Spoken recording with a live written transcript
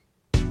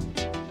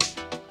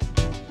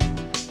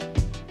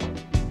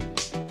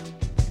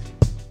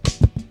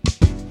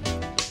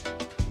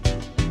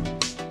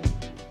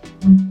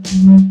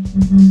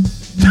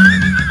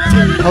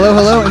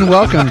Hello, and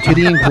welcome to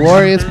the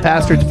Inglorious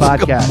Bastards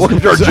podcast. Welcome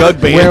to our jug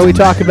band. Where we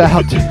talk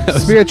about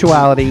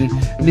spirituality,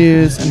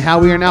 news, and how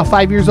we are now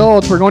 5 years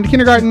old. We're going to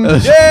kindergarten.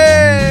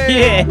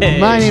 Yay! Yeah.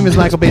 My name is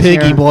Michael Piggy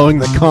Basinger. blowing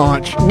the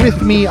conch.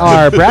 With me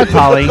are Brad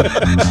Polly,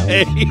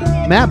 Hey.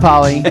 Matt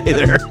Polly, Hey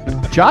there.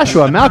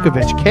 Joshua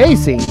Malkovich,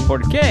 Casey,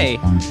 Porter K.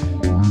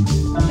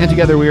 and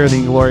together we are the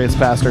Inglorious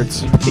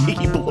Bastards.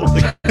 Piggy blow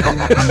the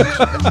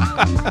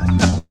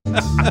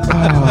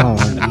Oh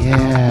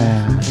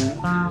yeah.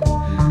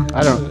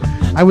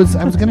 I was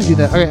gonna do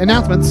that. Okay,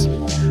 announcements.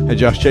 Hey,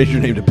 Josh, change your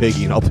name to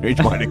Piggy, and I'll change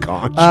mine to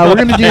Conch. We're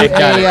gonna do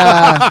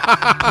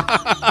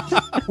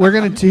we're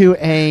gonna do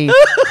a.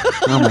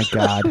 Oh my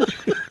god.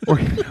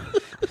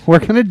 We're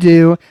gonna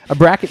do a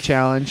bracket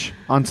challenge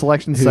on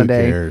Selection Who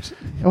Sunday. cares?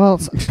 Well,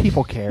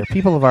 people care.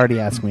 People have already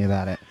asked me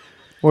about it.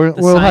 We'll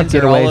The have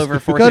signs are all giveaways. over Go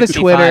to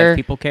 465. Twitter.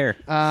 People care.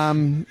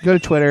 Go to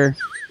Twitter.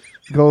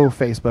 Go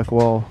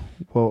Facebook.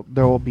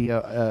 There will be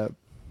a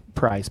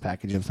prize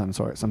package of some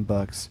sort, some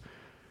books.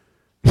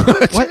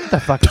 What the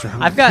fuck is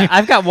wrong? I've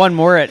got one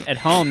more at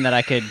home that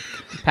I could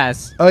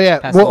pass. Oh yeah,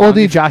 pass we'll along.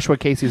 do Joshua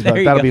Casey's book.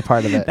 There you That'll go. be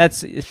part of it.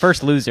 That's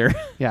first loser.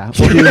 Yeah,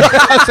 we'll do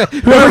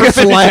Whoever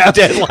gets last.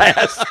 Dead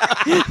last.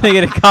 They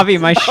get a copy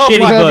of my shitty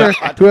book.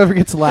 whoever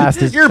gets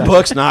last is Your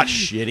book's not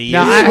shitty.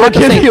 No, I We'll have to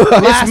give say you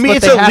last, it's me. but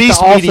It's they at have least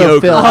to also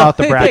mediocre. fill out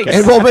the Oh, bracket. thanks.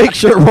 And we'll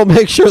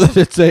make sure that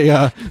it's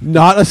a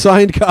not a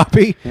signed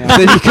copy.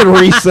 Then you can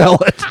resell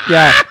it.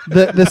 Yeah,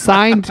 the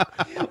signed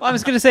Well, I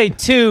was gonna say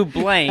 2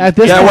 blank. At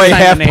this That point, way, Sign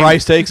the half name.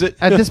 price takes it.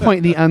 at this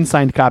point the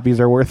unsigned copies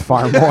are worth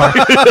far more.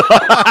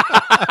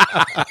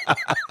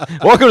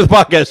 Welcome to the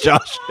podcast,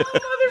 Josh.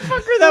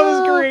 Motherfucker, that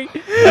was great.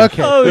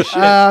 Okay. Oh shit.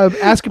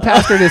 Ask a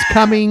Bastard is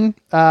coming.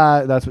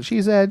 That's what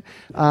she said.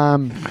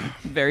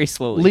 Very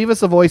slowly. Leave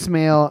us a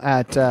voicemail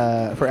at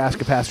for Ask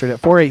a Bastard at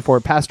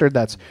 484-PASTARD.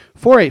 That's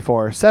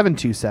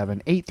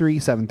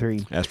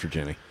 484-727-8373. Ask for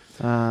Jenny.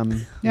 Yeah,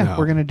 No.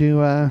 we're gonna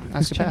do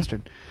Ask a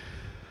Bastard.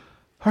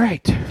 All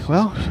right.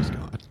 Well, She's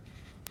gone.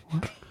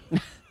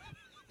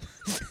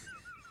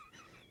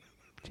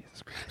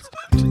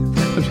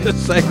 I'm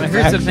just saying. I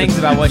heard some things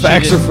about what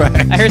Facts she are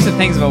facts. I heard some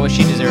things about what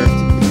she deserved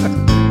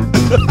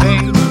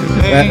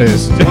That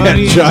is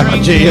Josh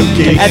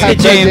JMK. at the Happy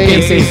JMK.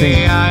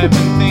 birthday, I've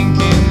been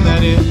thinking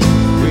that if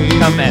we're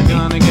Come at me.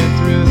 gonna get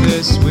through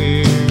this,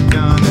 we're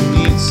gonna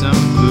need some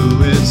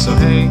fluid. So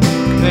hey,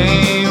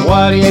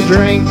 what are you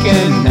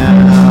drinking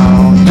now?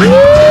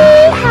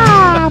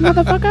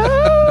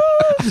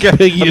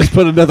 Piggy just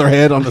put another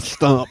head on the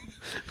stump.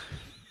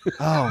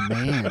 oh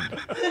man.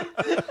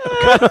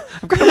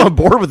 I'm kind of on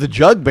board with the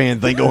jug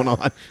band thing going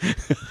on.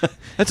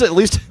 That's at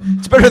least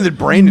it's better than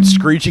Brandon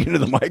screeching into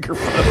the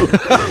microphone.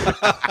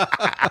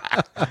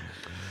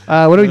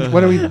 What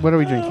are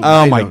we drinking?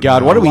 Oh my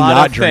God, what are we A lot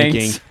not of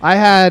drinking? things. I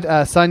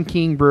had Sun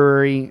King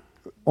Brewery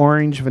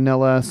orange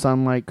vanilla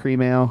sunlight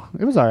cream ale.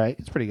 It was all right.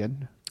 It's pretty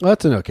good. Well,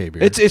 that's an okay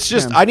beer. It's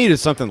just Yeah. I needed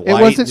something light.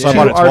 wasn't so I too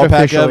bought a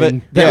 12-pack of it.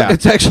 artificially- Yeah,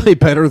 It's actually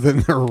better than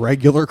their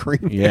regular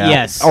cream. yeah.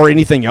 Yes. Or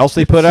anything else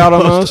they put out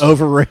Most almost.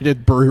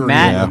 overrated brewery.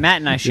 Matt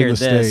and I in shared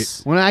the this.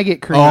 state. When I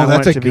get cream, I Oh, want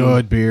that's it a to be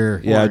good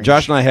beer. Yeah, orange.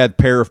 Josh and I had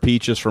Pair of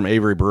Peaches from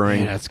Avery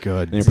Brewing. Man, that's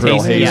good. The Imperial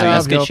tasty, Hazy. yeah,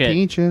 that's Of good your shit.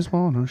 peaches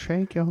wanna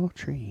shake your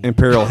tree.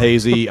 Imperial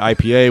Hazy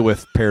IPA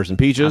with pears and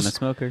I'm a peaches.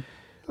 smoker.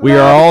 We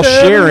are all Love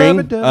it, sharing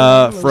love it,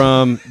 love it.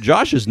 from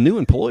Josh's new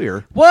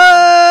employer,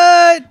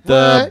 What?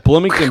 the What?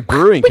 Bloomington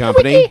Brewing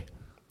Company.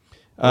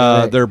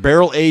 Their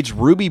barrel-aged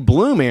Ruby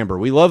Bloom Amber.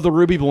 We love the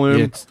Ruby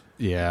Bloom. It's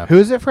yeah. Who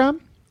is it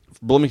from?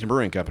 Bloomington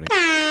Brewing Company.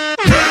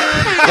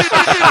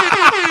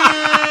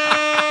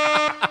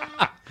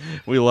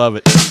 We love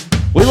it.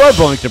 We love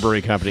Bloomington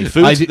Brewing Company.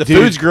 I do- The dude,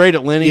 food's great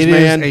at Lenny's, It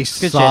man. is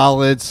a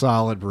shit.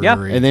 solid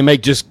brewery. And they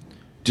make just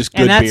good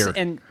And that's beer.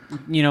 and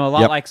you know a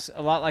lot Yep. like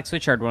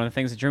Switchyard. One of the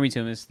things that drew me to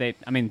them is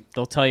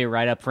they'll tell you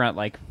right up front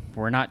like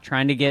we're not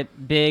trying to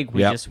get big.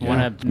 We Yep. just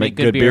want to Make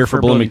good beer for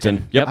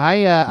Bloomington. Yep.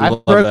 I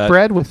love broke that.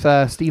 bread with Steve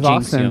Jinx, you don't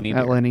Austin need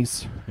at beer.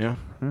 Lenny's. Yeah.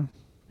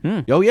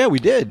 Oh, yeah, we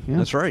did.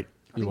 That's right.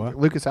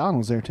 Lucas Allen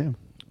was there too.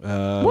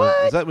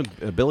 Is that when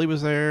Billy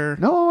was there?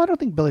 No, I don't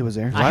think Billy was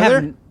there. I there?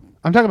 haven't.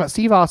 I'm talking about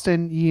Steve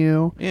Austin,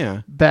 you,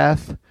 Yeah.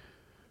 Beth.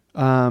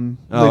 Oh,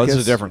 Lucas. this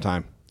is a different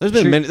time. There's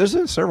been True- there's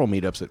been several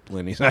meetups at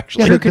Lenny's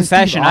actually. Yeah, True the Steve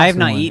confession: I have Austin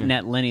not one. eaten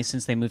at Lenny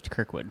since they moved to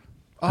Kirkwood.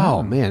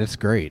 Oh man, it's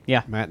great.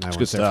 Yeah. Matt and I It's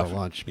went good there stuff. for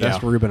lunch. Yeah.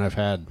 Best Reuben I've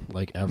had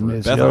like ever.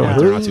 Miss Beth Yo. went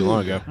there not too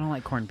long ago. I don't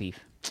like corned beef.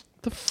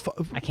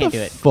 I can't do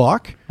it.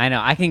 Fuck. I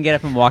know. I can get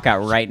up and walk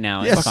out right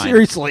now. Yeah, It's fine.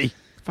 seriously.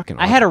 Fucking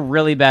I had a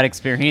really bad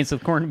experience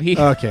with corned beef.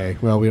 Okay,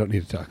 well we don't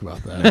need to talk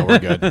about that. No, we're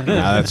good.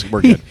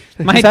 We're good.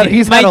 my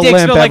he's my had a dick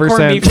limp smelled like ever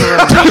corned since. beef for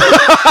a week.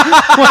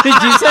 What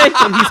did you say?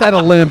 He's had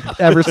a limp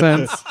ever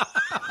since.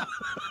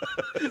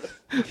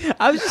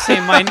 I was just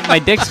saying my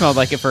dick smelled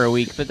like it for a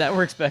week, but that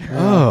works better.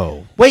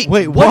 Oh. Wait,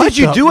 what did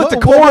you do with the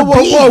corned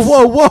whoa, beef?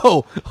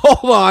 Whoa.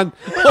 Hold on.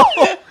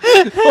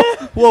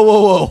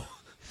 Whoa.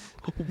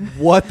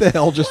 What the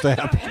hell just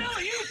happened?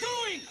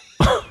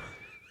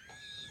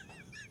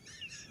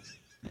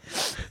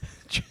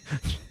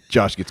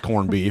 Josh gets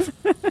corned beef.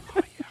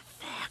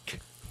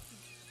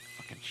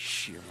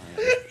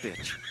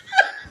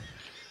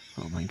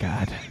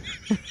 God.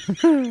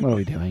 What are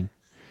we doing?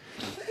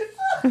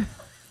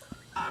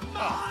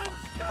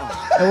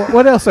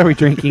 What else are we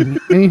drinking?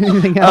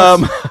 Anything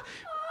else?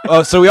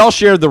 So we all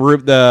shared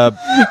the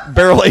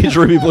barrel aged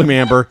ruby bloom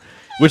amber,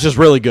 which is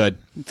really good.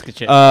 It's good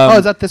shit. Oh,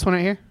 is that this one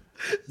right here?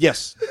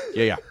 Yes.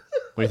 Yeah.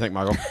 What do you think,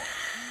 Michael?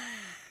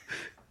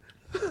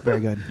 Very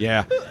good.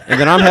 Yeah. And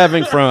then I'm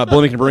having from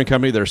Bloomington Brewing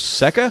Company their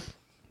Seca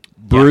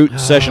Brute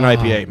Session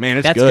IPA. Man,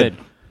 it's That's good.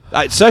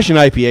 Session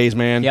IPAs,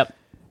 man. Yep.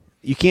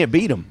 You can't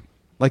beat them.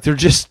 Like they're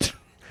just.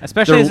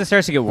 Especially They're- as it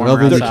starts to get warmer Well,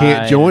 then you outside.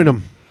 can't join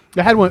them.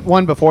 I had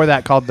one before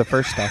that called the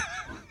First Stuff.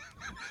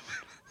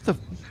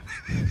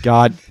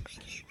 God,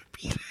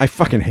 I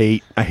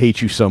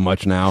hate you so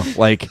much now.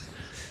 Like,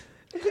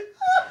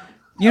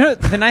 You know,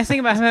 the nice thing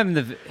about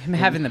him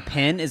having the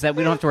pen is that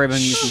we don't have to worry about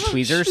him using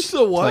tweezers.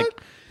 So what?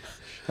 Like,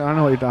 I don't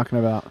know what you're talking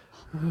about.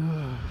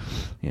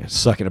 yeah,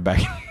 sucking it back.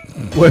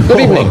 Wait, Good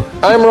evening.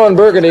 I'm Ron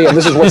Burgundy, and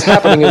this is what's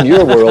happening in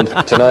your world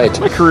tonight.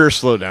 My career's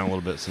slowed down a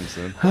little bit since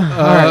then.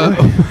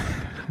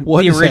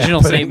 What the is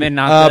original happening? statement,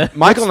 not the...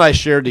 Michael and I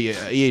shared the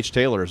E.H.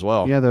 Taylor as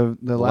well. Yeah, the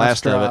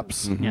last last of it.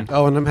 drops. Mhm. Yeah.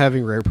 Oh, and I'm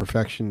having Rare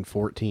Perfection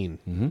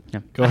 14.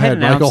 Yeah. Go I had ahead,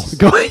 an Michael. ounce.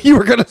 Go ahead. You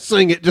were going to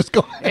sing it. Just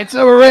go ahead. It's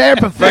a rare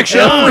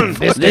perfection.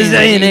 This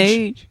day and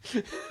age.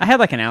 I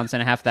had like an ounce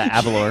and a half of that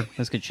Avalor.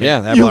 That's good shit.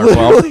 Yeah, that You Avalon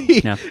 12.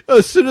 literally, No.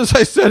 as soon as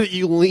I said it,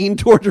 you leaned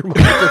toward your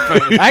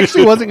microphone. I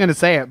actually wasn't going to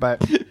say it, but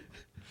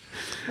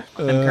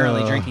I'm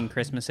currently drinking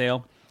Christmas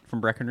ale from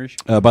Breckenridge.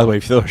 By the way,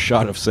 if you throw a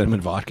shot of cinnamon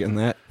vodka in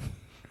that.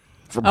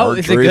 For Oh, Bird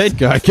is it Truth, good?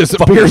 God, because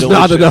Fucking beer's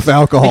not delicious. enough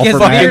alcohol Because for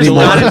the Matt beer's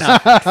anymore. not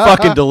enough.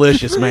 Fucking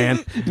delicious,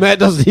 man. Matt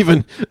doesn't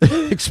even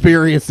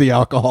experience the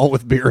alcohol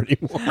with beer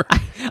anymore.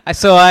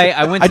 So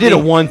I went to I did the,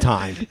 it one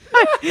time.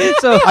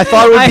 So I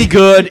thought it would be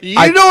good.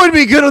 You know it'd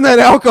be good on that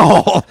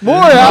alcohol. More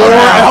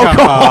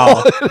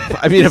alcohol.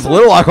 I mean, if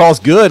little alcohol is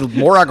good,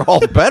 more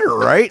alcohol is better,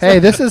 right? hey,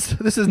 this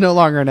is no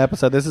longer an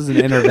episode. This is an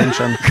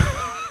intervention.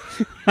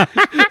 I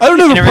don't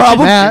have a Intervention.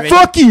 problem. Matt.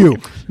 Fuck you.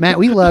 Matt,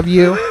 we love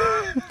you.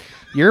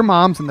 Your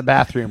mom's in the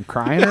bathroom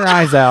crying her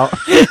eyes out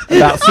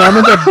about some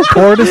of the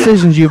poor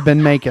decisions you've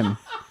been making.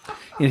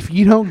 And if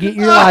you don't get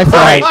your life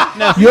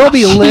right, you'll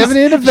be living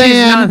in a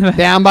van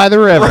down by the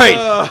river.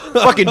 Right.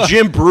 Fucking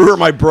Jim Brewer,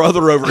 my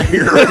brother over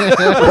here.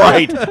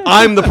 Right.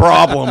 I'm the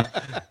problem.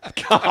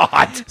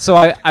 God. So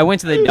I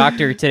went to the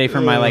doctor today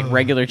for my like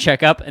regular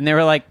checkup, and they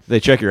were like, They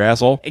check your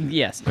asshole?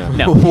 yes,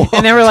 no,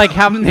 and they were like,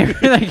 how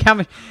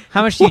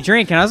much do you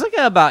drink? And I was like,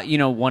 about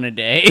one a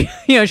day,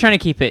 trying to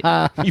keep it.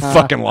 You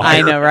fucking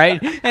liar. I know, right?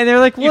 And they're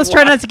like, well, let's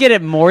try not to get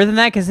it more than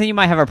that, because then you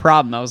might have a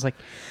problem. I was like,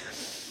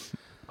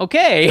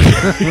 okay.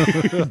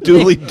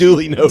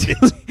 Duly noted.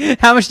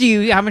 How much do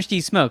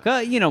you smoke?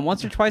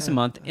 Once or twice a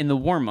month in the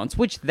warm months,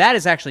 which that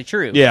is actually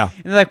true. Yeah.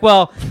 And they're like,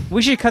 well,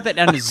 we should cut that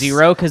down to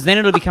 0, because then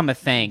it'll become a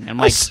thing. I'm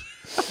like,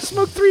 I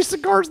smoked 3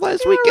 cigars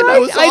last weekend.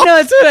 I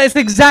know that's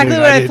exactly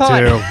what I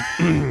thought.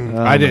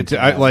 I did too.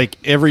 I, like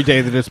every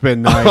day that it's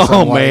been nice.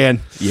 Oh, I'm like-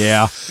 man.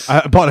 Yeah.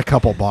 I bought a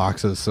couple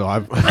boxes, so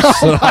I'm.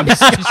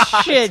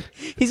 Shit,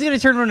 he's gonna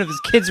turn one of his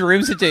kids'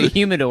 rooms into a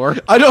humidor.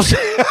 I don't.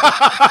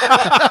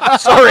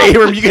 Sorry,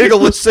 Abram. You gotta go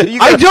listen.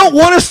 I don't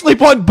want to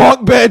sleep on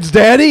bunk beds,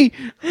 Daddy.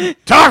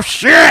 Tough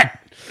shit.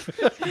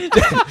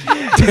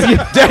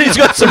 Daddy's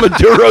got some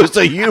Maduros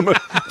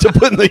to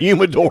put in the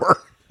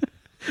humidor.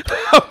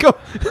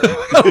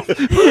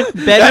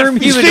 Bedroom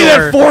You see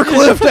that humidor.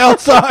 forklift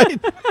outside?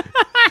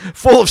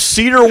 Full of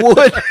cedar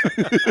wood.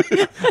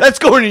 That's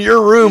going in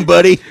your room,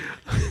 buddy.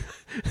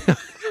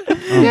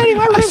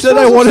 I said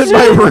I wanted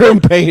my room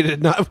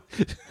painted, not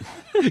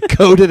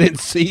coated in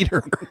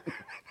cedar.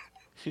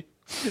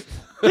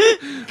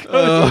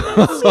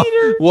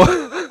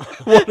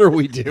 What are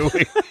we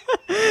doing?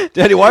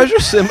 Daddy, why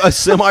is there a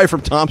semi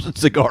from Thompson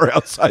Cigar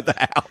outside the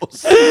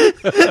house?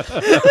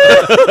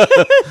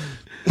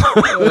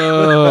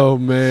 Oh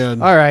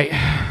man! All right,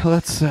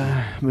 let's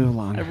move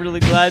along. I'm really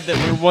glad that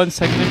we're one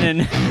segment in.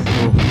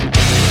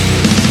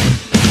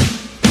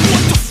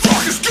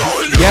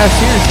 Yeah,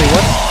 seriously,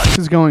 what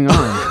is going on?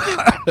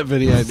 That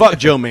video. Fuck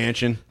Joe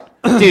Manchin.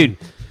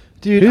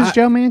 Dude, Who's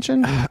Joe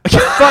Manchin?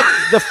 Fuck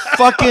the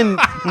fucking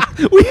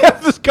We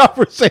have this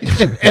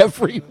conversation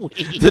every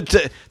week.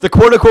 the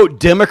quote unquote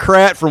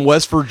Democrat from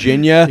West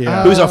Virginia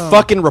Yeah. who's a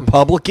fucking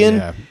Republican.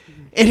 Yeah.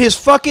 And his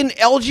fucking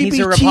LGBT. he's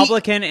a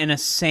Republican in a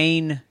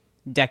sane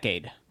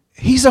decade.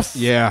 He's a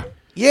Yeah,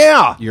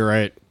 yeah. you're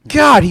right.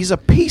 God, he's a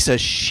piece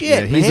of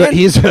shit, Yeah,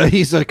 man.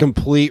 he's a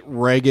complete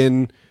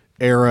Reagan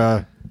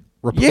era.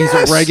 He's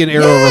Yes, a Reagan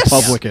era yes.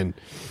 Republican.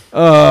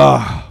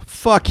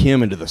 Fuck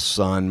him into the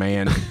sun,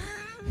 man.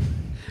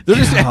 They're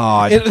just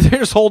God. and they're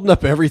just holding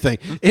up everything,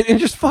 and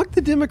just fuck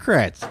the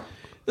Democrats.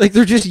 Like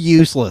they're just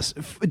useless,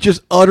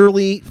 just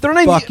utterly They're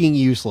not fucking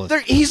useless.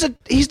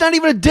 He's not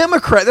even a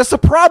Democrat. That's the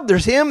problem.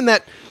 There's him and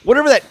that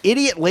whatever that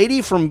idiot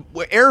lady from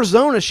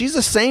Arizona. She's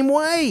the same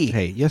way.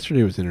 Hey,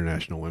 yesterday was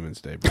International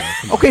Women's Day, bro.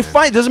 Come on, Okay, man.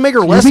 fine. Doesn't make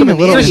her less being of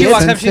a an little So she idiot.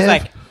 walks up, she's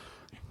insensitive. like,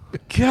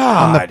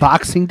 On the God,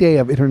 Boxing Day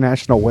of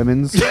International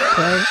Women's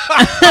Day?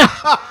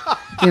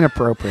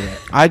 Inappropriate.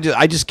 I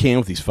just can't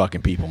with these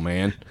fucking people,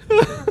 man.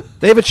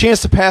 They have a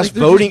chance to pass Like,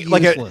 they're just voting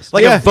like useless.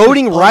 a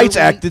voting rights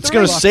act that's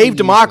going to save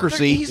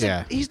democracy. He's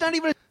not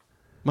even.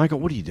 Michael,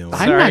 what are you doing?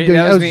 I'm Sorry, not doing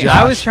that that. was Was me.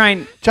 I was Josh.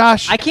 trying.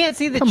 Josh. I can't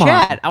see the Come on.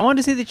 chat. I wanted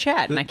to see the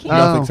chat, and I can't.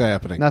 Nothing's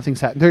happening.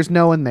 Nothing's happening. There's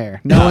no one there.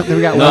 No one.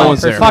 We got No one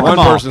one's there. person. Fuck One 'em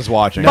all. person's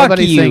watching. Fuck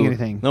Nobody's you. saying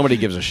anything. Nobody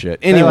gives a shit.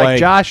 They're Anyway, like,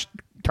 Josh,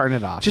 turn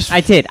it off. I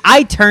did.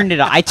 I turned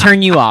it off. I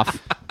turn you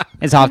off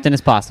as often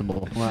as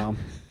possible. Well,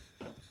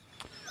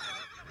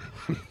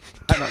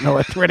 I don't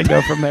know where to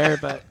go from there,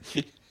 but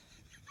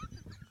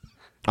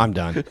I'm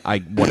done.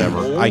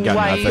 Whatever. I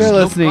got you're nothing.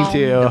 listening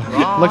to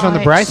Look on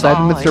the Bright Side,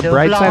 Mr.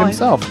 Brightside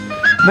himself,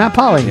 Matt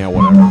Polly. Yeah,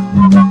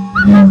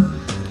 whatever.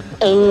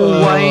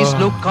 Always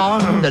look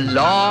on the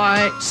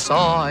light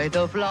side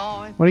of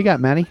life. What do you got,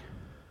 Matty?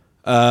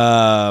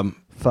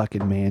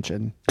 Fucking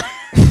mansion.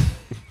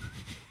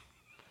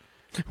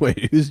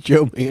 Wait, who's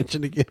Joe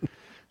Manchin again?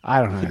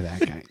 I don't know that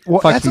guy.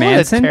 Well, Fuck that's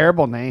Manson? a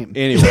terrible name.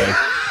 Anyway,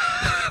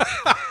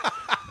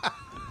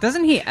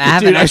 Doesn't he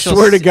have Dude, an I actual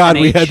swear to God,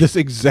 we H? had this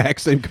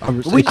exact same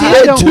conversation. we I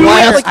did don't two care.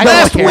 last, I don't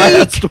last care. week.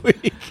 last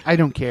week. I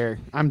don't care.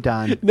 I'm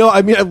done. No,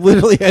 I mean I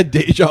literally had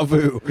deja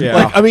vu. Yeah.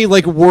 Like I mean,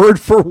 like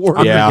word for word.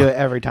 I'm Yeah. gonna do it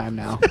every time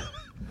now.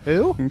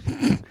 Who?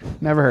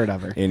 Never heard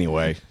of her.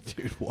 Anyway,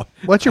 Dude, what?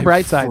 What's your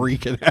bright side?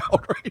 Freaking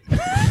out right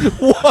now.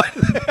 What?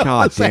 the hell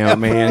God is damn it,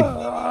 happening?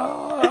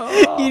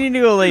 man! You need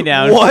to go lay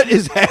down. What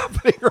is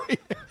happening right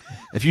now?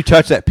 If you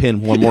touch that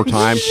pin one more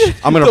time,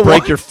 I'm gonna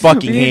break your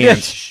fucking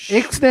hands.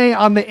 Ixnay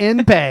on the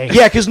in pay.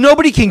 Yeah, because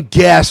nobody can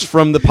guess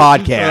from the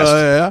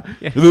podcast.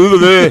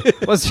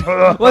 What's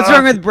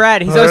wrong with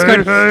Brad? He's always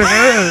going.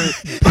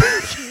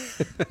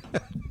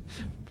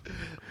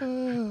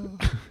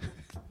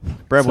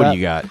 Brad, what do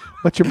you got?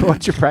 What's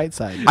your bright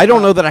side? I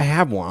don't know that I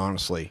have one,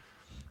 honestly.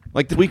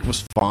 Like the week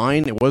was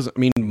fine. It was. I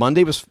mean,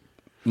 Monday's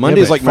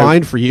like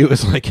fine for you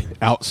is like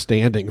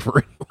outstanding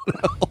for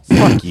anyone else.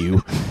 Fuck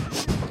you.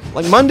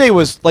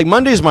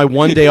 Monday's my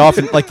one day off.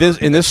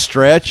 In this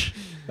stretch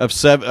of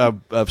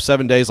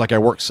 7 days, like I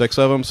worked 6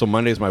 of them. So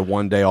Monday's my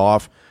one day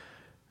off.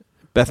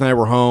 Beth and I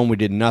were home. We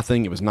did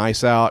nothing. It was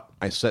nice out.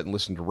 I sat and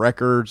listened to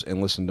records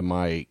and listened to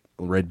my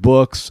read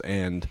books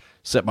and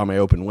sat by my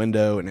open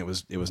window, and it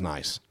was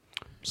nice.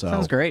 So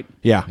Sounds great.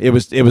 Yeah, it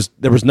was. There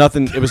was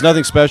nothing. It was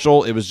nothing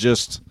special. It was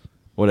just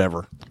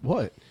whatever.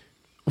 What?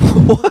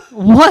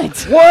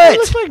 What? It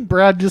looks like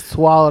Brad just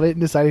swallowed it and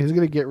decided he was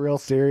going to get real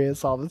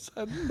serious all of a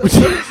sudden. The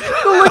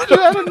look you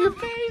had on your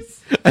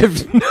face. I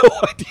have no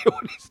idea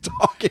what he's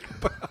talking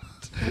about.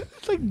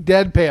 It's like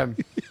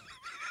deadpan.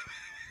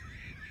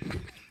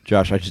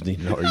 Josh, I just need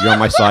to know. Are you on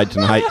my side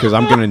tonight? Because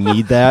I'm going to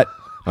need that.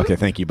 Okay,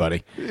 thank you,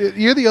 buddy.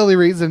 You're the only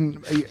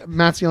reason.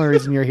 Matt's the only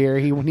reason you're here.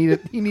 He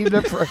needed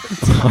a friend.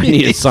 I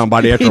needed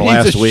somebody after He needs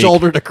last a week.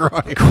 shoulder to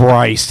cry.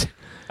 Christ.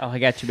 Oh, I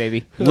got you,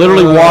 baby.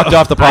 Literally walked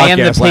off the I am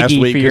the podcast last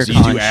piggy week for your because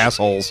you two conch.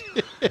 assholes.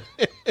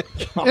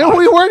 And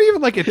we weren't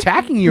even like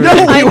attacking you. or No,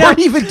 anything. we know. weren't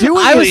even doing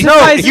I was it.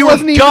 surprised you it were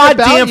wasn't even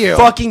goddamn about you.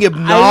 fucking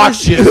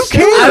obnoxious. Who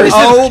cares?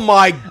 Oh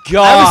my god!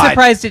 I was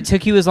surprised it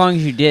took you as long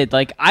as you did.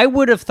 Like I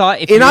would have thought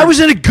if And you I were-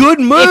 was in a good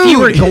mood. if you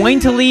were going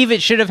to leave,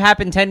 it should have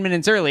happened 10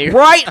 minutes earlier.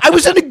 right, I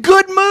was in a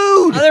good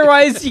mood.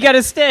 Otherwise, you got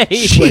to stay.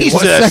 Jesus.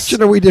 What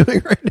section are we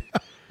doing right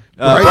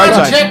now? Right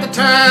side. Check the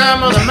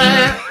time of the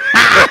man.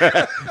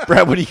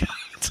 Brad, what do you got?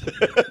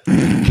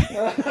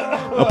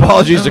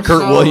 Apologies to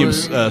Kurt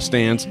Williams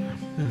stands.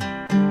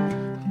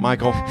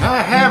 Michael.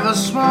 I have a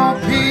small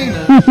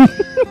penis.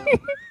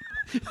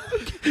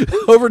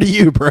 Over to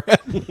you, Brad.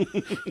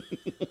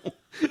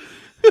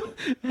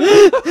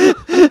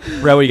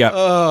 Brad, what do you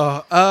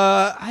got?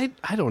 I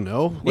don't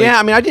know. Like, yeah,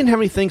 I mean, I didn't have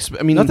anything.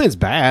 I mean, nothing's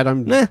bad.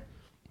 I'm. Nah.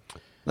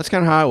 That's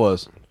kind of how I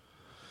was.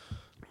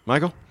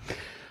 Michael?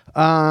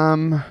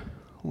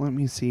 Let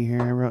me see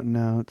here. I wrote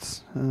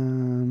notes.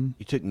 You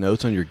took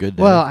notes on your good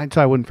day. Well,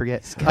 so I wouldn't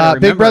forget. gotta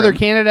Big remember Brother him.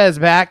 Canada is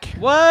back.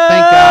 What?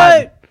 Thank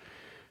God.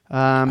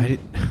 I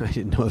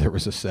didn't know there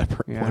was a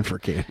separate Yeah. one for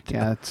Canada.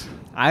 Yeah, it's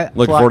I,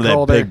 Looking forward to that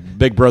colder.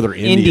 Big Brother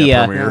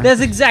India premiere. That's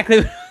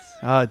exactly what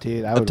oh,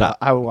 dude, top.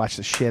 I would watch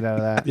the shit out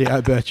of that. Yeah,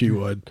 I bet you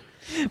would.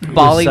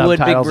 Bollywood Big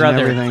Subtitles and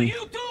Brother. everything.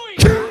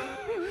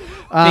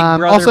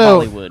 Brother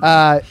Also,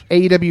 Bollywood.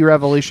 AEW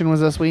Revolution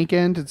was this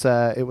weekend.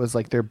 It was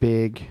like their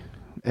big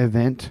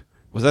event.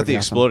 Was that the Pretty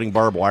awesome. exploding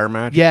barbed wire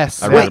match?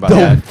 Yes. I Wait, read about the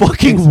that.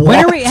 fucking When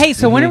what? are we? Hey,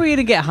 so when are we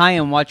gonna get high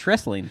and watch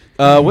wrestling?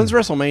 When's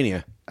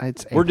WrestleMania?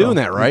 It's We're doing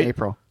that, in right?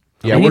 April.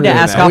 Yeah, We we're need to doing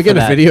ask that. Are we off going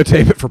to for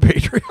that. videotape it for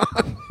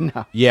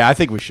Patreon? Yeah, I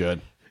think we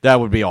should. That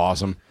would be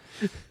awesome.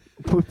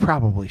 We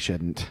probably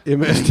shouldn't.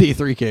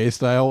 MST3K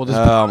style. We'll just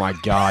Oh my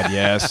God,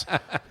 yes.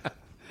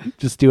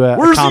 Just do a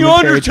Where's the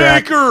commentary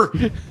track.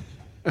 Undertaker?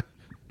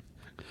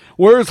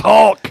 Where's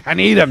Hulk? I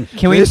need him.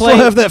 Can they we still play?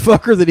 have that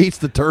fucker that eats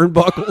the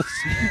turnbuckles.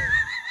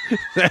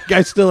 That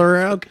guy's still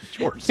around.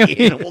 George the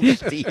Animal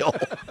Steel.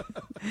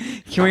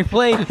 Can we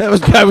play? That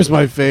was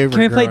my favorite. Can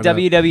we play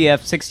growing up.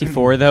 WWF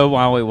 64 though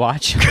while we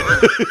watch?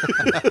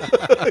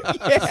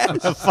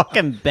 It's the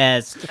fucking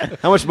best.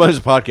 How much money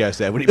does the podcast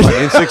have? What do you buy?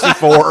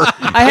 N64?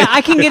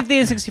 I can get the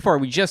N64.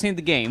 We just need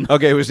the game.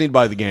 Okay, we just need to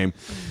buy the game.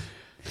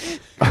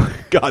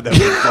 God, that would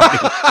be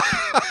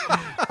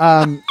funny.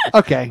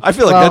 Okay. I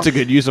feel like Well, that's a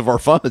good use of our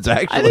funds,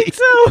 actually. I think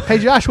so. Hey,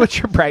 Josh, what's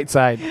your bright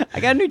side? I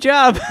got a new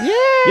job.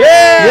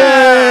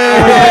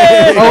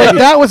 Yeah! Oh, wait,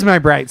 that was my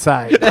bright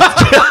side.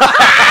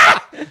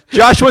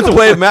 Josh went the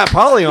way of Matt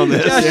Polly on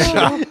this.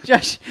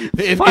 Josh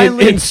In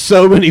finally,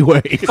 so many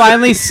ways.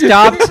 finally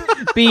stopped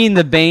being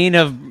the bane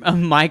of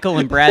Michael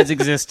and Brad's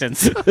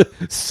existence.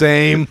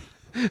 Same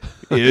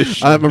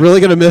ish. I'm really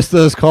gonna miss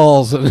those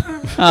calls.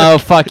 Oh,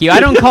 fuck you. I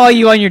don't call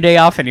you on your day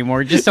off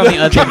anymore, just on the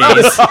other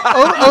days.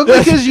 Only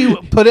because you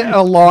put an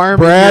alarm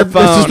Brad, in your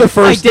phone. this is the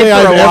first I did day for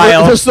I've a ever.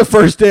 while. This is the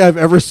first day I've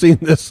ever seen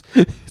this.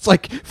 It's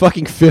like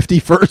fucking 50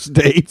 first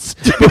dates,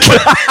 but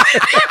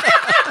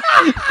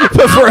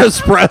for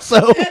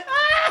espresso.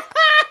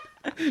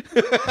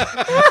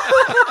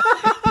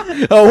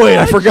 Oh wait,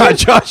 I forgot.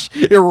 Josh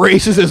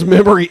erases his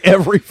memory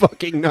every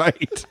fucking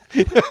night.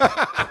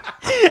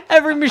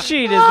 Every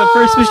machine is the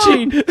first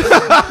machine.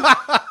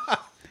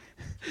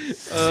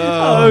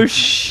 Oh,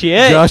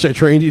 shit. Josh, I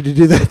trained you to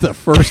do that the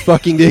first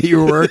fucking day you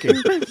were working.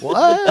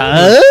 What?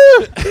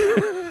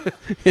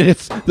 And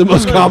it's the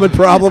most common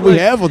problem we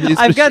have with these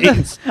I've got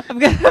machines.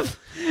 the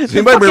Does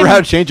anybody remember how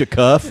to change a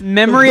cuff?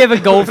 memory of a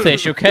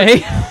goldfish, okay?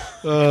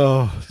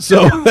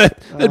 So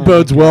that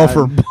bodes well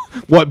for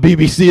what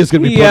BBC is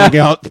going to be Yeah. putting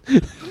out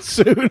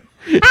soon.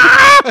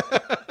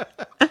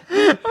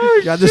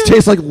 God, this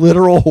tastes like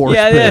literal horse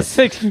Yeah, piss.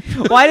 yes.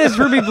 Why does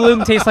Ruby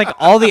Bloom taste like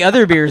all the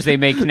other beers they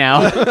make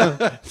now?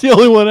 It's the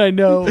only one I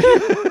know.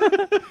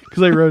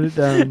 Because I wrote it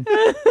down.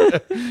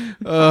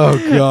 Oh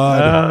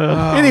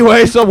God.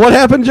 Anyway, so what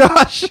happened,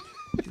 Josh?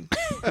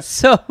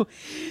 So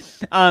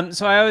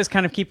I always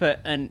kind of keep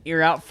an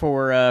ear out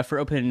for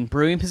open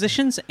brewing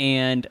positions.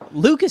 And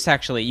Lucas,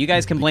 actually, you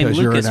guys can blame Because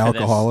you're Lucas an for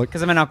this alcoholic.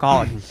 because I'm an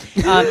alcoholic.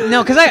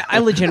 No, because I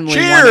legitimately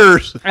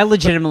Cheers! I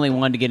legitimately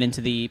wanted to get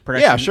into the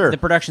production, Yeah, sure. the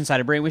production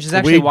side of brewing, which is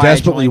actually We why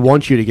desperately I joined.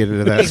 want you to get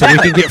into that so we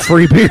can get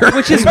free beer.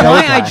 Which is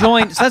why I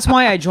joined. So that's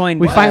why I joined.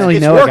 We finally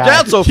It's know a worked guy.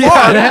 out so Yeah,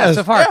 far. it has.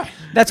 so far.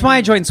 That's why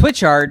I joined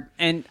Switchyard,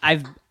 and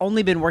I've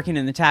only been working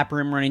in the tap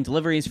room running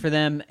deliveries for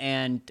them,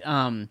 and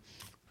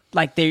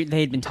like they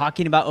had been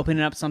talking about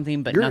opening up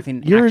something, but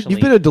nothing actually.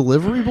 You've been a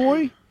delivery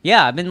boy?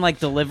 Yeah, I've been like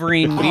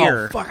delivering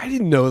beer. Oh, fuck, I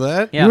didn't know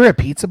that. Yeah. You were a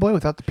pizza boy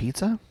without the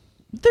pizza?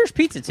 There's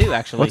pizza too,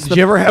 actually. Did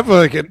you ever have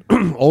like an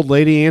old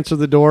lady answer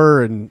the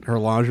door in her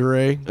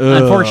lingerie?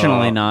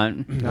 Unfortunately, not.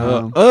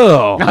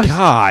 Oh,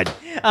 God.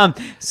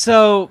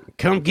 So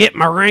Come get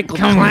my wrinkled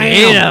come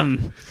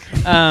clam.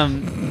 get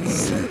 'em.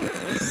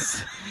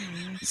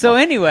 So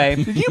anyway,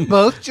 Did you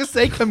both just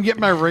say, come get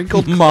my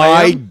wrinkled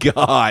My clam?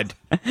 God.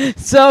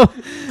 so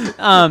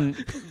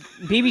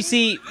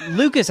BBC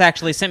Lucas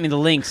actually sent me the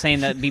link saying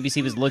that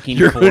BBC was looking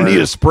You're for. going to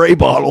need a spray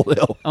bottle,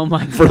 Hill. Oh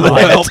my For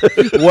god!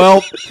 that.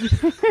 Well,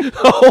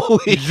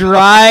 holy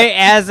Dry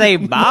as a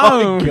Oh,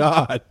 bone.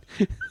 God.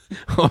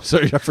 Oh, I'm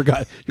sorry, I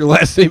forgot. Your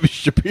last name is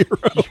Shapiro.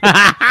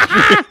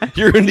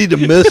 you're going to need to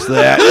miss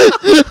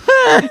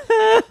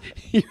that.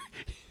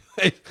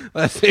 Hey,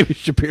 last name is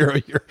Shapiro.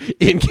 You're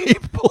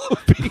incapable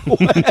of being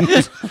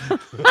wet.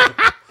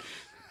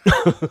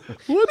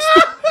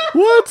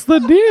 What's the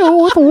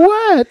deal with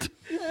wet?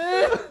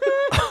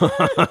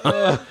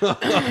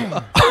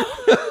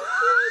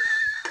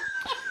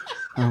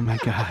 Oh, my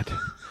God.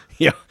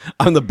 Yeah,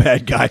 I'm the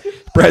bad guy.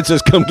 Brad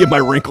says, come get my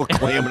wrinkled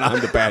clam, and I'm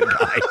the bad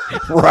guy.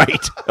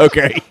 Right.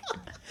 Okay.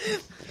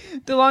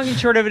 The long and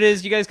short of it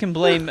is, you guys can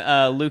blame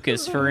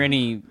Lucas for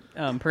any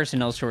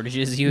personnel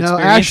shortages you No,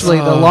 experience. actually,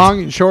 the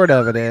long and short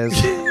of it is,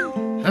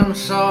 I'm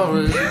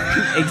sorry.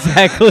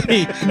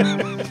 Exactly.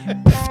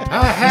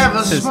 I have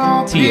a Says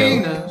small Tio.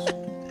 penis.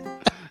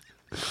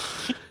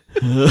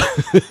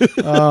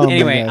 oh my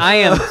Anyway,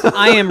 gosh.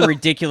 I am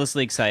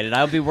ridiculously excited.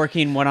 I'll be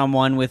working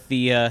one-on-one with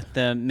the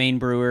main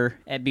brewer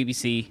at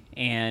BBC,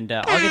 and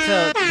I'll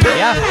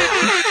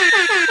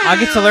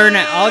get to learn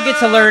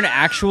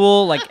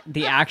actual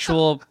the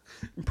actual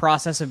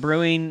process of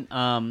brewing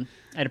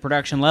at a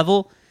production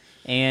level,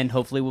 and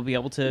hopefully we'll be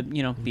able to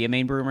be a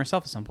main brewer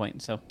myself at some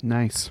point. So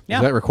Nice. yeah,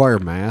 Does that require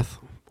math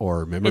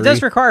or memory? it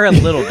does require a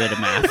little bit of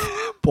math.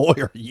 Boy,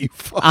 are you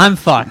fucked. I'm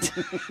fucked,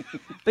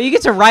 but you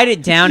get to write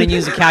it down and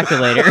use a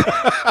calculator.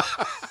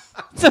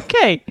 It's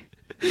okay.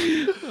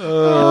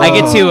 I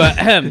get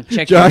to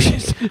check. Josh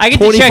is I get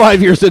to 25 check.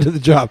 years into the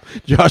job.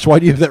 Josh, why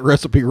do you have that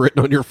recipe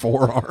written on your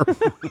forearm?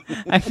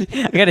 I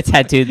got it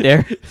tattooed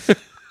there.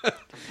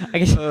 I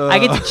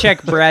get to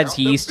check Brad's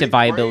yeast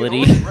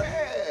viability.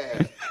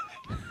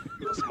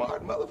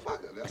 Smart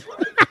motherfucker. That's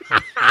right.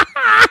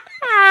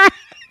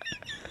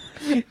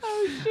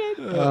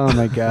 Oh,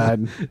 my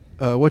God.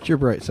 What's your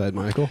bright side,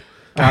 Michael?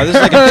 God, this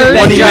is like a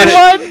 20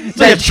 minute. It's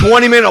like a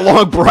 20-minute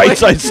long bright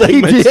side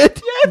segment.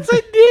 Yes,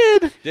 I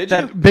did. Did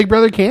you? Big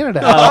Brother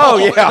Canada. Oh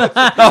yeah.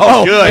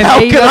 Oh, good. How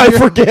Hey, could I you're-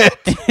 forget?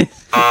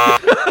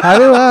 How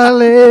do I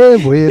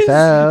live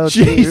without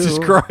Jesus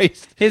you?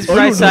 Christ. His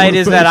bright side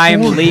is that I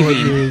am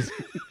leaving.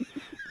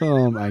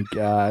 Oh, my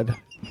God.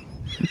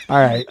 All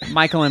right.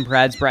 Michael and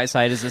Brad's bright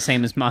side is the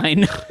same as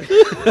mine.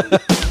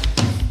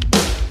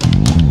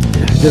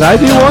 Did I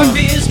do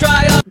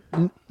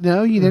one?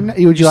 No, you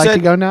didn't. Would you like to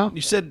said- go now?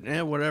 You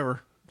said,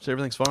 whatever. So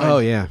everything's fine. Oh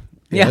yeah.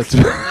 Yeah. It's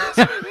okay.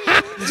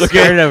 Start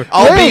it over.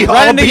 I'll Wait, be, run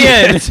I'll it be,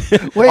 again.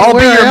 Wait, I'll be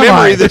where your am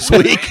memory I? this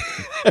week.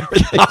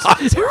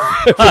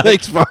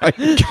 Everything's fine.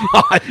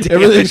 God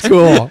damn Everything's it.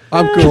 cool.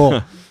 I'm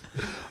cool.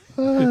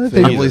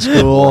 Family's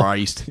cool.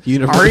 Christ.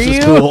 Universe is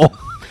you? cool.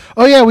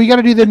 Oh yeah, we got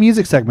to do the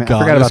music segment. I God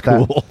forgot is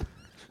about cool.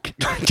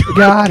 that.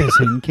 God is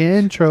in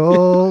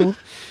control.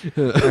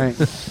 All right.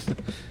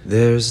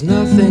 There's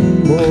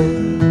nothing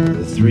more.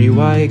 The three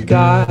white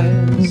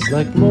guys,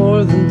 like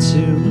more than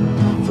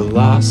two,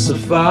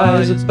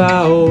 philosophize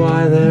about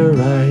why they're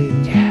right.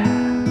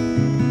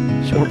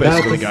 We're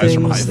basically About guys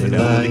from High things they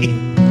Fidelity.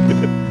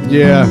 like.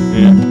 Yeah.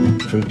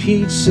 From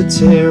peach to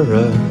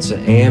terra to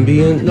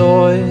ambient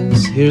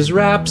noise, here's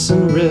raps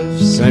and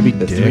riffs Can I be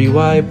that dick? three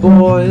white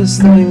boys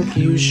think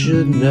you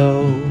should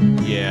know.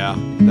 Yeah.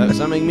 Does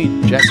that make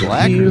me Jack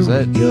Black? Or Here is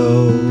that? we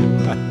go.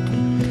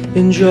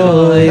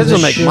 Enjoy That the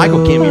doesn't make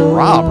Michael can't be show.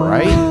 Rob,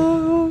 right?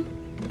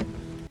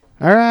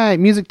 All right,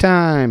 music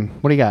time.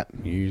 What do you got?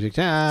 Music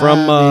time. From,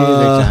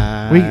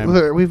 music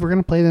time. We were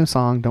gonna play them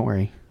song. Don't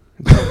worry.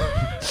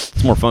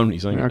 It's more fun when you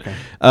sing. it.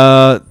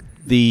 Okay.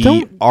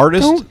 The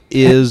artist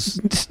is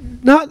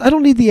Not. I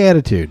don't need the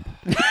attitude.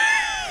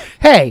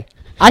 Hey,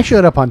 I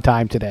showed up on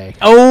time today.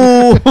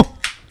 Oh,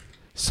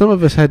 Some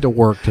of us had to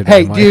work today.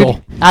 Hey, Michael.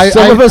 dude.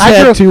 Some of us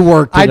had drove, to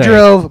work today. I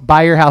drove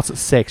by your house at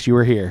 6. You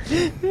were here.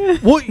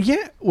 Well,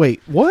 yeah.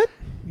 Wait. What?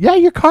 Yeah,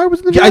 your car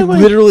was in the Yeah, I driveway.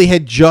 literally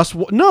had just.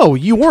 No,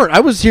 you weren't. I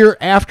was here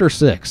after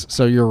 6,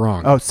 so you're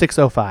wrong. Oh,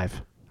 6:05.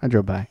 I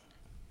drove by.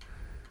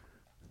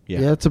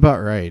 yeah, that's about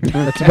right.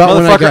 That's about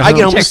when I motherfucker. got I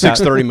get home. home at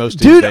 6:30 most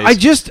Dude,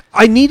 Tuesdays.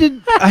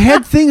 I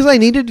had things I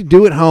needed to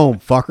do at home,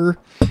 fucker.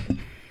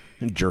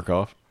 Jerk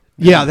off.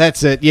 Yeah,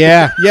 that's it.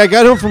 Yeah, I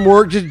got home from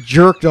work, just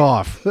jerked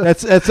off.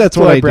 That's what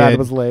why I Brad did.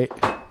 was late.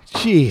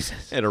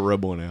 Jesus. Had to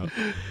rub one out.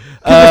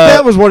 If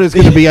that was what it's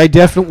going to be, I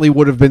definitely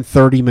would have been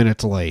 30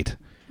 minutes late.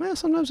 Well,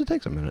 sometimes it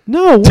takes a minute.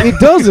 No, it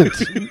doesn't.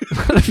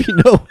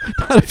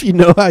 Not if you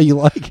know how you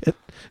like it.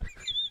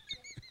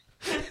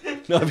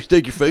 Not if you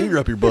take your finger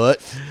up your butt.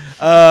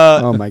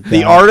 Oh my god.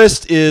 The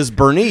artist is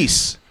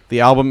Bernice.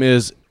 The album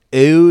is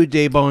Eau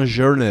de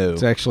Bonjourno.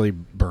 It's actually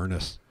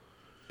Burnus.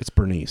 It's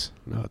Bernice.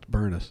 No, it's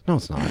Burnus. No,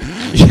 it's not.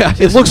 Yeah,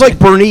 it looks like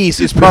Bernice.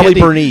 It's probably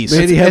Mandy- Bernice.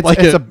 Mandy had It's, like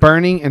it's a- a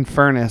burning and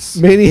furnace.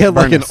 Manny had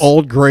like an Burnus.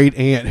 old great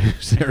aunt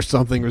who's or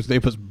something. His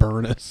name was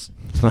Burnus.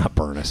 It's not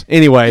Bernice.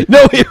 Anyway.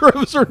 No, it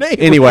was her name.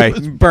 Anyway. It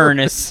was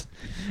Burnus.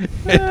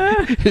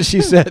 And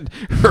she said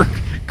her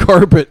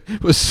carpet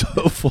was so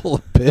full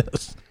of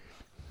piss.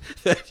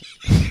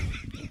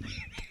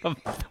 Well.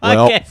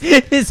 What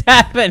is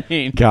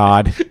happening?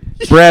 God.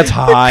 Brad's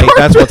high.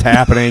 That's what's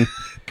happening.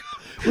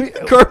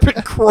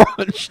 Carpet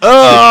crunched.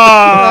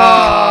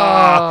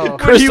 Oh!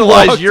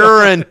 Crystallized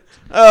urine.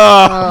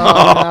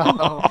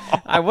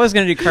 I was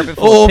gonna do carpet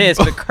full of piss,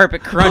 but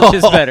carpet crunch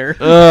is better.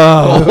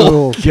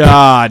 Oh,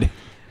 God.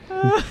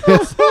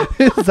 Is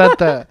that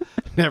the?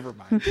 Never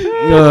mind.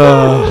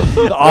 Ugh.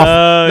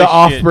 The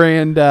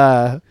off-brand,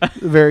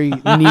 very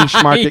niche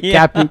market Yeah.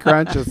 Captain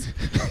Crunch is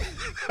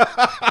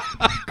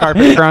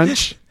Carpet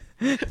Crunch.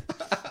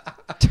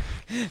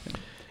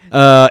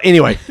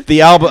 Anyway,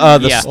 the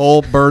album, Yeah.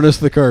 Old Burnus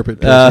the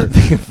carpet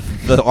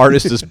pisser. the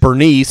artist is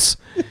Bernice.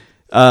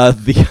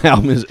 The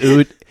album is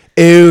Eau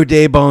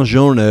de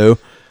Bonjourno.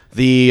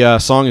 The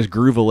song is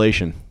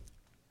Groovelation.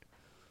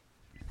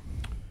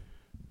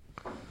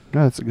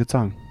 No, that's a good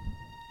song.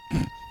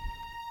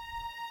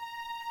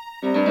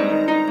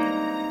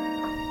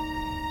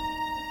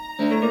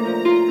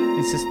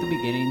 Is this the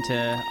beginning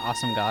to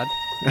Awesome God?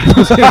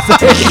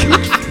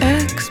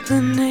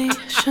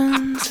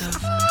 Explanations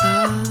of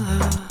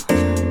love,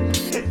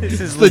 This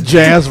is the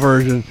jazz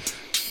version.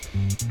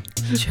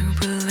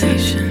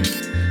 jubilation,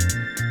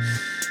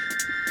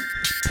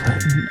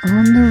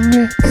 On the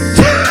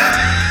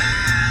wrist.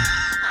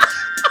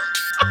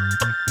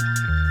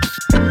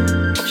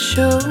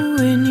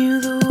 showing you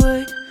the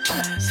way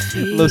I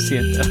feel. Lo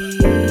siento.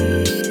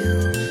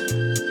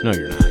 No,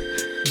 you're not.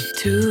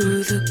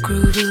 To the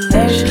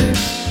groovelation.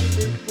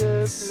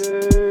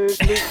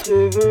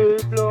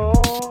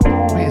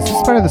 Wait, is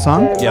this part of the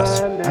song?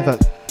 Yes. I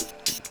thought.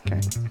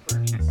 Okay.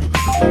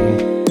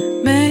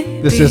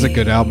 Maybe This is a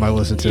good album I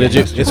listened to. Did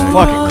you? It's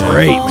fucking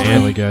great, It's man.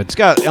 really good. It's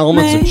got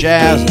elements of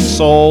jazz and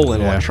soul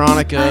and Yeah.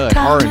 electronica and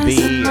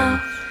R&B. And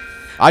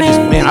I just,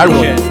 man, I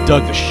really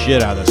dug the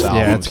shit out of this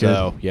album. Yeah, it's good.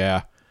 So,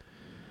 yeah.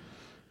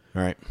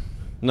 All right.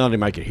 None of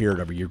them I could hear it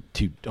over you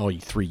two, all you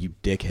three, you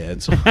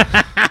dickheads.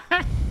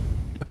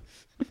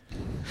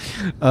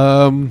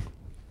 Man,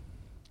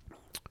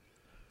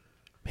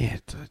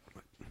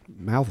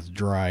 my mouth is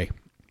dry.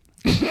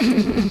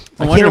 I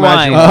wonder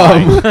why.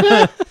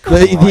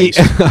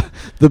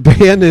 The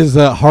band is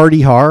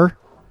Hardy Har,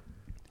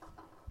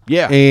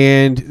 Yeah.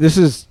 and this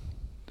is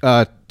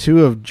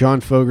two of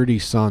John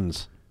Fogerty's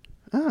sons.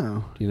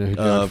 Oh. You know who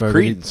John Of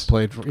Fogerty Creedence.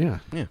 played for? Yeah,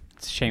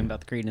 It's a shame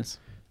about the Credence.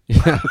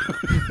 yeah.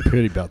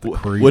 Pretty about the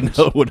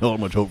Creedence. Wouldn't hold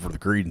much hope for the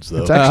Creedence,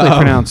 though. It's actually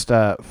pronounced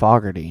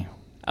Fogerty.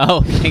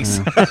 Oh, thanks.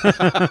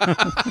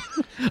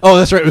 Oh,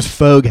 that's right. It was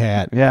Fogue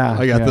Hat. Yeah,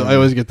 I got. yeah. I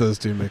always get those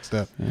two mixed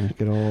up. Yeah,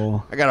 good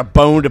old. I got a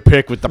bone to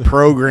pick with the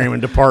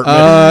programming department.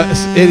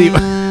 Anyway,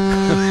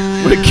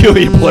 Would it kill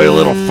you to play a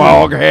little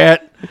Fog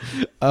Hat?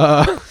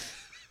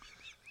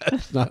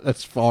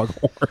 that's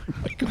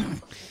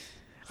Foghorn.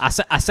 I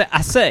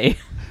say.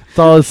 It's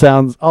all his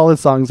sounds. All his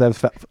songs have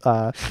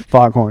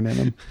foghorn in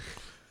them.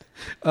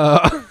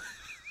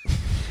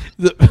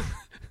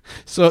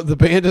 So the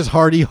band is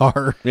Hardy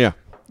Har. Yeah.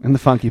 And the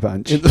Funky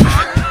Punch.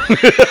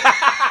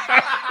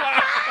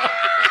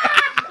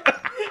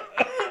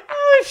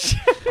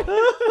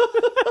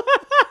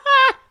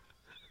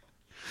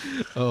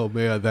 Oh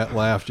man, that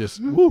laugh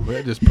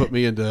that just put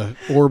me into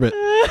orbit.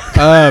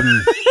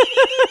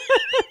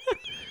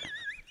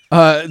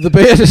 The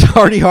band is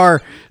Hardy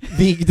Har.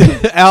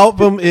 The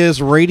album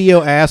is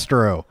Radio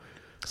Astro.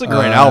 It's a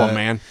great album,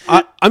 man.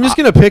 I'm just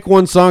gonna pick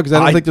one song because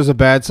I don't think there's a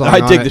bad song.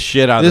 I on dig it. the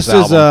shit out of this.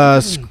 this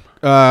This is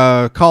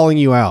Calling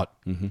You Out.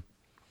 Mm-hmm.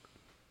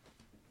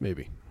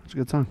 Maybe. It's a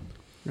good song.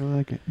 Really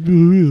like it.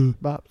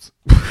 Bops.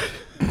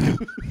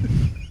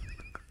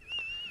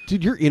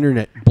 Dude, your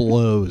internet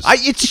blows.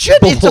 It's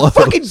a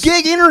fucking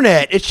gig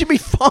internet. It should be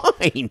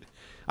fine.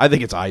 I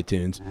think it's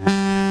iTunes.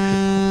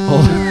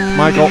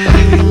 Michael.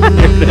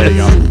 There you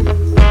go.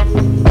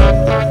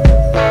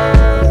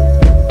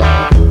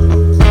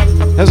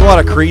 Has a lot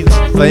of Creed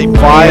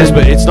vibes,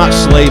 but it's not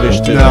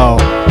slavish to No.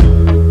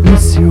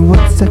 Miss you,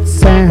 what's that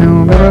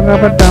sound?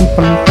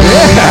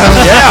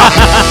 Yeah.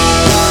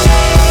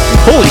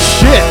 Holy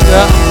shit.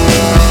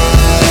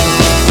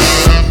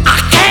 I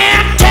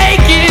can't take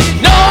it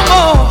no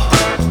more.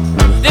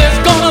 There's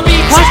gonna be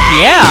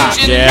yeah.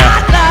 change in Yeah. my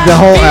life The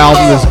whole before.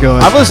 album is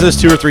good. I've listened to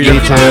this 2 or 3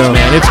 different times,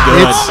 man. It's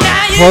good. It's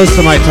close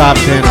to my top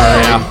 10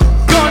 already. Yeah.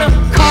 Gonna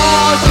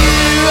call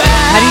you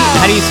out.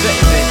 How do you say it?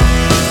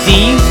 D?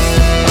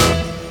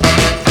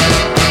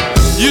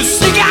 You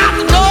stick out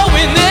the door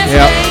when there's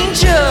Yep.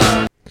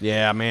 danger.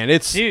 Yeah, man.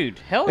 It's Dude,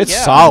 hell it's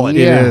yeah. solid.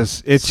 It Yeah.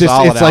 is. It's just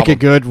Solid it's like a album.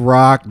 good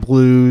rock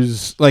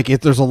blues. Like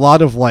there's a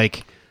lot of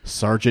like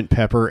Sgt.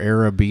 Pepper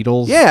era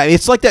Beatles. Yeah,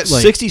 it's like that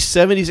Like- 60s,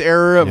 70s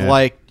era of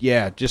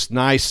Yeah. just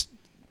nice,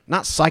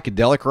 not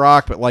psychedelic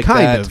rock, but like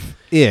Kind that, of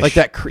ish. like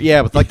that,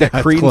 with like that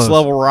Yeah, Creedence close.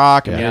 level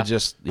rock, and Yeah. it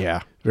just,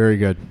 Very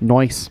good.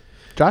 Noise.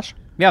 Josh?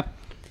 Yep.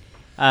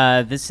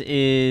 This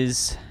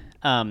is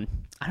I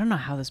don't know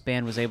how this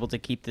band was able to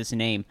keep this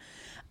name.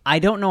 I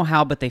don't know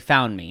how, but they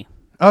found me.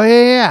 Oh,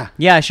 yeah.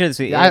 Yeah, I should.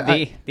 Yeah,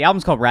 The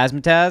album's called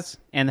Razzmatazz,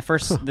 and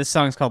this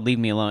song's called "Leave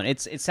Me Alone."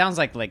 It sounds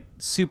like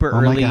super Oh,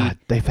 early. my God.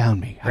 They found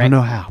me. I Right. don't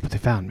know how, but they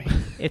found me.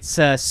 It's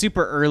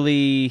super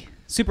early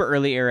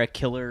era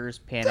Killers,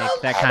 Panic,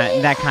 that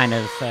kind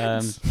of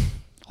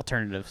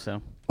alternative.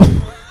 So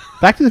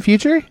Back to the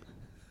Future?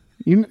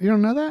 You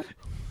don't know that?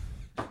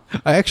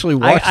 I actually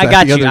watched I that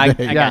got the you. other I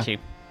day. got you.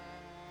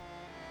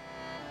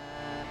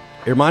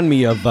 it reminded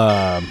me of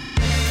Franz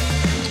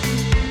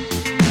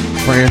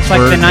It's like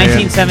the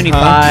Ferdinand.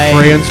 1975.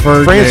 Franz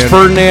Ferdinand. Franz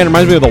Ferdinand.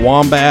 Reminds me of the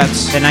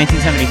Wombats. The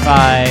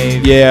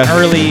 1975. Yeah.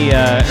 Early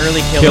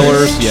Killers.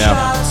 Killers. Yeah.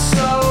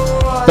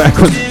 Back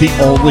was the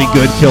only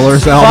good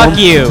Killers album. Fuck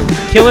you.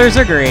 Killers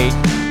are great.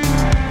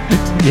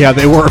 Yeah,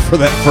 they were for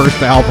that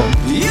first album.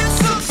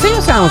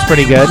 Single sound was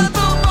pretty good.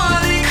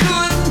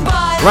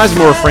 Reminds me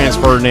more of Franz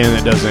Ferdinand than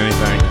it does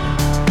anything.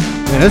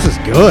 Man, this is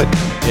good.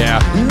 Yeah.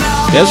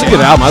 Yeah, it's a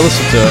good album. I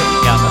listened to it.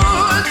 Yeah.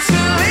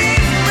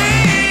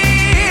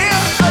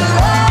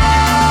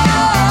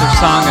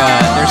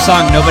 Their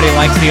song "Nobody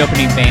Likes the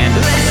Opening Band"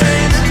 is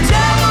hilarious.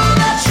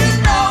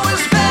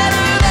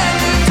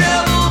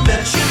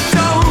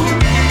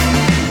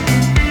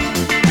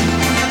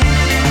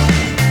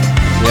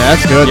 Yeah,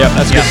 that's good. Yep,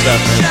 that's good stuff,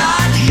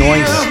 man.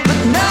 Noise.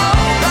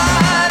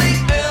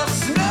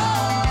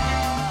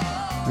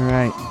 All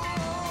right.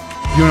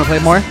 You want to play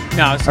more?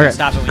 No, I was going Okay, to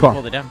stop it when cool. you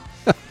pulled it down.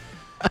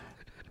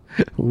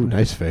 Ooh,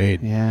 nice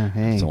fade. Yeah,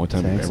 hey. It's the only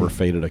time I've ever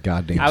faded a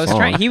goddamn I was song.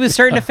 trying. He was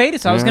starting to fade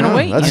it, so I was going to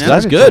wait. That's, you know?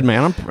 that's good,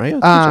 man. I'm yeah,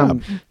 good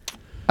job.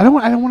 I don't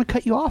want to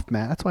cut you off,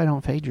 Matt. That's why I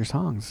don't fade your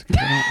songs. 'Cause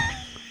I'm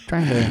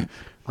trying to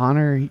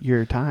honor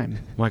your time.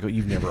 Michael,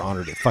 you've never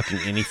honored fucking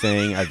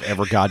anything I've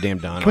ever goddamn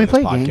done Can we on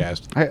play this a game?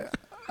 podcast.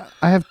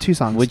 I have two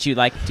songs. Would you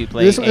like to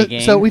play This- a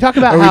game? So we talk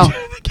about how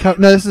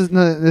this is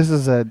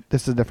a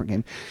different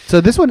game.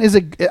 So this one is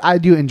I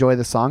do enjoy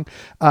this song,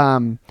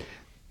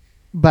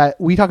 but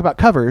we talk about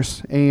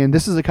covers, and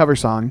this is a cover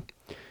song,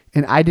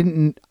 and I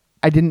didn't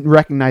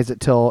recognize it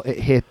till it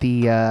hit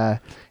the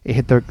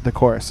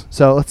chorus.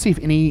 So let's see if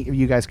any of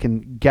you guys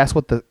can guess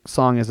what the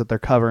song is that they're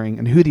covering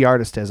and who the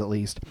artist is at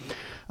least.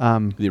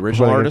 The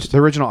original artist? The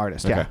original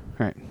artist. Yeah. Okay.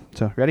 All right.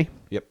 So ready?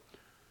 Yep.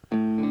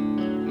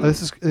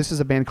 This is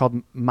a band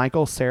called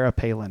Michael Sarah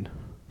Palin.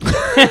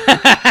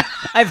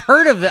 I've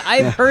heard of it.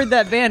 I've heard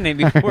that band name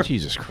before.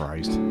 Jesus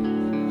Christ.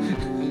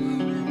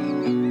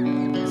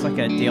 It's like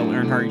a Dale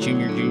Earnhardt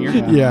Jr.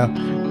 Yeah.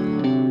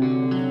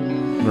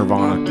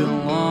 Nirvana.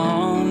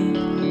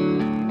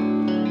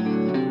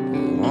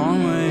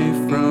 Long way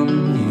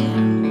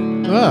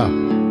from here. Oh.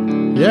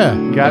 Yeah.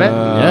 You got it?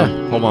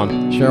 Yeah. Hold on.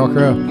 Sheryl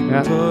Crow.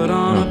 Yeah. Put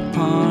on a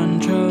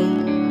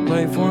poncho,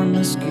 play for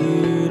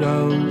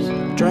mosquitoes,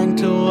 drank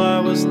till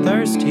I was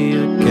thirsty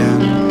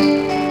again.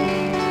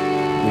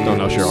 Don't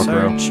know Sheryl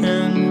Crow.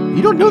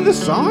 You don't know this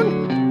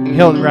song?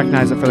 He'll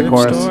recognize it for the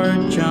chorus.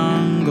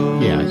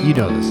 Yeah, you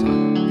know this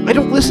song. I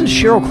don't listen to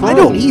Sheryl Crow. I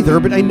don't either,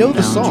 but I know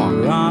the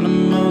song.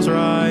 Geronimo's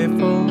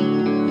rifle,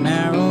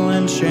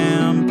 Maryland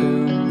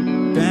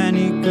shampoo,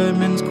 Benny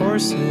Goodman's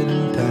corset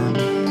and pen.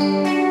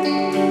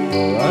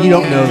 You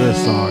don't know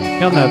this song.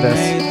 He'll know this.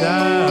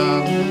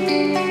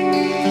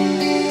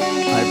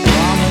 I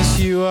promise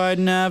you I'd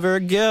never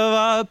give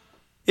up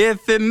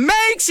if it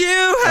makes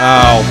you Oh.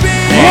 happy.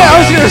 Yeah, I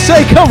was gonna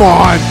say, come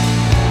on.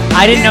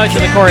 I didn't know it to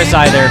the chorus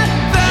either.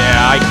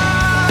 Yeah,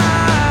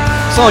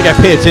 it's not like I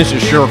pay attention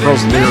to Sheryl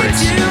Crow's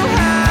lyrics.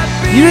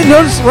 You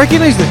didn't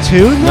recognize the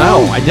tune?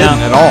 No, I didn't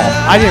at all.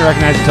 I didn't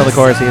recognize it till the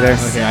chorus either.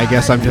 Okay, I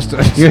guess I'm just.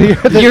 You're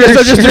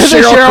just a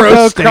Sheryl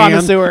Crow stan.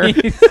 connoisseur.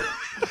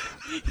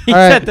 He's All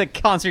right. at the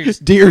concert.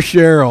 Dear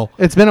Cheryl.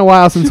 It's been a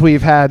while since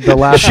we've had the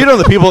last. Shit on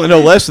the people that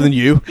know less than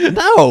you.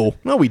 No,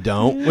 we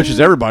don't. Which is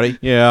everybody.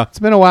 Yeah. It's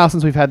been a while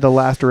since we've had the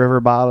last river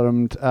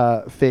bottomed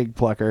fig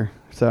plucker.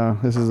 So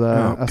this is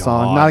a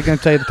song. Not going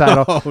to tell you the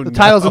title. Oh, the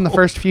title's in the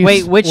first few.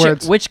 Wait,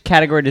 words. which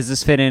category does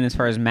this fit in as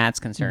far as Matt's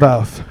concerned?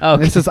 Both. Oh,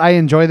 okay. This is. I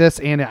enjoy this,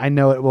 and I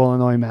know it will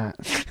annoy Matt.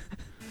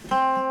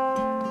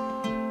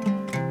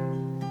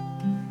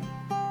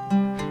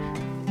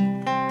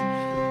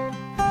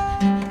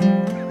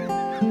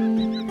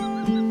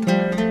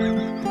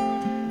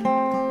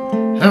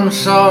 I'm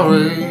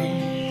sorry. Does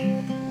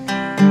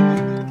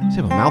he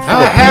have a mouthful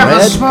I of have a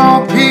bread?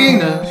 small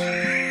penis.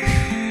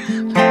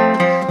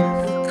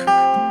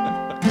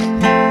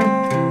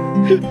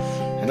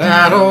 And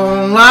I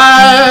don't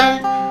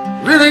like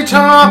really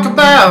talk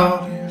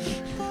about it.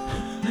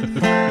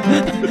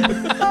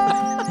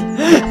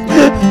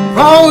 I've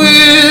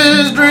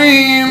always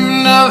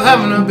dreamed of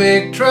having a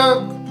big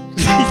truck.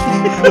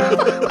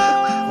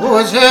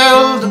 Always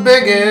held the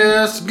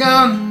biggest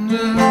gun.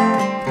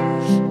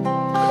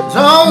 It's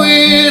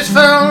always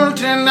felt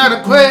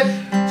inadequate,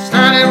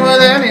 standing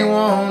with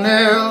anyone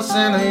else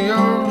in a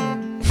yard.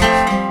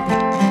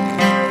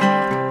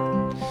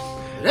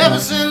 Ever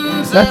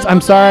since That's.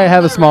 I'm sorry. I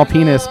have a small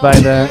penis by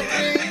the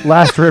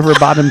last river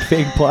bottomed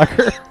fig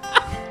plucker.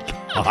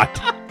 God.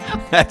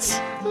 That's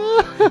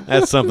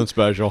something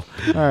special.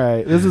 All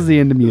right. This is the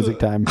end of music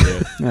time.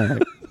 All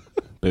right.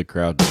 Big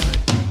crowd tonight.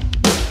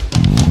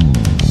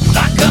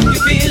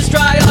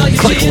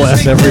 It's like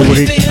less every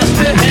week.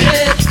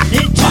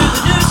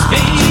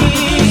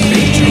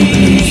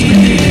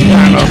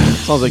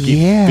 Sounds like he's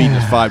Yeah. beating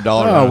his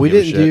 $5. I Oh, don't we give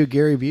a didn't shit. do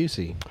Gary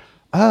Busey.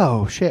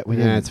 Oh shit. We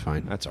Yeah, didn't. it's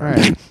fine. That's All all right.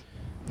 right.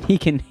 He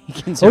can.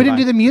 Oh, we didn't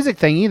do the music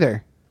thing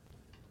either.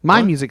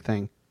 My music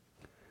thing.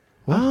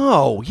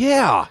 Oh,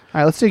 yeah. All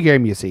right. Let's do Gary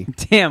Busey.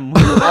 Damn,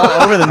 we're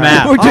all over the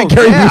map. We're doing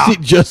Gary yeah. Busey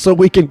just so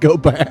we can go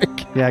back.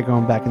 Yeah,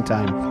 going back in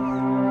time.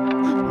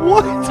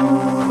 What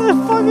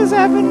the fuck is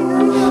happening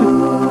right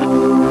now?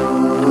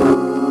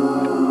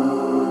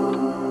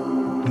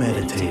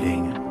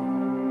 Meditating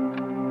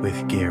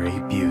with Gary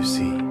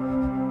Busey.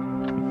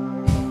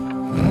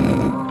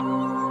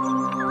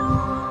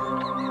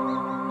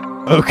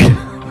 Okay.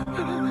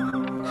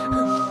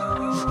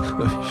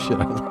 Oh, shit,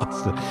 I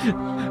lost it.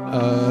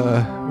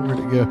 Where'd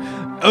it go?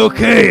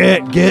 Okay,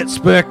 at Get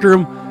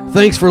Spectrum.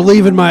 Thanks for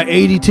leaving my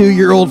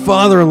 82-year-old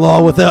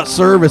father-in-law without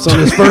service on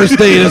his first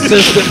day in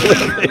assisted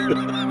living.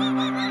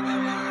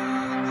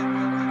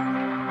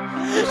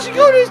 She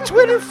go to his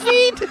Twitter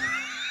feed.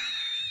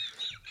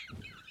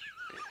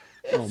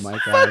 Oh my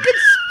god. Fucking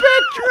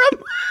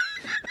Spectrum.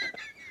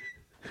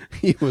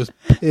 He was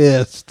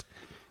pissed.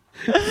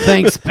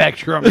 Thanks,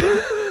 Spectrum.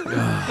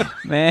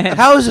 Man,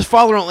 How is his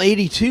father on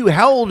 82?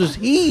 How old is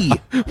he?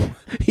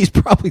 He's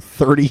probably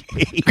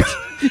 38.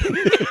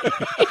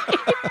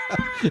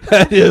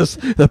 That is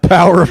the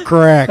power of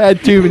crack.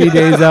 Had too many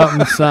days out in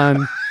the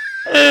sun.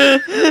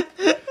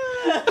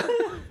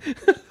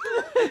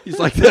 He's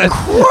like that.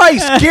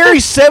 Christ,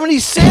 Gary's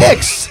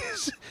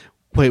 76.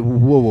 Wait,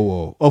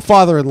 whoa. Oh,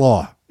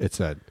 father-in-law, it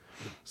said.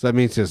 So that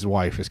means his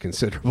wife is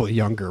considerably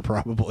younger,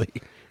 probably.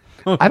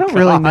 I don't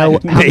really know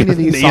how many of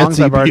these songs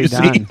Nancy I've already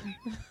Busey. done.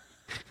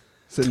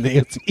 Is it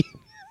Nancy?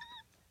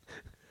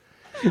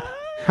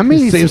 How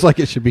many? It seems like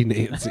it should be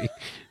Nancy.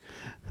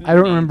 I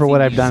don't remember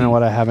what I've done and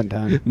what I haven't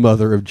done.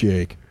 Mother of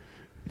Jake.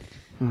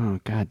 Oh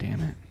god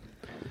damn it!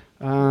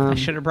 I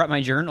should have brought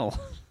my journal.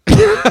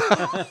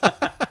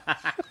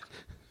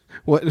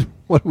 What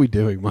are we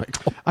doing,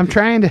 Michael? I'm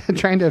trying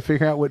to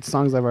figure out what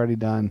songs I've already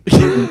done.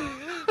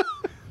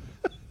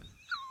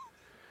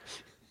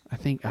 I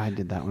think I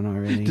did that one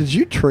already. Did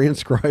you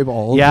transcribe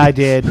all of Yeah, I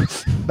these? did.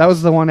 That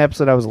was the one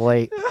episode I was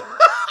late.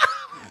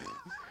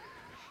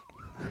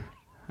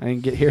 I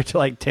didn't get here till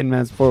like 10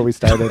 minutes before we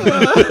started.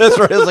 That's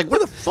right. I was like, where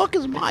the fuck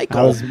is Michael?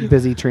 I was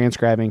busy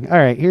transcribing. All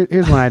right,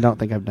 here's one I don't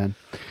think I've done.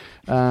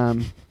 All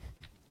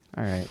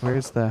right,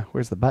 where's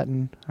the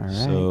button? All right.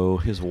 So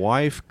his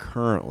wife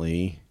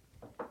currently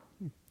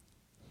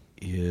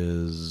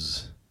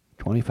is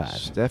 25. 25.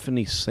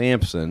 Stephanie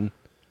Sampson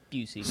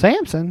Busey.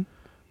 Samson.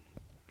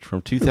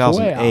 from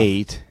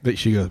 2008. But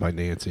she goes by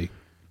Nancy.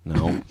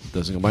 No,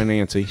 doesn't go by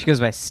Nancy. She goes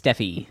by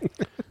Steffi.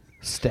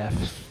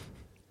 Steph.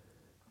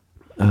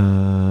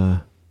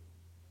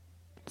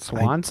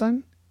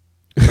 Swanson?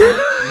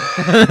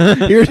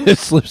 Here it is.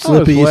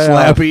 Slippy, way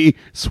off. Slappy,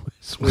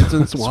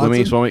 Swinson,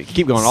 Swanson. Swimming.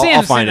 Keep going.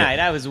 I'll find Samsonite. it.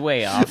 I was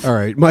way off. All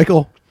right,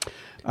 Michael.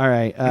 All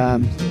right.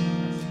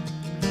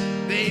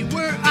 They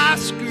were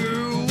Oscar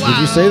Did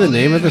you say the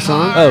name of the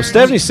song? Oh,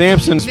 Stephanie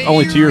Sampson's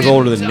only 2 years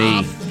older than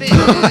me.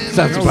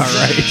 Sounds about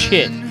right.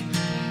 Shit.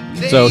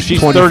 So she's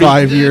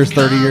 25 years,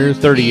 30 years.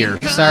 30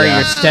 years. Sorry,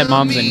 your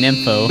stepmom's a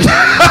nympho.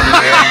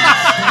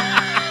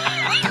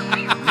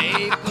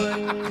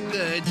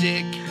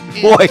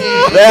 Boy,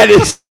 that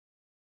is.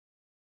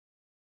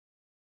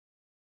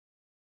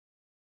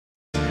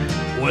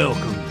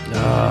 Welcome.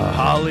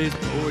 all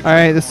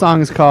right. This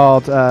song is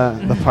called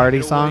The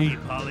Party Song.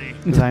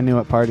 Because I knew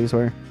what parties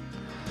were.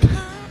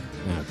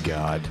 Oh,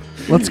 God.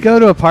 Let's go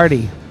to a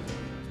party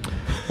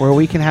where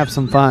we can have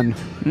some fun.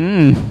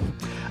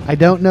 I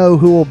don't know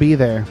who will be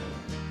there,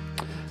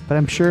 but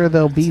I'm sure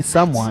there'll be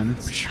someone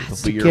It'll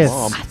to be your kiss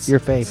mom. your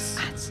face.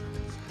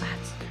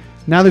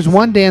 Now there's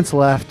one dance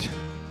left,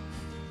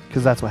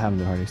 because that's what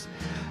happens at parties.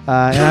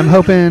 And I'm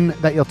hoping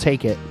that you'll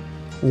take it.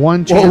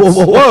 One chance.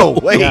 Whoa,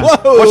 wait. Yeah.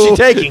 What's she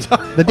taking?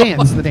 The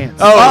dance. The dance.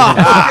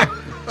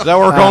 Is that what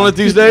we're calling it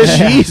these days?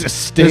 Jesus,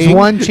 Sting. There's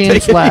one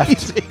chance Take it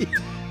left, easy.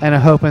 and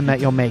I'm hoping that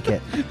you'll make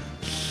it.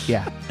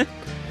 Yeah.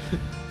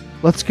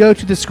 Let's go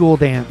to the school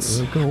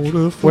dance.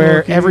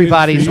 Where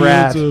everybody's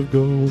rad.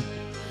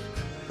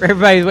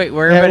 Everybody's wait.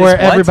 Where Where everybody's what?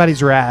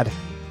 everybody's rad.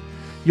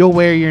 You'll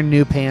wear your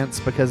new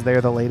pants because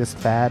they're the latest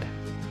fad.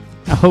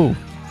 Oh,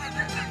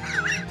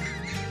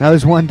 Now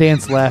there's one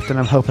dance left, and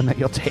I'm hoping that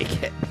you'll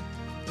take it.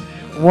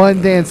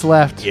 One dance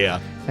left, Yeah.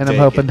 and I'm take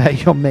hoping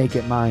that you'll make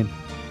it mine.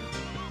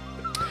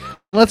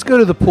 Let's go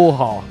to the pool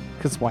hall,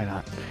 because why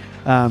not?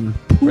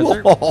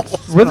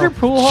 were there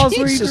pool halls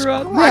where you Jesus grew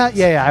up?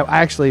 Yeah.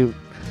 I actually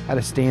had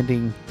a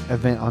standing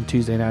event on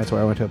Tuesday nights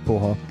where I went to a pool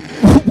hall.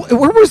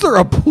 Where was there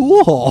a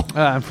pool hall?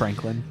 I'm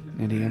Franklin,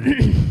 Indiana.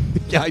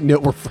 Yeah, I know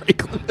where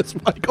Franklin is,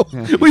 Michael.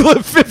 Yeah. We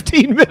live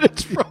 15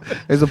 minutes from it.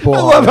 There's a pool I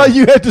hall. love how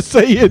you had to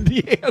say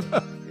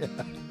Indiana.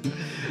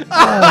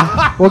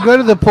 We'll go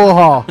to the pool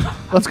hall.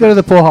 Let's go to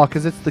the pool hall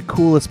because it's the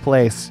coolest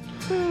place,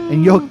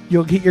 and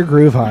you'll get your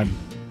groove on.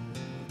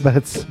 But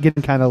it's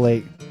getting kind of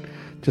late.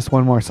 Just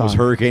one more song. Was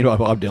Hurricane by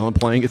Bob Dylan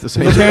playing at the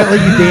same time? Apparently,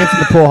 you dance in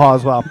the pool hall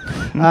as well.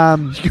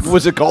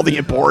 Was it called the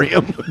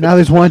Emporium? Now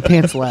there's one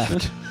dance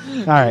left.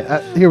 All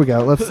right, here we go.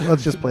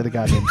 Let's just play the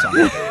goddamn song.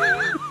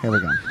 Here we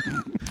go.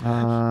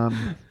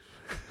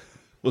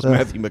 Was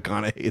Matthew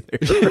McConaughey there?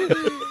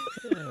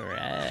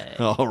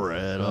 All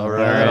right.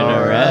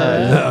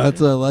 That's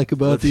what I like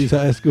about these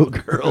high school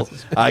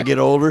girls. I get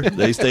older,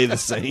 they stay the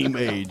same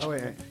age.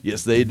 wait.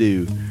 Yes, they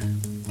do.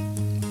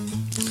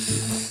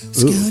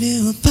 Let's go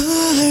to a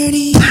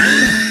party.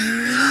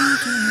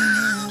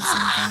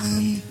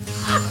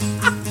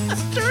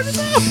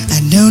 I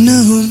don't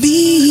know who'll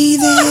be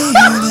there,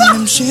 but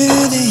I'm sure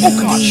there'll be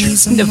The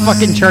someone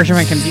fucking charge of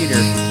my computer.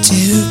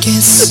 to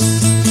kiss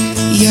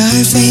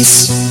your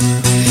face.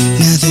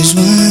 Now there's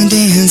one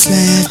dance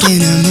left,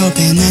 and I'm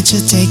hoping that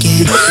you'll take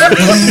it.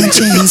 One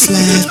chance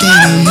left, and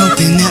I'm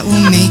hoping that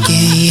we'll make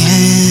it.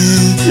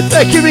 Yeah.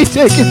 That can be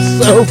taken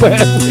so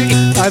badly.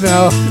 I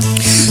know.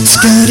 Let's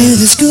go to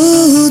the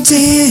school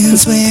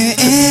dance where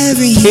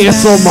everybody's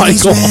Cancel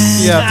Michael.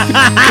 Yeah.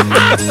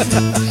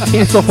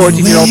 Cancel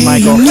 14-year-old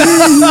Michael. Wear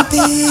your new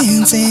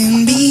pants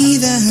and be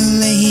the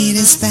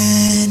latest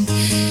fad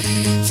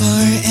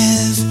for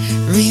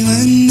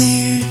everyone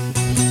there.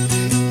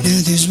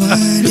 Now there's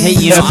one. Hey,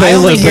 you know, I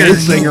only hear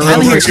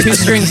 2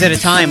 strings at a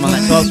time on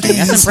that 12 string.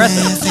 That's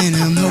impressive.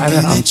 I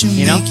know.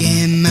 You know?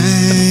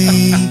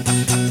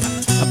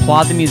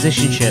 Applaud the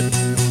musicianship.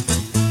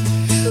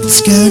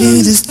 Let's go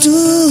to the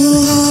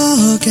stool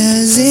hall,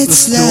 cause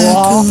it's the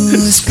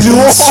coolest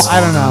place.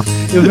 I don't know.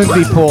 It was meant to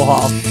be pool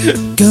hall.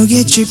 Go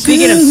get your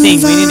Speaking of groove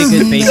Sting, we need a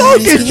good on, bass but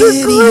line. it's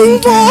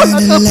getting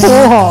kinda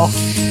Pool hall.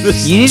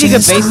 You need a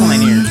good bass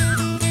line here.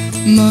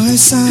 more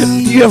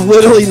songs. You have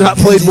literally not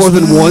played more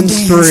than one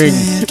string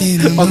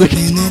I'm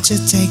hoping that you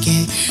take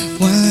it.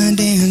 One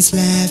dance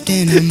left,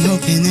 and I'm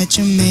hoping that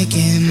you make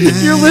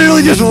it. You're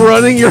literally just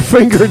running your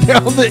finger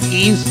down the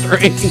E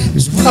string.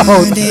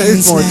 Oh,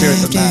 there's more to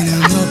it than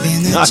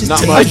that.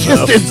 Not I much,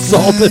 just though.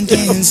 insulted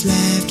him. Dance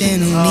left,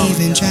 and I'll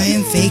even try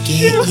and fake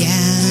it. Yeah.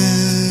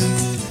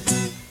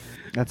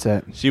 That's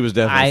it. She was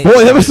definitely.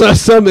 Boy, that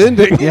was some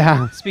ending.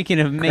 Yeah. Speaking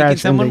of making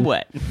Crash someone ending.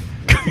 wet.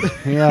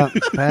 Yeah.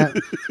 That,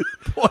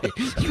 Boy,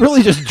 you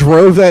really just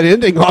drove that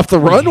ending off the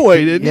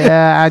runway, didn't you?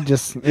 yeah,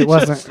 it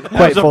wasn't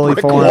quite fully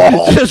formed.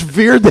 You just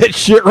veered that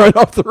shit right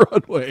off the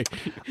runway.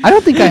 I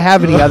don't think I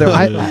have any other.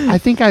 I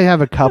think I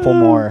have a couple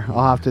more.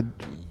 I'll have to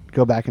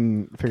go back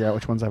and figure out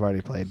which ones I've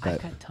already played. But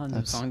I've got tons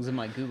of songs in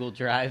my Google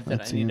Drive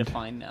that I need to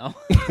find now.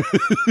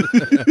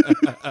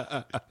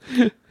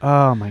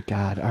 oh my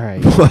god! All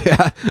right,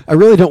 I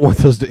really don't want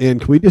those to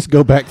end. Can we just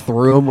go back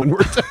through them when we're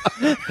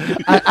done?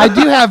 I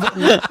do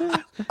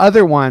have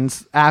other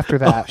ones after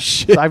that. Oh,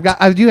 shit. So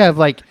I do have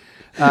like.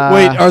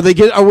 Wait, are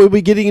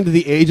we getting into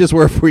the ages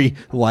where if we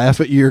laugh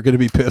at you, you're going to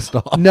be pissed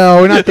off? No,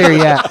 we're not there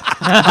yet.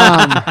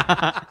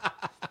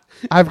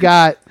 I've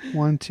got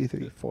 1, 2,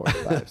 3, 4,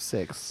 5,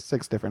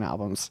 6 different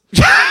albums.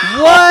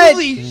 What?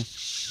 Holy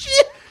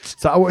shit!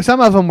 So some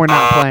of them we're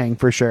not playing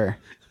for sure.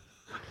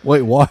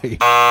 Wait, why?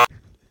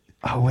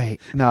 Oh wait,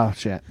 no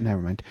shit.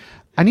 Never mind.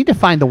 I need to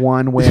find the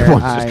one where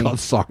One's just called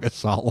Song of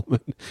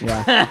Solomon.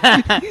 Yeah,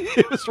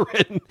 it was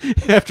written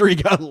after he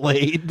got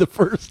laid the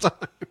first time.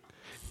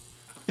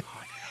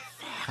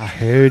 I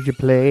heard you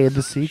play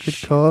the secret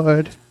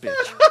chord.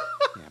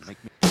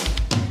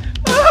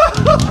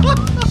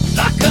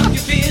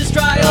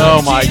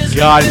 Oh my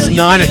God! It's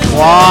 9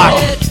 o'clock.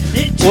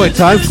 Boy,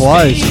 time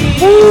flies.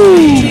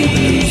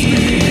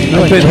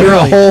 I've been here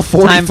a whole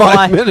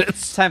 45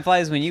 minutes. Time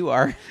flies when you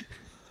are.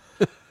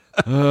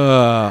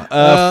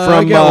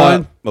 From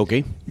one.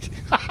 Okay. Go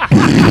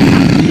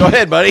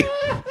ahead, buddy.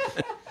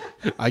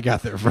 I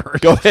got there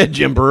first. Go ahead,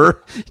 Jim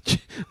Brewer.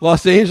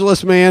 Los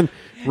Angeles man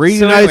So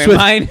reunites anyway,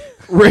 mine.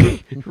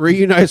 with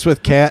reunites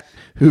with cat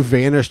who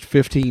vanished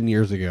 15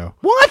 years ago.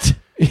 What?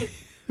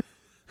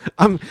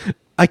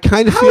 I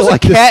kind of How feel is a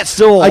like cat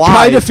still I alive?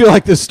 kind of feel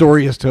like this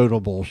story is total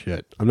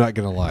bullshit. I'm not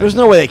gonna lie. There's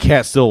no way that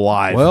cat's still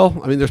alive. Well,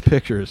 I mean, there's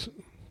pictures.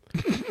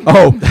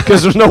 oh,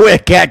 because there's no way a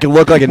cat can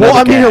look like another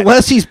Well, I mean, cat.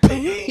 unless he's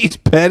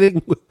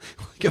petted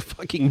like a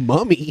fucking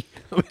mummy.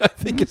 I mean, I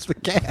think it's the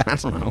cat. I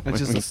don't know. It's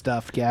just a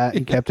stuffed cat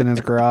he kept in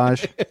his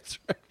garage. That's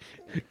right.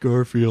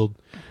 Garfield.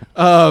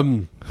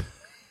 Boy,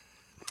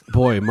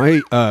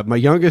 my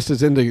youngest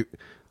is into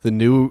the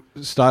new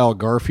style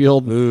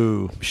Garfield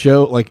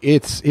show. Like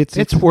it's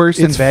worse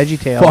than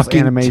VeggieTales fucking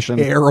animation.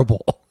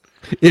 Terrible.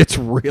 It's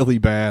really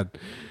bad.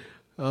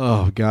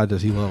 Oh God,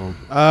 does he love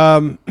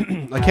him?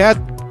 A cat.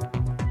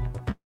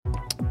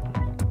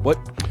 What?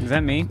 Is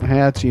that me? Hey,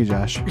 that's you,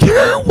 Josh.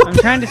 I'm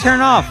trying to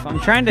turn off. I'm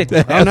trying to.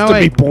 That has to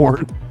be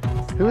porn.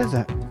 Who is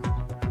that?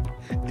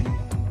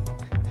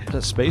 Is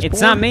that space It's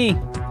porn? not me.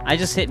 I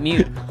just hit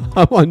mute.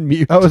 I'm on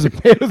mute. Oh,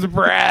 it was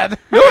Brad.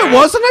 No, it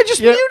wasn't. I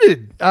just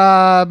muted.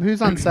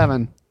 Who's on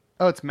 7?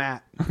 Oh, it's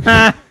Matt. It's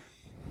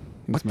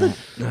Matt.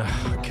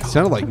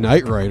 Sounded like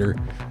Knight Rider.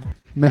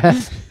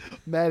 Matt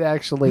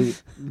actually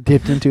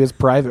dipped into his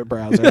private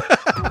browser.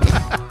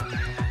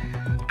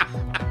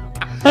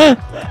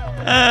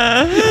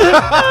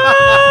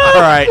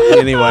 All right.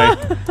 Anyway.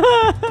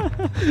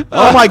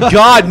 Oh my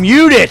God!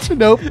 Mute it.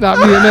 Nope, not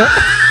muting it.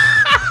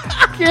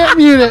 Can't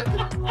mute it.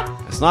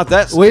 It's not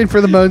that. Waiting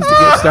for the moans to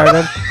get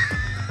started.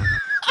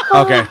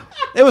 Okay.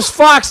 It was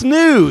Fox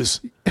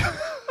News.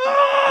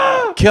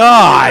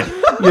 God.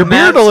 Your beer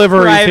Matt's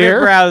delivery's private here.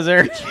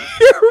 browser.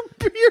 Your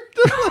beer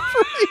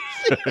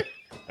delivery.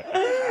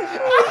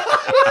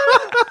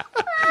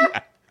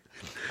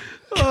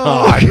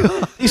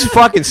 God. These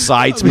fucking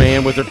sites,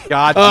 man, with their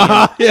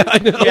goddamn. Yeah, I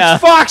know. Yeah.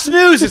 It's Fox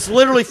News. It's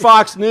literally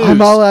Fox News.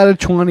 I'm all out of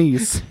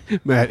 20s.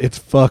 Matt, it's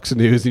Fox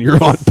News, and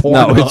you're on porn.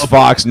 No, it's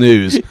Fox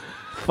News.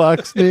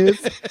 Fox News.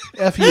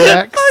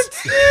 FUX.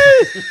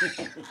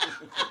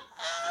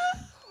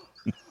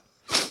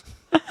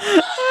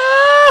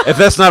 If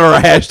that's not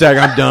our hashtag,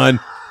 I'm done.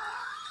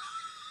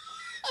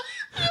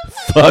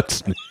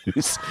 Fox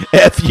News.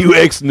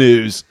 FUX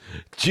News.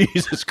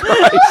 Jesus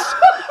Christ.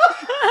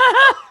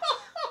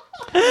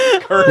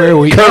 Kurt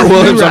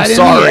Williams, I'm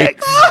sorry.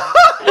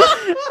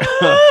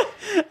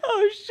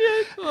 Oh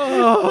shit!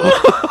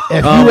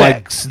 Oh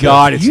my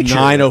God, it's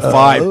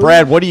 9:05.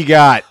 Brad, what do you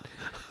got?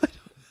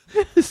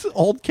 This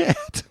old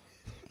cat.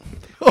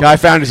 Guy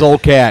found his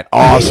old cat.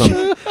 Awesome.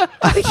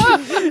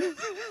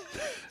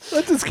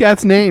 What's this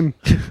cat's name?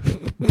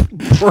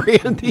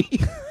 Brandy.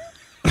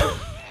 I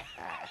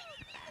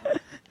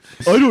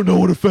don't know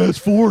what a fast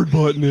forward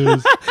button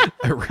is.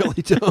 I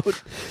really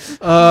don't.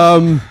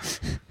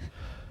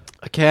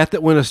 A cat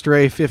that went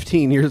astray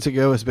 15 years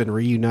ago has been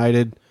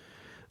reunited.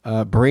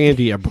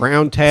 Brandy, a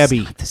brown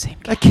tabby. The same.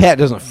 That cat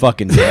doesn't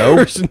fucking know.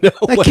 There's no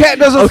That way. cat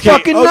doesn't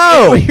fucking know.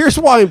 well, here's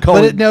why I'm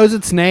calling. But it knows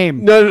its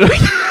name. no.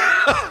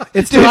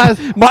 It still has.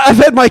 I've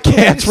had my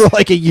cats for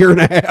like a year and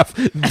a half.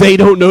 They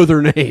don't know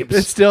their names.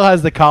 It still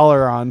has the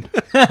collar on.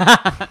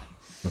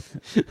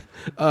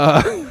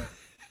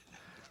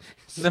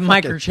 The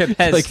microchip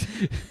has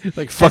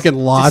like fucking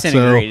Lotso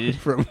disintegrated.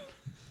 from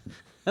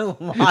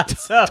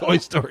lots of. Toy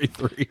Story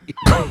 3.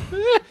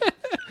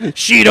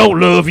 She don't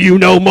love you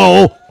no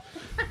more.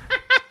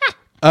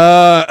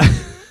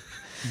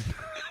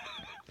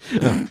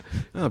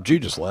 Oh, Jew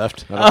just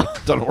left. I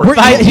don't know where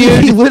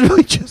He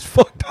literally just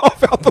fucked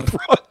off out the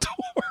front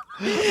door.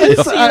 See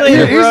you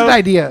later, Here's bro. an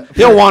idea.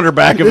 He'll wander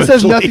back This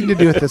has eventually. nothing to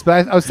do with this,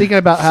 but I was thinking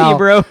about See how you,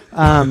 bro.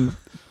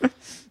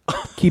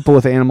 people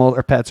with animals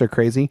or pets are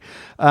crazy.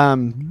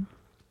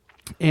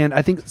 And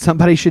I think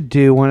somebody should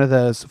do one of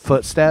those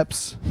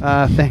footsteps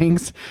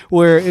things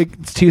where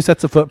it's 2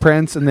 sets of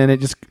footprints and then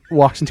it just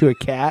walks into a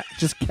cat,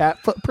 just cat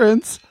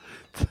footprints.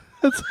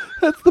 That's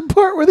the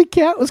part where the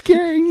cat was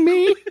carrying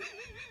me.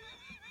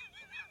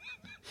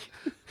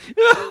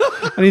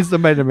 I need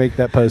somebody to make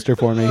that poster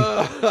for me.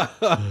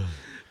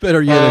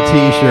 Better get a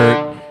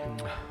T-shirt.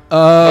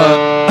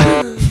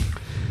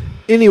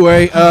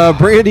 Anyway,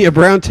 Brandy, a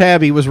brown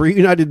tabby, was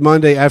reunited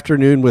Monday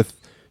afternoon with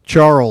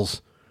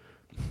Charles,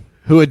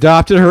 who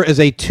adopted her as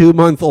a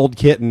 2-month-old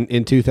kitten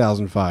in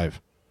 2005.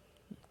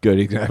 Good.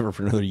 He's gonna have her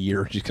for another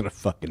year. She's gonna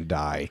fucking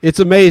die. It's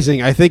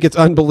amazing. I think it's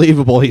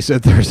unbelievable, he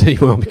said Thursday.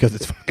 Well, because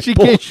it's fucking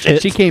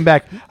bullshit. She came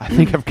back. I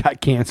think I've got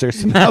cancer,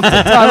 so now's the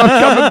time I'm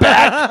coming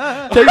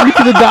back. Take me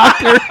to the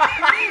doctor.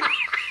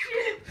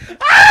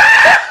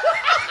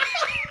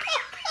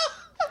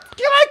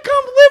 Can I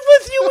come live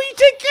with you? Will you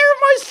take care of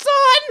my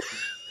son?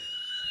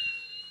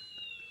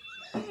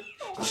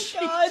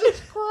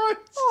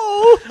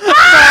 Oh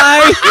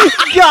my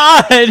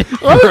God!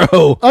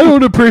 Bro. I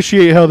don't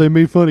appreciate how they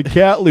made fun of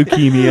cat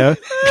leukemia.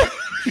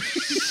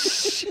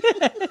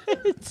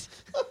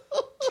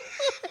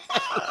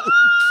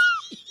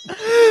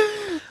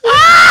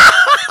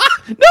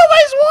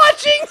 Nobody's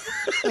watching.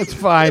 It's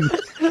fine.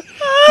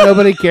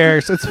 Nobody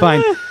cares. It's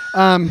fine.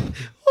 Cat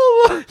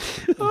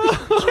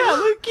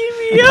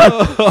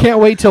leukemia. Can't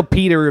wait till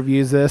Peter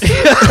reviews this.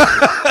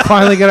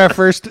 Finally got our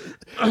first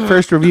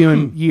review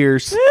in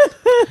years.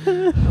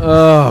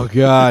 Oh,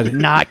 God.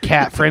 Not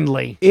cat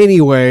friendly.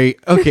 Anyway,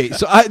 okay,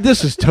 so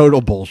this is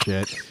total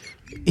bullshit.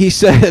 He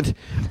said,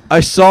 I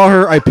saw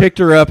her, I picked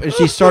her up, and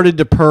she started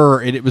to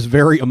purr, and it was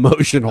very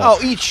emotional. Oh,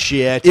 eat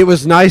shit. It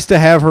was nice to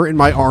have her in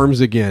my arms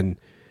again.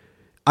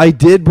 I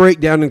did break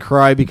down and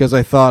cry because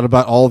I thought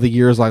about all the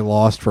years I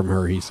lost from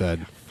her, he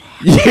said.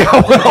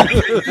 Yeah, well,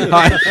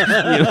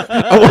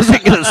 I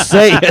wasn't going to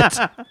say it.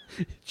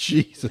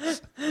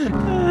 Jesus.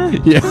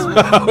 Yeah.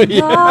 Oh,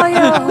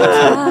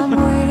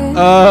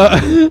 yeah.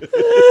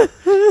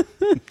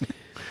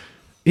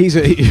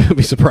 He'll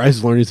be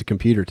surprised to learn he's a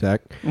computer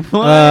tech.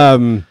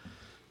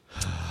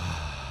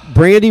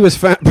 Brandy was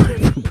found.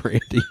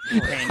 Brandy.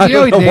 You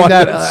know he named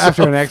that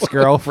after an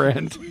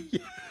ex-girlfriend.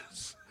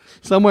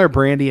 Somewhere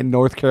Brandy in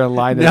North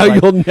Carolina. Now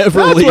you'll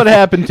never That's leave. what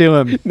happened to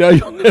him. Now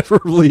you'll never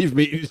leave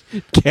me.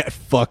 Cat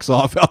fucks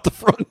off out the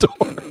front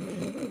door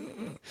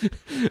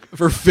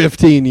for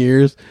 15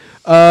 years.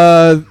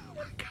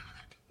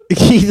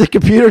 He's a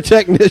computer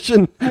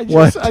technician. I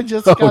What?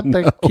 just Oh, got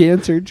no. the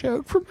cancer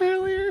joke from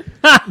earlier.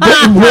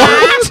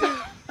 What?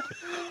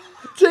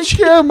 Take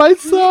care of my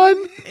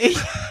son.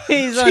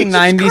 He's on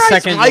 90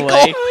 seconds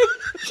away.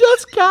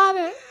 Just got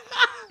it.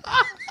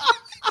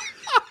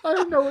 I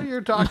don't know what you're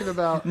talking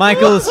about.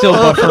 Michael is still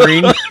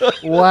buffering.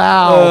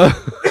 Wow.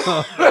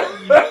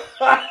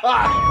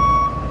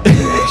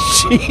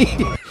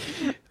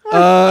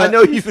 I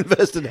know you've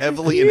invested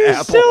heavily in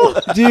Apple.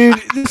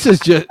 Dude, this is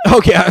just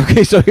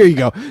okay. So here you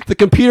go. The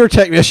computer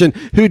technician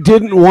who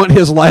didn't want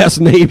his last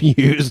name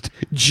used.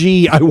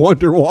 Gee, I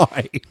wonder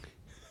why.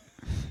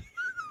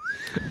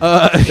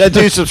 That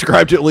dude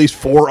subscribed to at least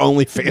 4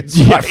 OnlyFans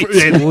sites.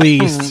 At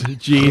least,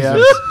 Jesus.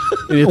 Yeah.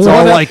 And it's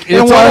all like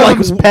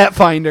Pet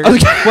Finder.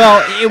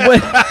 Well,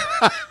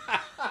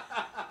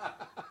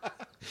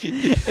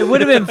 it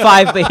would have been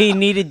 5, but he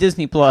needed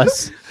Disney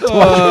Plus to watch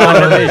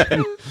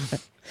WandaVision.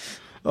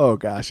 Oh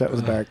gosh, that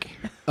was dark.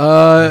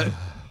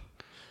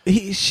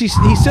 he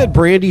said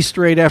Brandy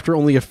strayed after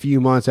only a few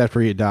months after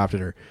he adopted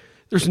her.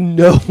 There's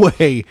no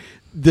way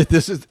that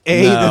this is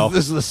that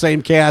this is the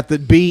same cat,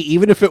 that B,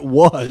 even if it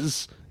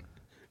was,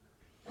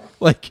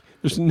 like,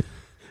 there's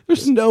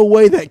no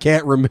way that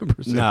cat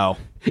remembers it. No.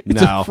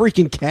 It's a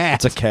freaking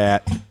cat. It's a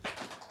cat.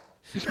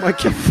 My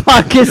cat.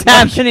 Fuck is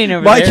happening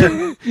over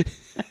there?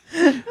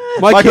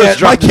 My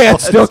cat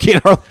still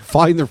can't hardly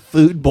find their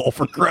food bowl,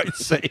 for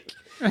Christ's sake.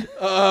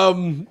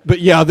 But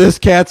yeah, this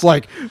cat's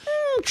like,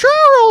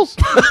 Charles.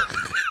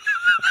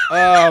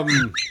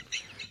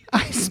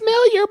 I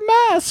smell your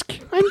mask.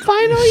 I'm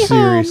finally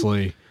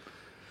Seriously.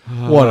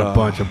 What a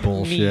bunch of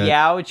bullshit.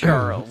 Meow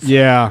Charles.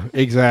 Yeah,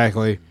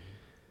 exactly.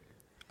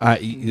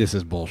 This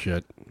is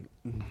bullshit.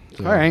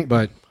 So, All right.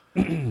 But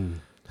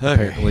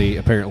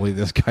apparently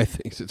this guy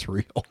thinks it's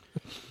real.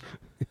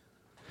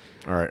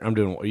 All right, I'm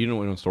doing. Are you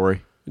doing one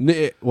story?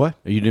 What?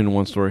 Are you doing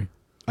one story?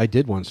 I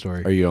did one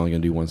story. Are you only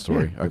gonna do one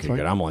story? that's Okay, fine.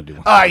 good. I'm only doing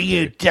one. Are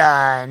you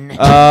done?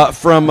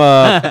 From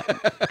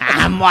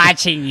I'm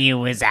watching you,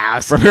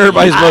 Wazowski. From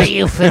everybody's Are most-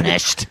 you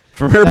finished?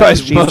 from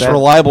everybody's She most said.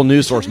 reliable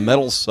news source,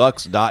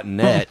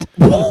 metalsucks.net.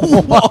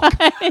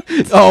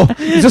 Oh,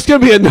 is this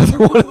going to be another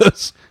one of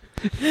those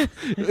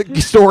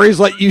stories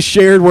like you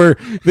shared where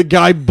the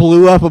guy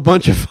blew up a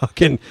bunch of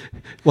fucking,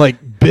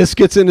 like,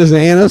 biscuits in his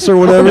anus or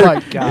whatever? Oh my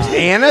god.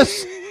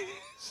 Anus?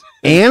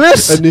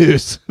 Anus? A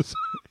noose.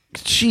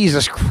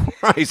 Jesus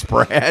Christ,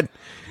 Brad.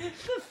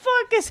 The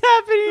fuck is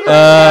happening?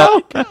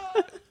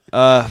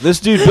 This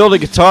dude built a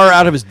guitar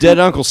out of his dead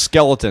uncle's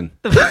skeleton.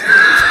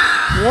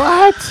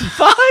 What?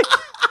 Fuck.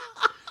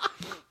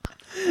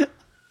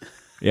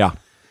 Yeah.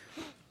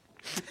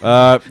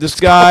 This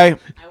guy.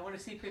 I want to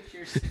see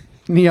pictures.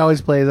 He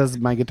always plays as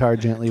my guitar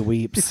gently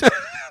weeps.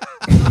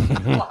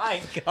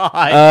 My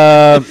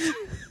God.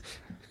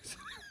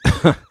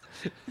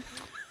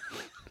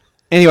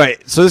 Anyway,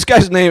 so this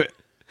guy's name,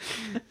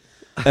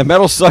 a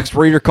Metal Sucks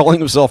reader calling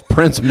himself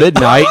Prince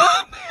Midnight.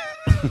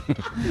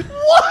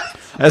 What?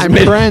 I'm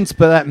Prince,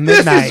 but at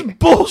midnight. This is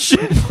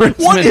bullshit.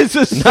 What is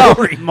this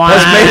story?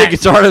 Has made a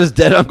guitar of his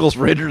dead uncle's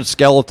rendered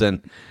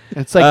skeleton.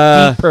 It's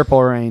like Deep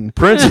Purple Rain.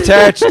 Prince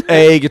attached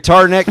a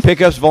guitar neck,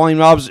 pickups, volume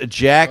knobs,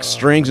 jacks,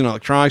 strings, and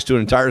electronics to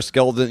an entire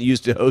skeleton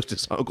used to host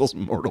his uncle's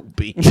mortal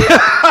being.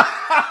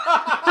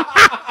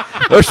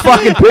 There's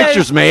fucking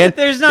pictures, man.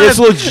 It's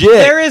legit.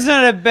 There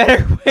isn't a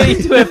better way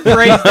to have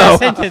phrased that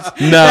sentence.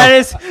 No. That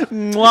is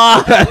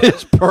mwah. That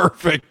is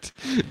perfect.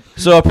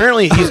 So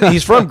apparently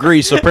he's from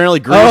Greece. So apparently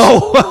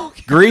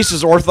Greece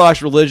is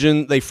Orthodox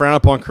religion. They frown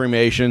upon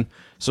cremation.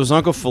 So his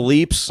uncle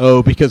Philippe's.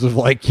 Oh, because of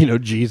like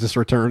Jesus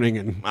returning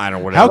and I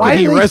don't know. How could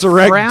he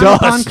resurrect frown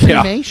dust? upon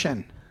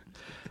cremation?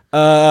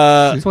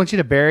 Yeah. They just want you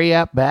to bury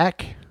out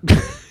back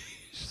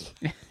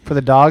for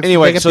the dogs.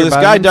 Anyway, so this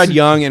guy died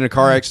young in a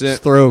car accident.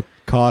 Just throw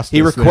cost.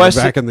 He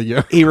requested back in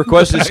the he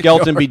requested his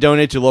skeleton be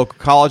donated to a local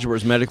college where it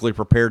was medically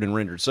prepared and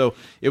rendered. So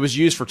it was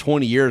used for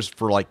 20 years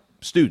for like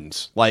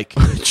students. Like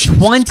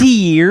 20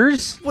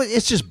 years? Well,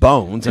 it's just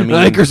bones. I mean,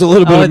 I think there's a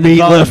little bit of meat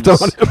left on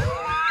him.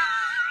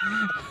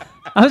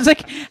 I was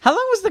like, how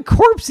long was the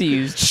corpse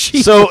used?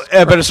 So,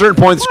 but at a certain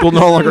point, the school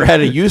no longer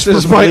had a use for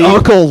This is my Philippe.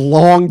 uncle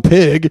Long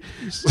Pig.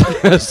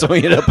 So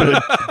he ended up in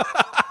a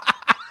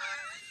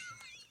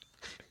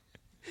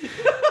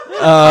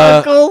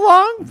Uncle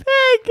Long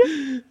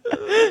Pig.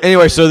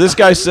 Anyway, so this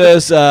guy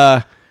says,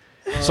 so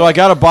I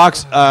got a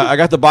box. I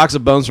got the box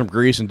of bones from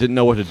Greece and didn't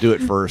know what to do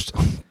at first.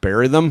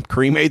 Bury them,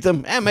 cremate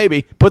them,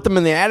 maybe put them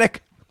in the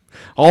attic.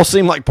 All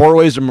seemed like poor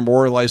ways to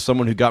memorialize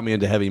someone who got me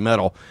into heavy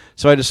metal.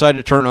 So I decided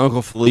to turn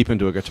Uncle Philippe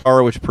into a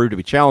guitar, which proved to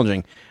be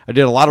challenging. I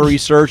did a lot of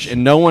research,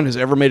 and no one has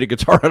ever made a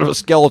guitar out of a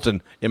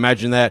skeleton.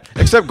 Imagine that,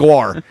 except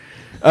Guar.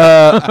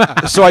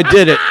 So I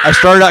did it. I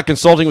started out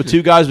consulting with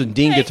two guys with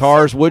Dean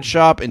Guitars wood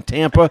shop in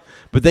Tampa,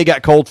 but they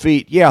got cold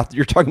feet. Yeah,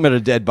 you're talking about a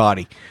dead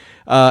body.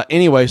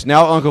 Anyways,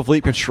 now Uncle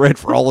Philippe can shred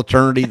for all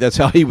eternity. That's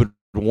how he would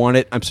want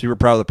it. I'm super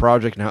proud of the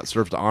project and how it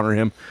serves to honor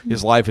him.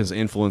 His life has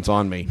influence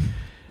on me.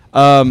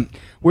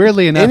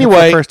 Weirdly enough, Anyway-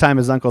 it's the first time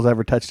his uncle's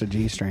ever touched a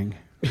G string.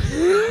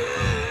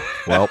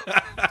 Well,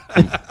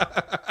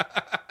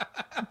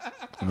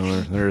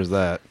 there's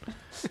that.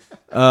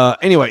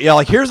 Anyway, yeah,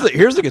 like here's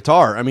the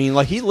guitar. I mean,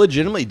 like he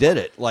legitimately did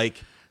it.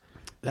 Like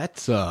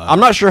That's I'm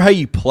not sure how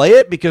you play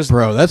it because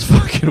bro, that's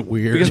fucking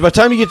weird. by the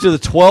time you get to the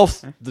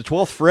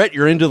 12th fret,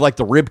 you're into like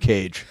the rib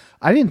cage.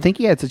 I didn't think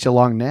he had such a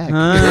long neck.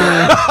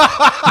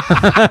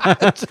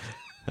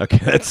 Okay,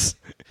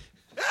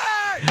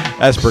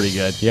 that's pretty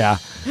good. Yeah.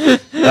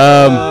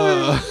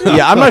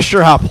 Yeah, I'm not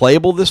sure how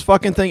playable this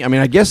fucking thing. I mean,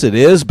 I guess it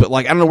is, but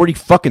like I don't know where do you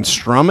fucking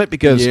strum it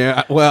because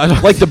yeah, well,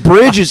 like the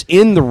bridge is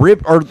in the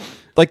rib or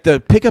like the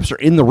pickups are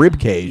in the rib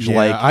cage. yeah,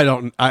 Like I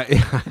don't.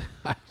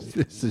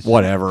 This is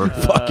whatever.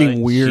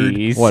 fucking weird.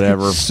 jeez.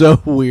 Whatever.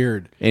 So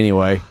weird.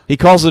 Anyway, he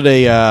calls it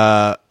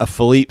a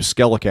Philippe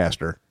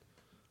Skelecaster.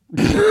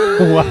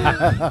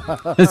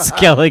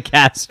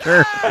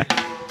 Skelecaster.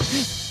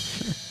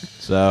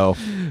 So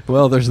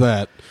Well, there's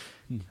that.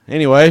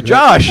 anyway,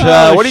 Josh,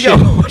 what do you got?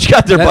 What you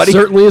got there, That buddy?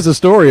 certainly is a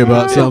story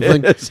about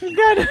something.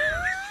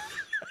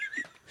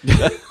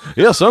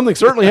 Yeah, something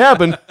certainly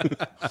happened.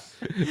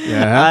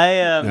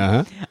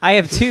 Yeah. I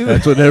have two.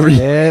 That's whatever.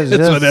 There's That's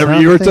just whatever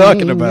you were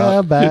talking something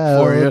about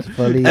for you.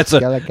 Felipe That's a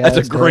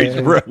Skelecaster.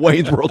 great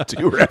Wayne's World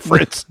 2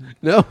 reference.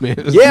 No, man.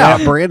 It's Yeah.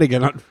 Matt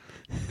Brannigan.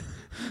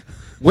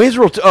 Wayne's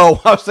World 2.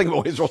 Oh, I was thinking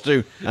about Wayne's World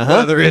 2.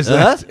 Well, there is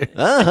that.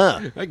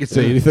 I could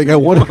say anything I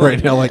wanted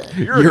right now. Like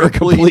you're a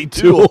complete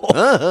tool.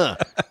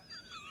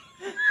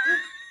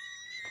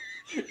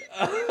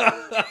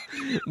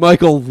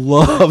 Michael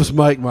loves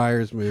Mike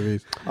Myers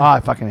movies. Oh, I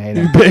fucking hate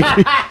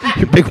it.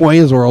 You're a big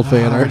Wayne's World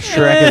fan, aren't you?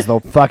 Shrek is the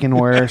fucking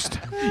worst.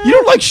 You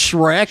don't like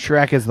Shrek?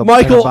 Shrek is the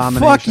Michael, abomination.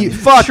 fuck you.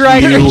 Fuck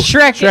Shrek, you.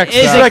 Shrek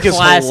is Shrek a is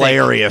classic.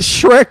 hilarious.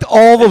 Shrek,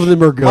 all of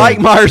them are good. Mike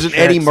Myers and Shrek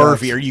Eddie sucks.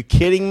 Murphy. Are you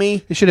kidding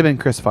me? It should have been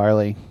Chris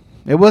Farley.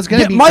 It was going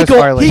Yeah, to be Michael, Chris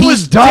Farley. he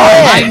was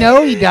dead. I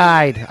know he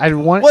died.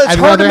 Well, it's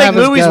hard to make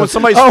movies when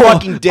somebody's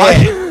fucking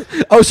dead.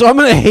 So I'm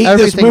going to hate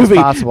this Everything's movie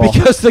possible.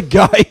 because the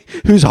guy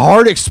whose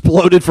heart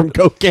exploded from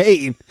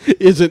cocaine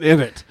isn't in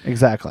it.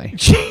 Exactly.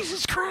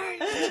 Jesus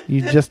Christ.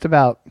 You just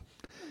about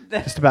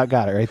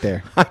got it right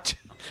there.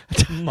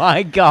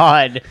 My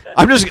God.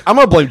 I'm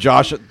gonna blame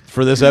Josh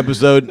for this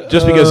episode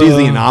just because he's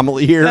the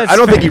anomaly here. That's I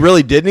don't think fair. he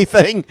really did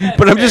anything,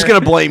 but I'm just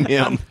gonna blame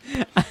him.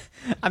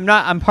 I'm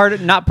not part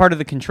of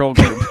the control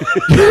group.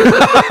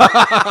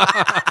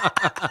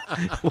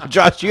 Well,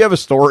 Josh, you have a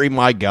story.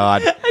 My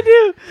God. I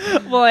do.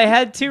 Well, I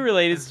had two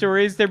related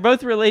stories. They're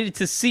both related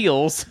to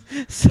seals.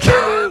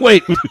 So-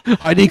 Wait,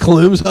 Heidi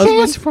Klum's Kiss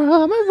husband? from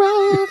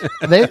a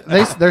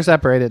rose. They're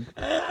separated.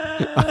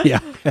 Yeah.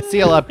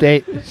 Seal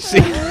update.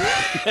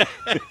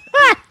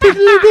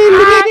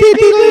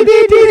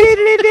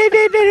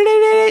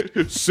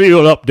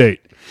 Seal update.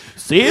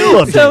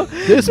 Seal update. So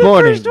this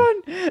morning.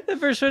 the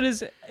first one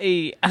is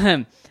a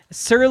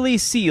surly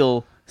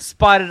seal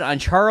spotted on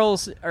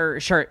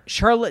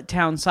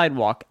Charlottetown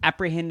sidewalk,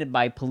 apprehended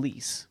by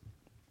police.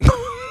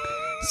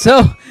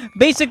 So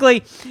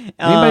basically,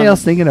 Anybody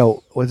else thinking of,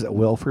 was it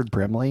Wilford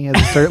Brimley as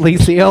a surly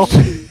seal?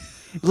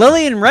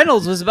 Lillian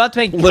Reynolds was about to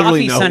make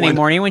Literally coffee no Sunday one.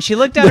 morning when she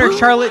looked out her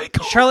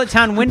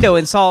Charlottetown window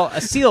and saw a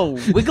seal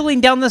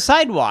wiggling down the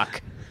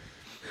sidewalk.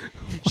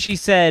 She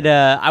said,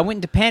 I went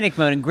into panic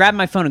mode and grabbed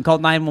my phone and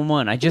called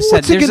 911. I just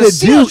What's said, it there's gonna a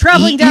seal do?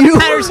 traveling Eat down you?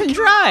 Patterson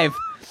Drive.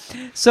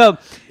 So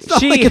It's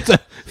not like it's a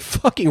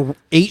fucking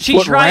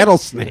 8-foot tried-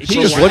 rattlesnake. she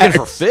She's just looking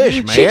for fish,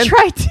 She man.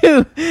 tried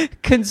to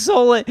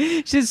console it.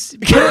 Just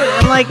put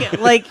it,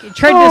 like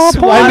tried to I mean,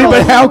 swaddle.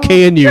 but how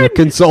can you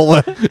console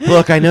it?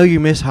 Look, I know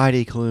you miss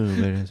Heidi Klum.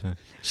 But it's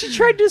She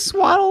tried to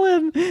swaddle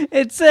him.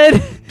 It said,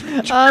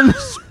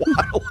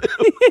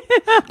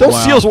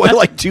 Those seals weigh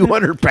like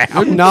 200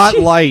 pounds. Not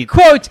light.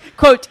 quote,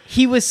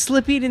 he was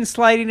slipping and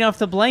sliding off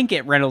the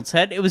blanket, Reynolds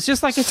said. It was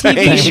just like a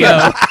TV Same.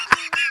 show.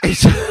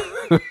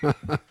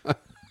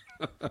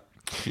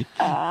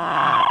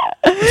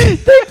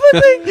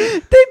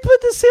 They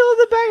put the seal in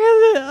the back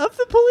of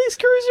the police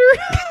cruiser.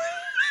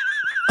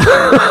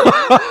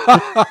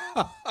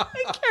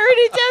 They carried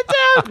it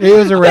downtown. He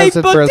was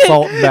arrested for booked it.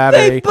 assault and They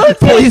battery. booked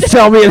Please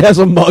tell me it has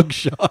a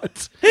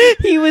mugshot.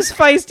 He was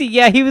feisty.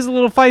 Yeah, he was a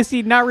little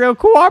feisty, not real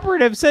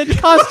cooperative, said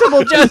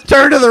Constable Just.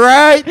 Turn to the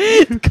right.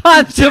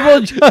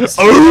 Constable Just.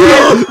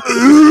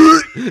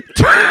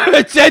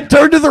 It said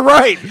turn to the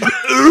right.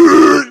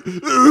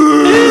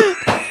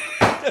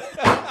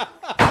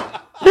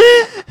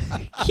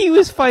 He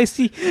was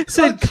feisty,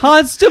 said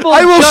Constable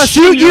I will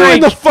Justin shoot you in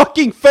the Drake.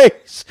 fucking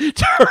face.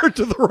 Turn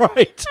to the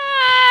right.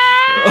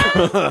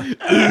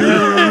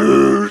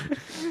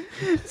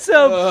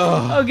 So,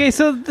 okay,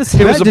 so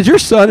Did your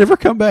son ever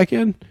come back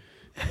in?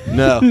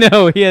 No.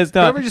 no, he has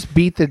not. Whoever just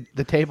beat the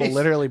table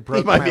literally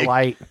broke might my be-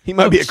 light. He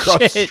might be across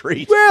the shit.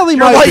 street. Well, he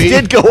Your might light be.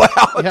 did go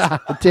out. Yeah,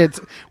 it did.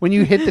 When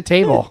you hit the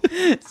table.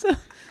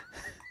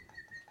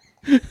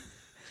 I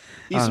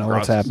don't know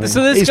what's happening.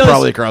 So this He's goes,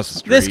 probably across the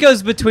street. This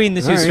goes between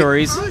the two right.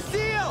 stories.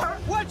 Lucille!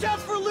 Watch out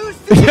for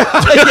Lucille!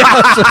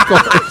 Yes, of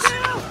course.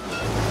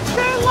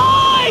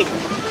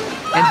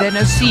 And then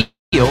a seal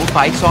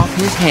bites off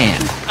his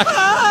hand.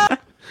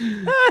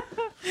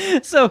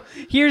 So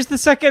here's the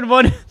second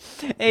one: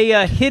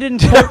 a hidden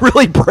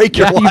really break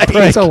your Yeah, you light.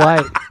 break a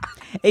light.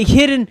 a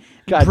hidden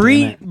God damn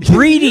it.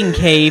 breeding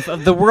cave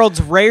of the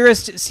world's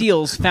rarest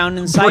seals found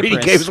in Cyprus. Breeding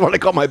cave is what I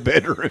call my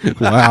bedroom.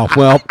 Wow.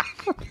 Well,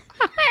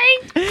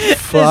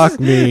 fuck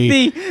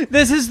me.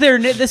 This is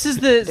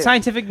the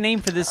scientific name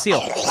for this seal.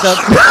 So,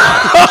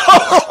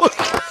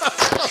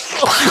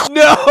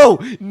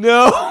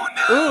 No.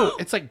 Ooh,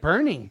 it's like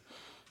burning.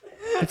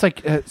 It's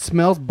like it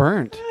smells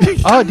burnt.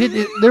 Oh,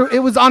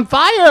 it was on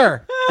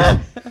fire.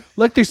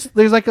 Look,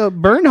 there's like a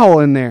burn hole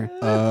in there.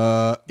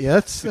 Yeah,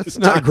 that's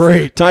not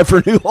great. Time for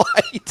a new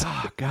light.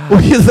 Oh God.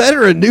 Well, is that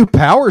or a new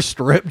power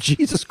strip?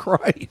 Jesus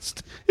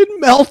Christ. It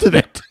melted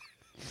it.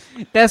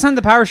 that's not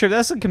the power strip.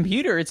 That's a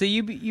computer. It's a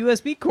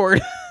USB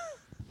cord.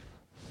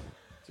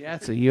 Yeah,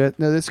 it's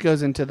no. This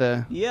goes into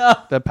the Yeah.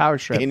 power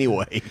strip.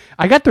 Anyway.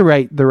 I got the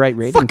right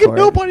rating Fucking for it.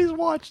 nobody's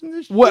watching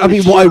this shit. What? I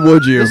mean, why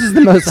would you? This is the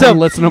most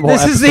unlistenable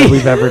this is episode the-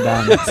 we've ever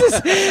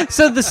done.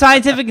 So the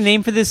scientific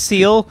name for this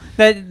seal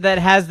that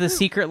has the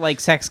secret like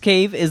sex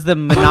cave is the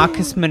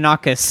Monachus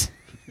monachus.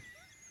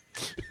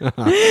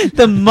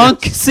 The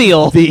monk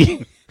seal.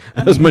 That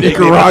was my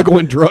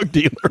Nicaraguan drug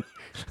dealer.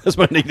 That's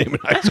my nickname in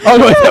high school. Oh,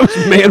 no, that was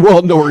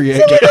Manuel Noriega.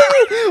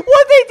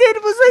 What they did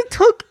was they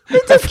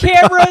took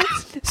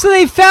cameras. So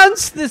they found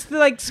this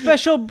like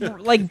special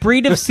like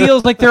breed of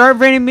seals. Like there aren't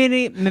very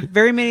many of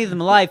them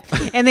alive.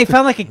 And they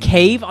found like a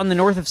cave on the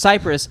north of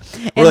Cyprus.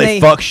 And Where they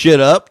fuck shit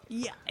up?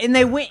 Yeah, and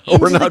they went.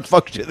 Or into not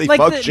fuck shit. They like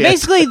fuck shit.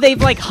 Basically,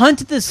 they've like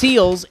hunted the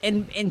seals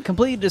and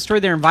completely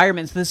destroyed their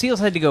environment. So the seals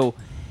had to go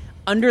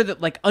under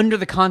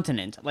the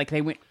continent. Like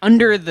they went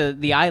under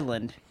the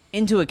island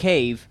into a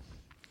cave.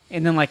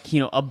 And then,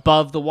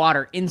 above the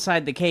water,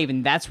 inside the cave,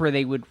 and that's where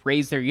they would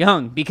raise their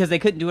young because they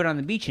couldn't do it on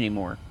the beach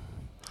anymore.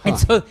 And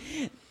so,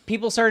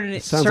 people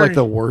started. Sounds like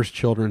the worst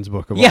children's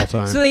book of all Yeah,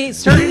 time. so they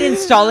started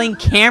installing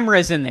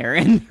cameras in there,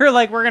 and they're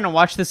like, "We're gonna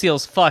watch the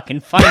seals fuck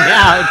and find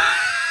out."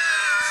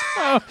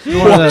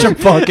 Watch them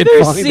fucking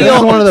They're find seal- This is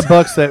out. one of the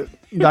books that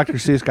Dr.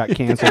 Seuss got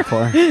canceled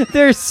for.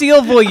 They're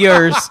seal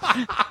voyeurs.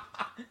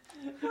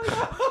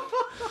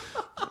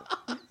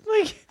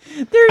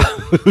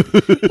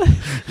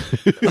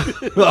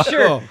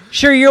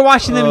 Sure. You're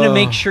watching them to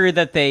make sure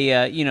that they,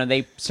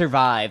 they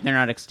survive. They're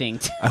not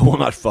extinct. I will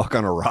not fuck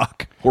on a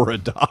rock or a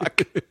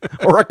dock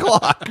or a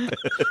clock.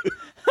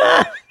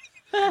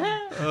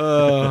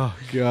 Oh,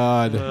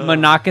 God.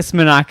 Monachus.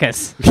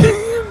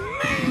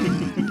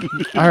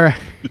 All right.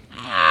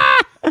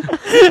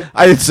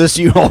 I insist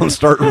you all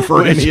start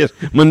referring to me as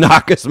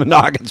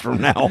Monachus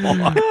from now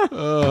on.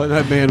 Oh,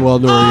 that Manuel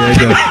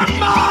Noriega.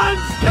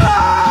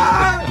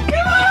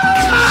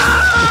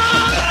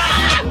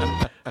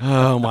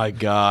 Oh my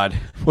God,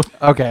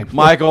 Okay,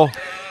 Michael.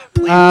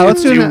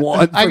 let's do.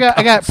 one I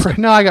got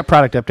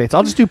product updates.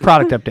 I'll just do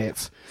product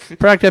updates.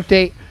 Product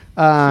update.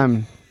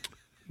 You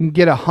can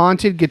get a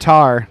haunted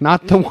guitar,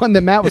 not the one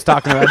that Matt was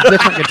talking about. A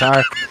different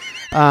guitar.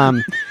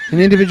 An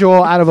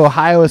individual out of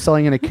Ohio is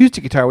selling an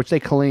acoustic guitar, which they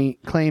claim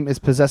is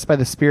possessed by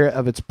the spirit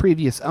of its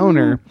previous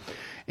owner,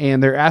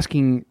 and their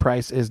asking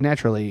price is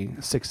naturally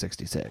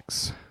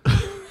 $666.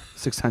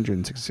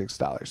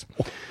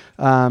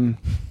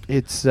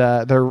 It's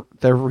the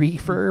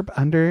Reverb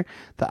under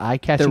the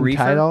eye-catching Reverb?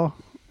 title.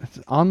 It's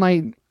an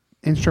online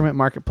instrument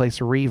marketplace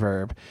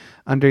Reverb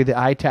under the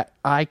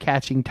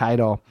eye-catching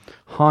title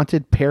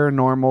Haunted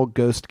Paranormal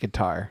Ghost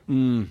Guitar.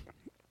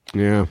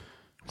 Yeah.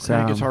 What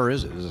kind of guitar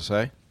is it? Does it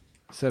say?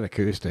 Said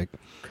acoustic.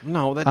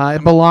 No, that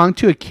It belonged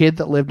to a kid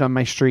that lived on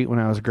my street when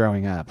I was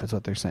growing up, is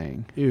what they're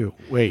saying. Ew.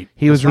 Wait.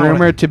 He was That's not what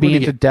rumored to be what do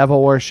into you get?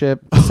 devil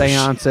worship,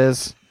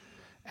 seances,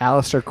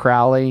 Aleister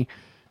Crowley.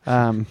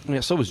 yeah,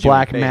 so was Jimmy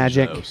Black Page,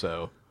 Magic. though,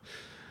 so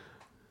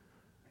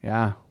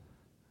Yeah.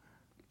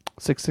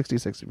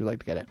 $666 if you'd like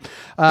to get it.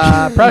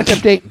 Product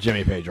update.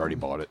 Jimmy Page already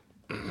bought it.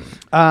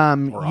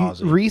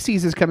 Ozzy.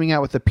 Reese's is coming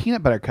out with a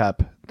peanut butter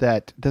cup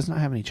that does not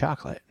have any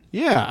chocolate.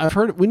 Yeah, I've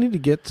heard. We need to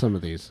get some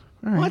of these.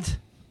 What?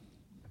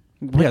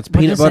 Yeah, it's what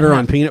peanut does it butter have?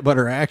 on peanut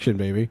butter action,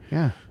 baby.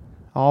 Yeah.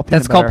 All peanut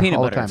That's butter. called peanut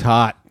all the butter. time. It's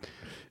hot.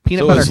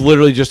 Peanut So butter. it's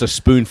literally just a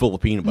spoonful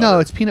of peanut butter. No,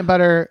 it's peanut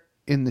butter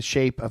in the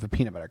shape of a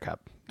peanut butter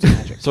cup. It's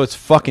magic. so it's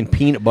fucking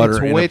peanut butter.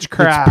 It's in a-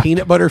 witchcraft. It's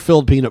peanut butter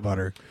filled peanut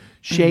butter.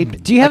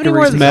 Shape. Do you have any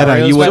more of these Meta.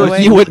 Oreos, You by the wouldn't.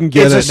 way? You wouldn't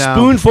get It's it. a No.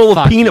 spoonful of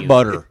Fuck peanut you.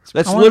 butter.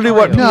 That's I want literally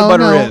what Oreo. peanut No,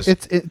 butter no, is.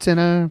 it's in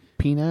a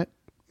peanut.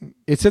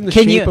 It's in the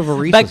Can shape you? of a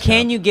Reese's. But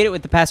can cup. you get it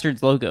with the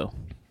Bastard's logo?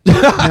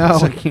 No,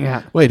 we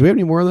can't. Wait, do we have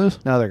any more of those?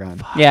 No, they're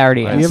gone. Yeah, I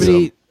already. Do have. you have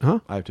any? Huh?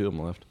 I have two of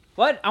them left.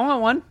 What? I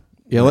want one.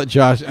 Yeah, let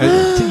Josh.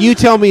 You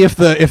tell me if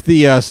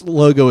the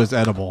logo is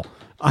edible.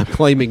 I'm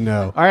claiming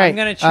no. All right. I'm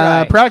gonna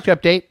try. Product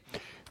update.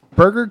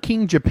 Burger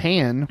King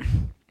Japan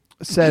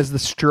says the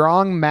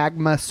strong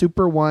magma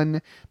super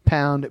 1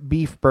 pound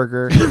beef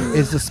burger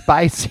is the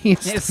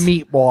spiciest Yes.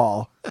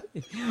 meatball.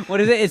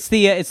 What is it?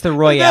 It's the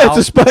Royale. Yeah, it's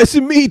a spicy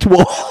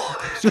meatball.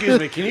 Excuse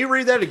me. Can you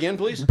read that again,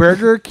 please?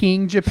 Burger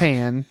King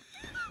Japan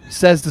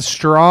says the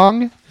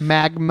strong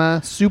magma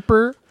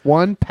super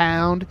 1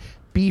 pound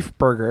beef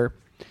burger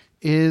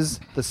is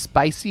the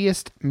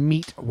spiciest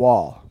meat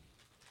wall.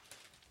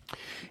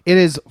 It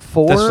is That's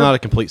not a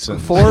complete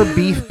sentence. 4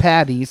 beef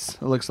patties.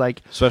 It looks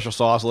like Special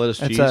sauce, lettuce,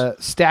 it's cheese. a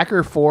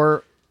stacker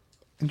 4.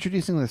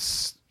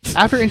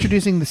 After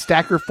introducing the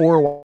stacker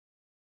 4.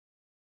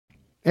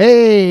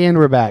 Hey, and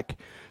we're back.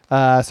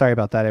 Sorry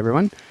about that,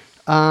 everyone.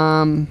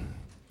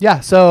 Yeah.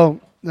 So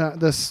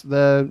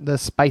the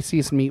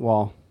spiciest meat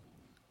wall,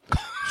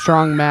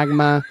 strong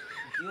magma,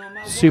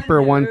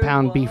 super 1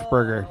 pound beef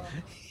burger.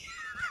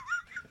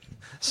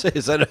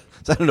 Is that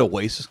an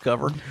Oasis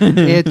cover?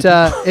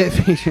 It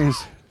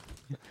features.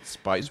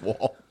 Spice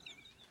Wall.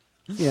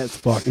 Yeah, it's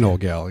Fuck Noel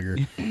Gallagher.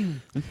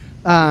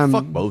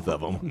 Fuck both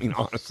of them. I mean,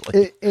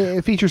 honestly.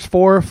 It features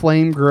 4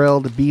 flame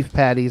grilled beef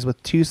patties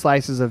with 2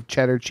 slices of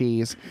cheddar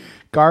cheese,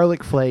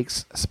 garlic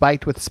flakes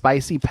spiked with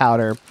spicy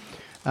powder,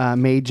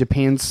 made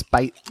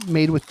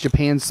with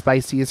Japan's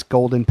spiciest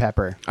golden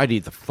pepper. I'd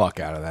eat the fuck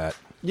out of that.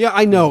 Yeah,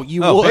 I know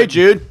you Oh, would. hey,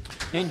 Jude.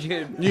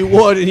 You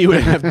would, and you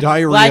would have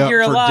diarrhea Glad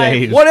you're for alive.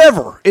 days.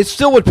 Whatever. It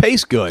still would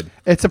taste good.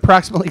 It's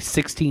approximately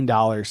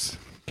 $16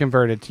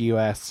 converted to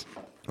US.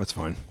 That's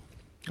fine.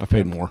 I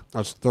paid more.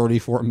 That's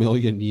 34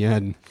 million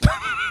yen.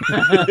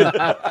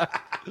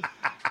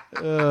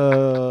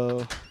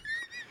 Oh,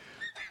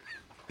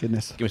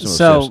 goodness. Give me some of those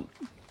So,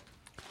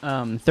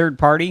 chips. third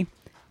party.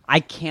 I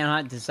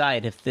cannot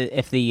decide if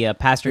the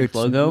Pastor's It's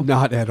logo.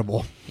 not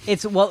edible.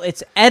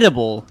 It's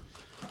edible,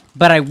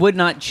 but I would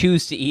not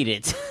choose to eat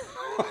it.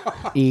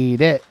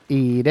 Eat it,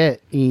 eat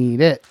it,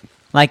 eat it.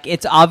 Like,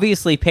 it's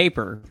obviously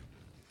paper.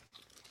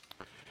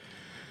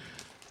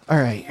 All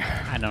right.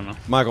 I don't know.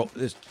 Michael.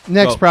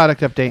 Next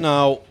product update.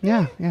 No.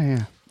 Yeah.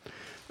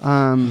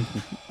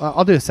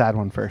 I'll do a sad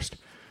one first.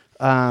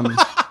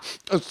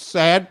 A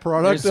sad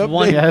product There's update.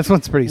 one- Yeah, this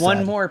one's pretty sad.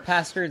 One more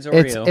Pastor's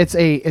Oreo.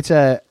 It's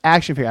a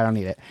action figure. I don't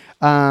need it.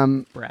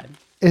 Brad.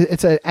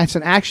 It's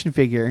an action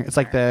figure. It's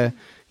like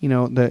you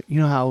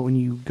know how when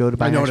you go to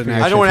buy I know an what action an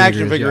figure, I know what an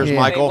Action action figure figure is, is, yeah.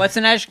 Michael. What's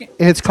an action?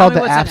 it's Tell called me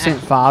the what's an Absent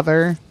action-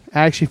 Father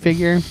action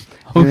figure.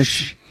 And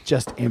it's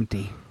just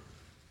empty.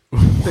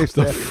 There's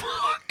the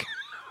fuck.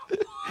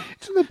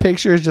 The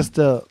picture is just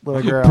a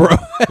little girl.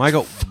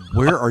 Michael,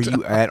 where are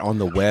you at on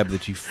the web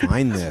that you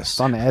find this? It's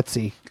on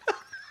Etsy.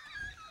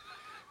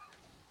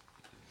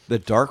 The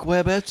dark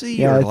web Etsy?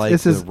 Yeah, or it's- like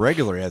this the is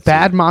regular Etsy?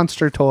 Bad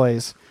Monster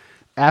Toys.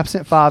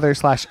 Absent Father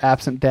 /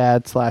 Absent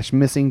Dad /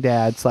 Missing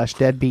Dad /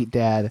 Deadbeat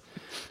Dad.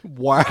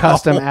 Wow.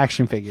 Custom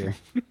action figure.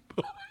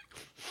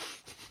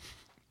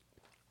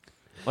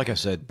 Like I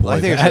said, Boy,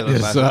 I think I that said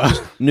this is, last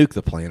time. Nuke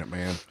the planet,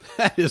 man.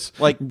 That is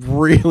Like,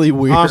 really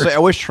weird. honestly, I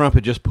wish Trump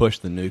had just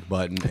pushed the nuke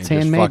button and just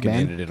handmade, fucking man.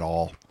 ended it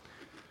all.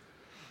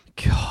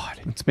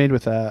 God. It's made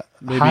with a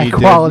Maybe high he did.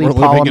 quality We're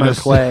living in polymer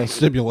a clay.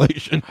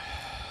 simulation.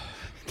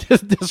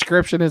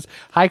 description is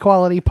high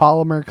quality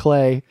polymer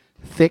clay,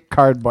 thick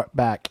card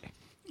back.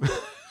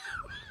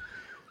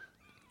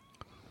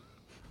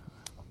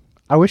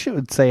 I wish it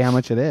would say how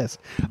much it is.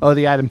 Oh,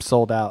 the item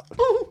sold out.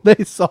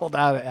 They sold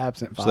out at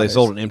Absent So Fathers. they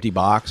sold an empty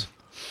box.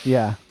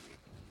 Yeah,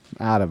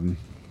 out of them.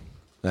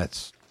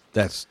 That's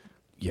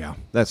yeah.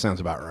 That sounds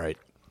about right.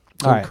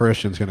 Some All right.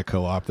 Christian's going to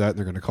co-opt that. And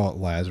they're going to call it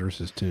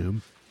Lazarus's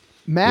tomb.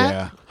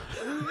 Matt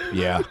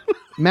Yeah.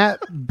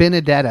 Matt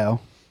Benedetto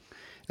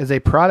is a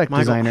product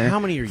Michael, designer how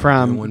many are you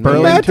from doing, man?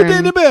 Burlington.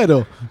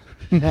 Benedetto.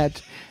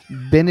 Matt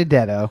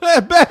Benedetto.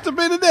 Back to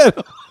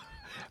Benedetto.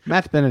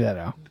 Matt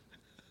Benedetto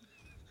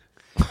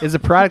is a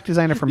product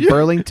designer from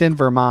Burlington,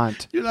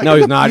 Vermont, No,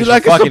 he's not. You He's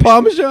like from us a fucking-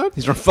 Parmesan?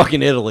 He's from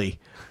fucking Italy.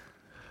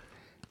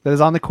 that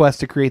is on the quest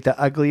to create the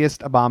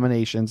ugliest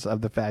abominations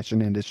of the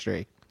fashion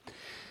industry.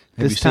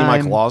 Have you seen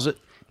my closet?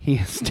 He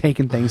has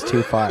taken things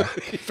too far.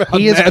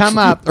 He has come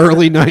up.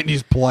 Early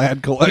 90s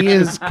plaid collection. He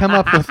has come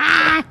up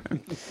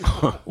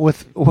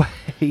with what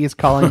he is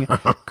calling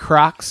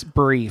Crocs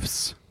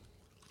briefs.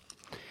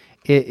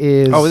 It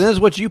is. Oh, this is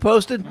what you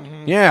posted?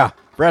 Yeah.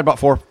 Brad bought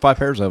 4 or 5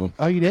 pairs of them.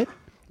 Oh, you did?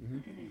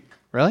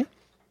 Really?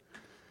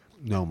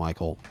 No,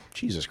 Michael.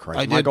 Jesus Christ.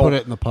 I did Michael, put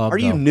it in the pub, Are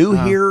you though. new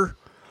here?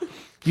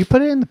 You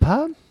put it in the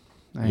pub?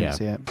 I Yeah. didn't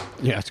see it.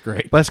 Yeah, it's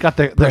great. But it's got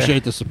the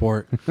Appreciate the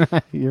support.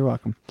 You're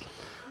welcome.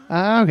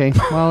 Okay.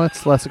 Well,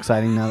 it's less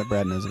exciting now that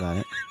Brad knows about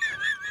it.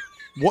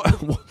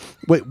 What?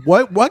 Wait,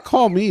 what? What?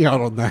 Call me out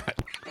on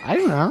that. I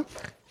don't know.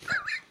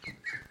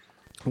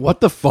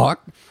 What the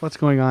fuck? What's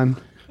going on?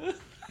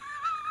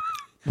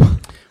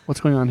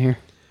 What's going on here?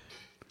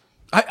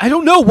 I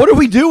don't know. What are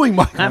we doing,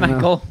 Michael? Hi,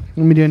 Michael.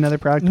 Let me do another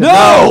product.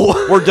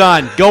 No! We're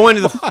done. Go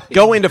into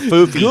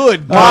Foofy.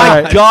 Good.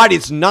 My right. God,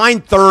 it's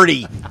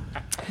 9:30.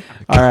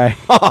 All right.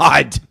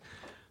 God.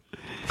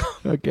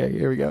 Okay,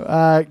 here we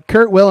go.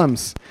 Kurt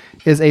Willems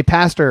is a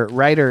pastor,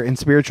 writer, and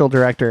spiritual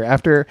director.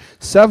 After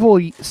several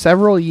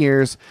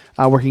years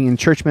working in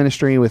church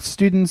ministry with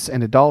students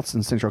and adults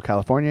in Central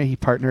California, he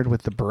partnered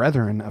with the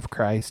Brethren of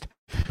Christ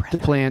to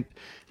plant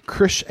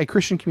a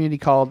Christian community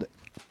called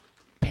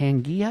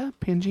Pangea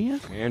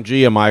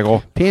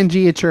Michael.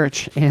 Pangea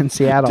Church in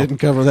Seattle. Didn't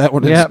cover that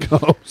one Yep.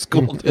 in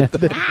school. Did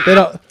they? We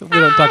don't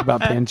talk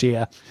about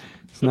Pangea.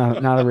 It's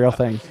not a real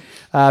thing.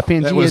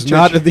 Pangea That was Church.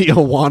 not the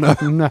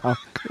Awana No,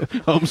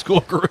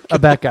 homeschool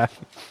curriculum. Abeka.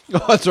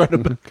 Oh, that's right.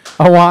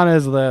 Awana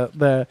is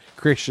the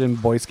Christian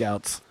Boy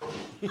Scouts.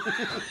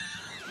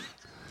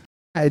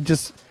 I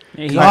just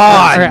God.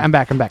 All right, I'm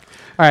back. All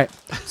right,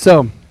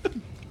 so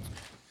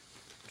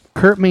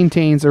Kurt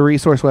maintains a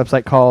resource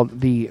website called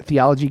the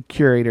Theology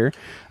Curator,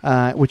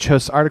 which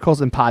hosts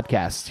articles and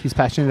podcasts. He's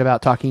passionate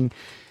about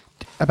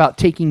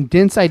taking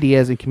dense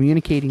ideas and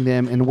communicating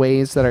them in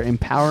ways that are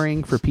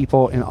empowering for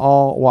people in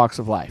all walks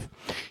of life.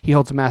 He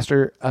holds a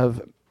Master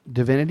of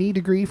Divinity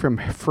degree from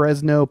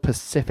Fresno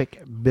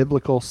Pacific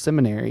Biblical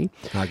Seminary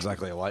Not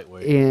exactly a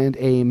lightweight. and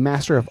a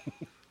Master of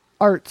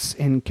Arts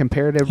in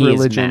Comparative He is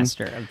Religion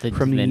Master of the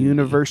from the Divinity.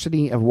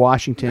 University of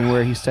Washington,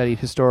 where he studied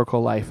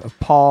historical life of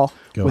Paul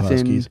Go within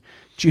Huskies.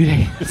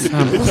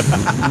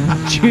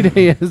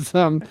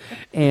 Judaism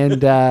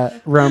and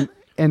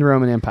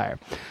Roman Empire.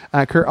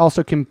 Kurt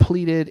also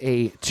completed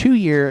a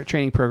 2-year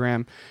training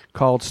program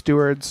called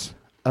Stewards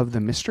of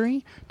the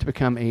Mystery to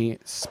become a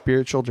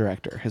spiritual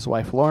director. His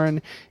wife,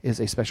 Lauren,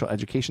 is a special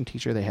education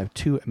teacher. They have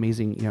 2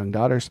 amazing young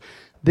daughters.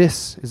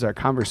 This is our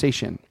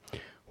conversation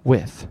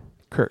with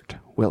Kurt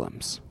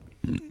Willems.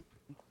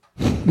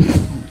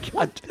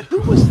 God,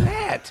 who was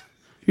that?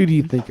 Who do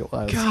you think it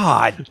was?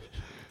 God.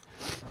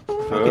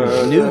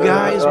 Fucking new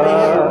guys,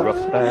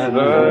 man.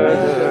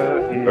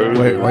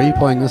 Wait, why are you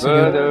playing this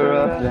again?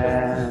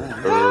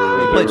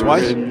 You played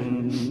twice?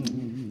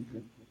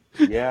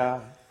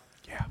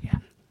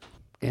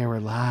 And we're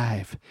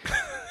live.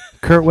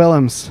 Kurt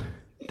Willems,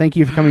 thank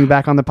you for coming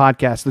back on the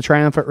podcast. The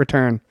triumphant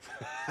return.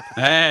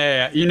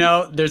 Hey,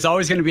 there's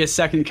always going to be a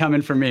second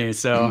coming for me.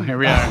 So here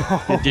we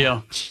are. Good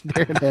deal.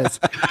 There it is.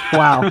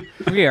 Wow.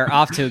 We are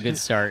off to a good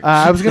start.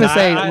 I was going to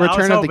say I was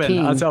Return of the hoping,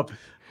 King. I was hoping.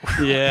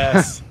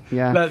 Yes.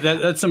 Yeah.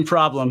 That's some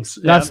problems.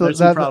 There's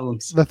some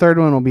problems. The third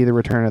one will be the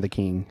Return of the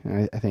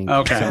King, I think.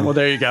 Okay. So, Well,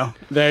 there you go.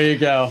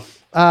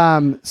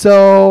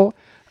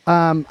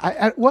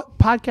 what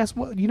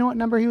podcast? You know what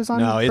number he was on?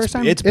 No, the it's first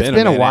time? been a been a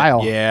minute.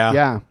 while. Yeah.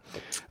 Yeah.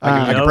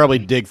 I could probably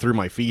dig through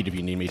my feed if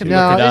you need me to. Look it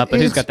up,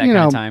 but who's got that kind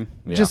of time?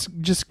 Yeah.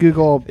 Just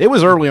Google It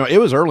was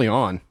early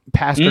on.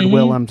 Pastor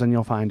Willems and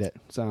you'll find it.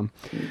 So,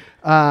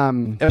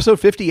 Episode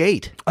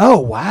 58. oh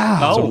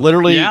wow. So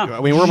literally, yeah.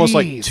 I mean, we're almost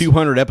like Jeez.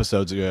 200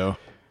 episodes ago.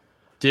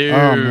 Dude.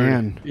 Oh,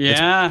 man.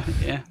 Yeah.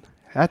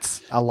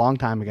 That's a long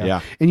time ago.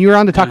 Yeah. And you were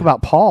on to talk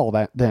about Paul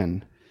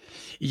then.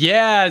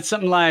 Yeah. It's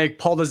something like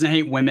Paul doesn't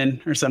hate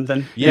women or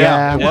something.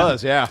 Yeah. It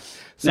was. Yeah.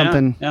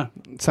 Something. Yeah.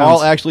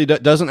 Paul actually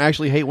doesn't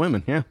actually hate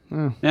women. Yeah.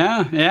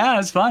 Yeah.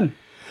 It's fun.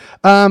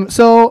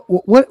 So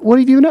what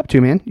have you been up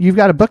to, man? You've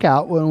got a book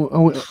out.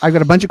 I've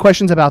got a bunch of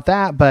questions about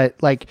that, but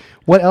like,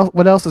 what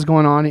else is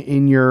going on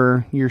in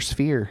your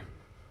sphere?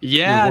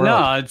 Yeah, Your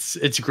world. no,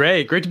 it's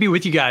great. Great to be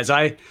with you guys.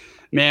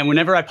 Man,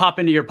 whenever I pop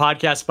into your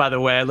podcast, by the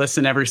way, I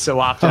listen every so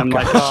often. I'm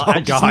like,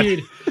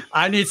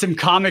 I need some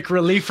comic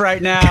relief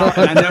right now.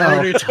 And I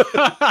never do.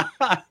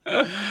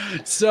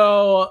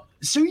 So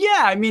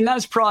yeah, I mean, that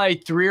was probably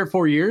 3 or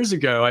 4 years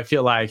ago. I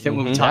feel like that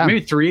when we talked,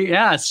 maybe 3.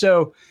 Yeah.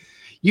 So,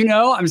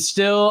 I'm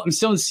still in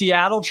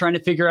Seattle trying to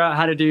figure out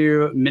how to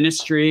do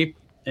ministry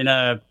in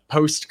a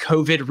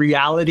post-COVID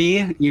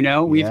reality.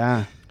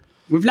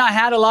 We've not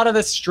had a lot of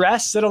the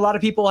stress that a lot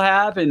of people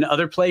have in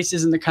other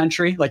places in the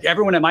country. Like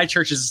everyone at my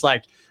church is just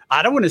like,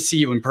 I don't want to see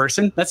you in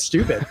person. That's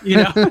stupid.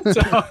 So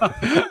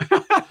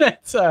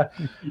that's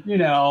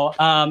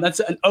that's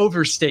an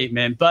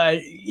overstatement.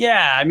 But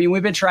yeah, I mean,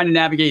 we've been trying to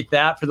navigate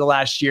that for the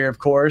last year, of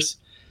course.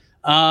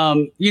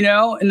 In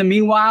the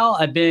meanwhile,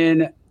 I've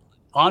been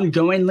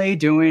ongoingly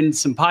doing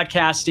some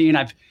podcasting.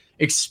 I've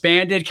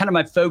expanded kind of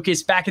my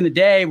focus. Back in the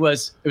day it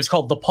was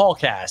called the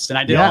Paulcast, and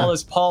I did all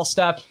this Paul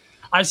stuff.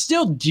 I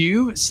still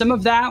do some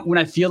of that when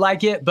I feel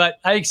like it, but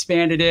I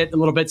expanded it a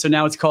little bit. So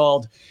now it's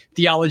called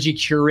Theology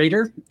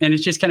Curator, and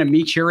it's just kind of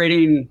me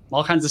curating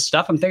all kinds of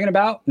stuff I'm thinking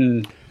about.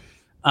 And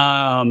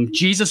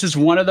Jesus is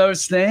one of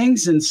those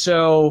things. And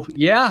so,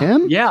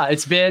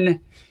 it's been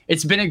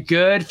a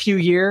good few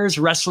years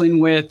wrestling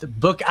with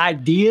book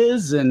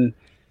ideas. And,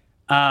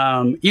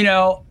 I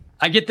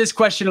get this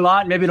question a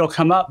lot, maybe it'll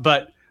come up,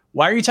 but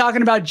why are you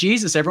talking about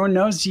Jesus? Everyone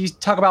knows you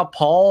talk about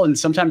Paul and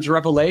sometimes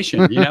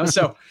Revelation,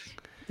 so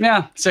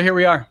yeah, so here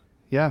we are.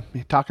 Yeah,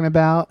 you're talking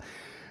about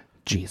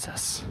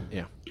Jesus.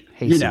 Yeah.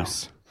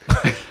 Jesus. So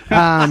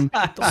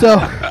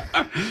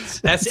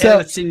that's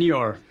El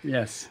Señor.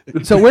 Yes.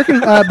 So where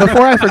can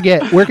before I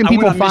forget, where can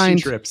people find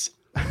trips?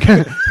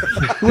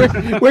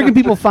 where can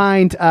people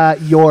find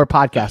your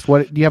podcast?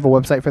 What do you have a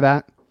website for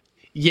that?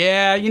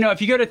 Yeah,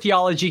 if you go to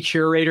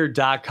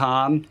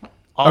theologycurator.com,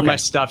 all my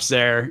stuff's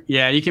there.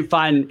 Yeah, you can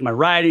find my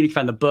writing, you can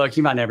find the book, you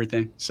can find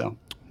everything. So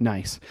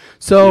nice.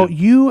 So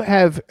you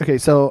have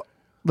so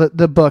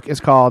the book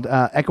is called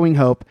Echoing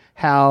Hope: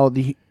 How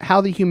the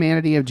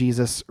Humanity of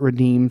Jesus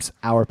Redeems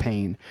Our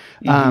Pain.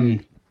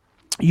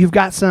 You've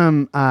got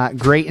some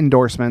great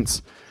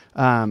endorsements.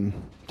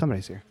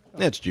 Somebody's here.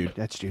 That's Jude.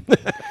 That's Jude.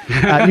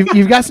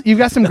 You've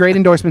got some great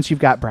endorsements. You've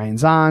got Brian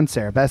Zahn,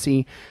 Sarah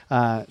Bessie,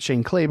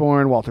 Shane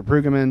Claiborne, Walter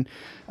Brueggemann.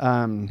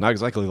 Not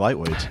exactly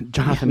lightweights.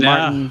 Jonathan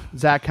Martin,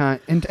 Zach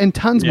Hunt, and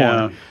tons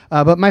more.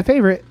 But my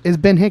favorite is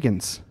Ben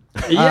Higgins.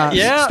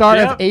 Star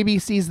of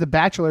ABC's The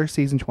Bachelor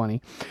season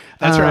 20.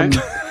 That's right.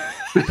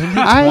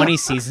 20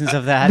 seasons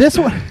of that. This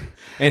one.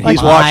 And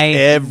he's watched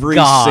every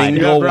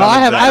single one. I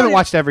haven't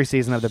watched every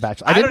season of The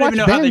Bachelor. I did watch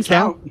Ben's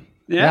count.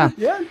 Yeah.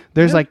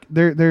 There's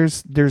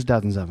there's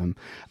dozens of them.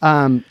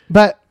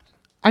 But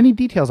I need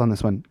details on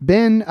this one.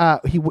 Ben,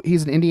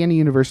 he's an Indiana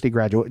University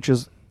graduate, which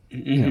is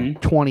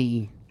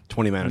 20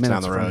 minutes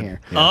down the road.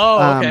 Here. Yeah.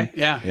 Oh, okay.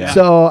 Yeah.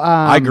 So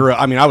I grew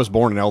up. I mean, I was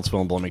born in Eltsville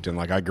and Bloomington.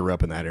 Like I grew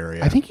up in that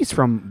area. I think he's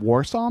from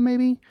Warsaw,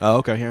 maybe. Oh,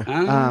 okay.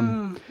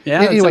 Yeah.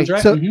 Anyway,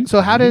 right.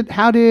 so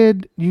how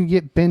did you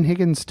get Ben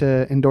Higgins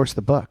to endorse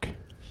the book?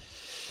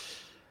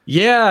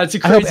 Yeah, it's a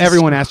crazy I hope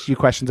everyone asks you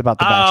questions about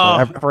The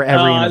Bachelor for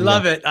every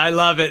interview. I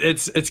love it.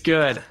 It's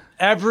good.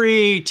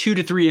 Every 2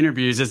 to 3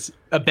 interviews is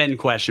a Ben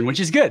question, which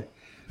is good.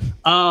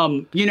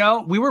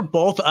 We were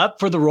both up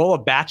for the role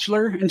of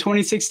Bachelor in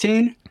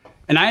 2016.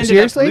 And I ended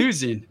up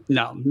losing.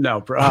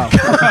 No, bro. Oh.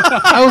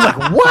 I was like,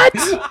 what?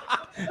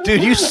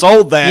 Dude, you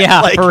sold that.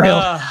 Yeah, for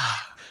real.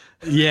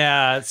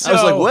 Yeah. So, I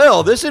was like,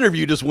 well, this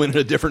interview just went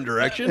in a different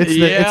direction. It's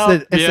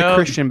the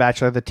Christian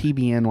Bachelor, the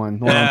TBN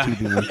one. On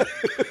TBN.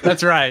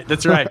 That's right.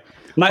 Don't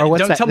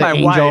tell my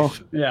Angel,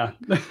 wife. Yeah.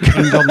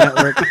 Angel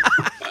Network.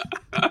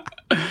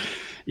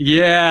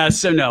 Yeah.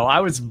 So no, I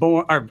was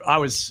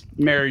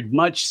married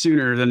much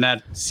sooner than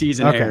that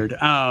season aired.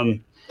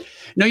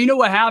 No, you know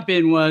what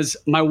happened was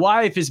my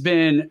wife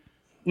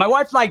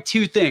liked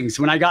 2 things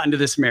when I got into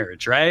this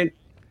marriage, right?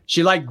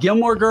 She liked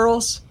Gilmore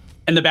Girls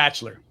and The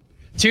Bachelor.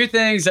 2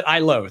 things that I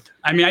loathe.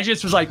 I mean, I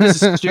just was like,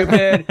 this is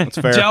stupid. That's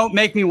fair. Don't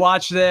make me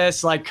watch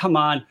this. Like, come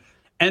on.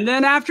 And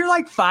then after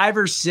like 5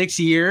 or 6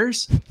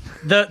 years,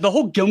 the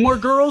whole Gilmore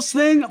Girls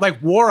thing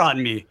like wore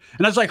on me.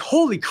 And I was like,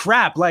 holy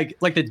crap. Like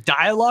the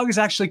dialogue is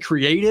actually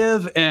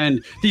creative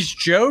and these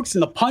jokes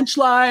and the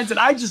punchlines. And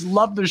I just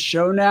love the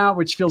show now,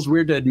 which feels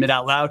weird to admit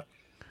out loud.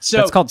 So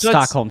that's called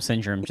Stockholm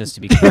Syndrome, just to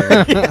be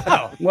clear.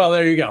 Oh, well,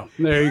 there you go.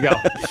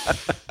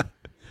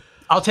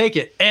 I'll take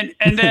it. And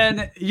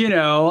then,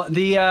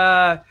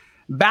 the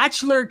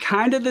Bachelor,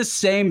 kind of the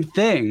same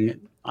thing.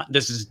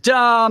 This is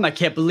dumb. I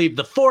can't believe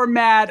the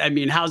format. I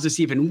mean, how's this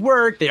even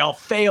work? They all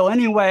fail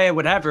anyway,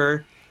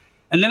 whatever.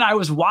 And then I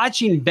was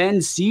watching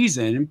Ben's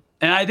season,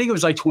 and I think it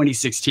was like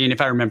 2016,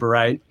 if I remember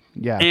right.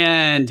 Yeah.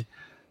 And,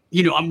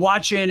 I'm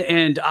watching,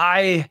 and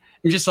I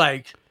am just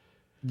like,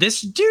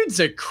 this dude's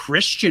a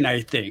Christian,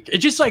 I think. It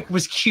just like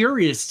was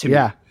curious to me.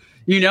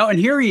 And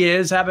here he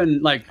is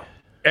having like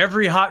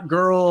every hot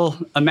girl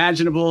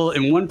imaginable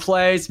in one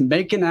place,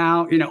 making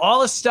out,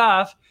 all this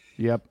stuff.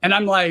 Yep. And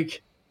I'm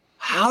like,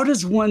 how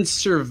does one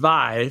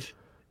survive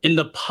in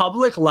the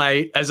public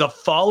light as a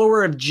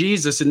follower of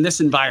Jesus in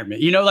this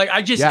environment?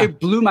 It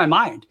blew my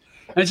mind.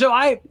 And so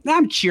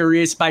I'm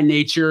curious by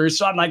nature.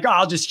 So I'm like, oh,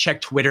 I'll just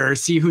check Twitter,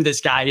 see who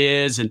this guy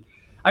is. And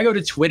I go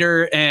to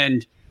Twitter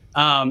and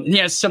he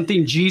has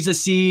something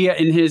Jesus-y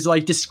in his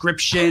like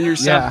description or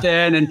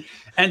something.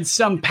 And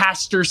some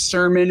pastor's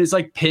sermon is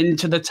like pinned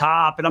to the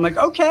top. And I'm like,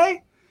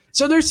 okay,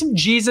 so there's some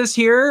Jesus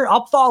here.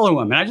 I'll follow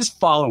him. And I just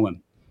follow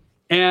him.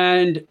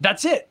 And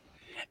that's it.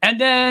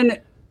 And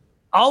then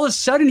all of a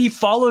sudden he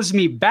follows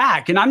me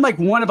back. And I'm like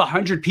one of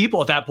 100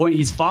 people at that point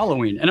he's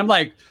following. And I'm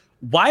like,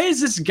 why is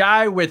this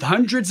guy with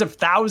hundreds of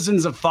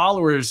thousands of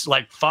followers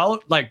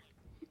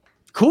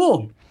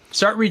cool.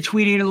 Start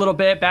retweeting a little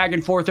bit back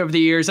and forth over the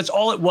years. That's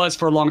all it was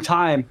for a long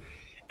time.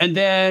 And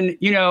then,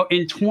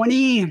 in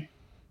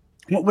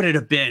what would it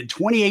have been?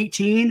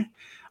 2018,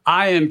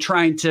 I am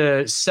trying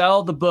to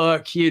sell the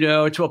book,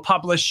 to a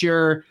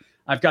publisher.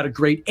 I've got a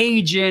great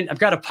agent. I've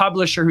got a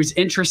publisher who's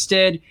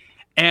interested.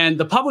 And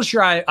the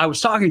publisher I was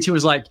talking to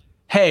was like,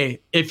 hey,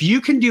 if you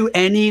can do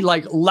any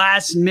like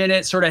last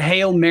minute sort of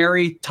Hail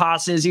Mary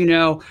tosses,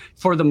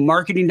 for the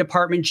marketing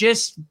department,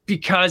 just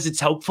because it's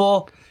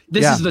helpful,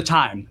 this is the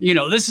time,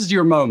 this is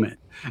your moment.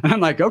 And I'm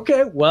like,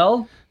 okay,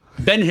 well,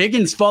 Ben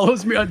Higgins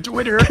follows me on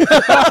Twitter.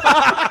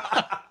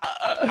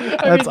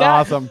 That's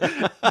awesome.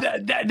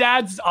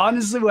 That's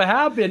honestly what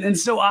happened. And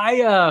so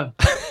I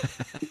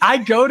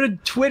go to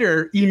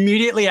Twitter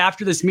immediately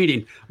after this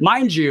meeting.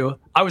 Mind you,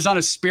 I was on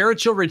a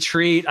spiritual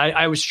retreat.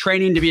 I was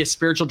training to be a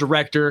spiritual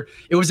director.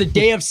 It was a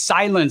day of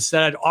silence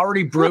that I'd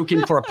already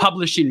broken for a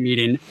publishing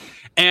meeting.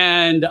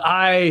 And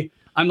I'm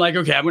like,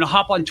 okay, I'm going to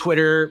hop on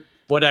Twitter,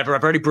 whatever.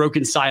 I've already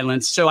broken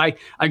silence. So I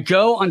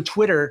go on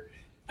Twitter,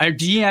 I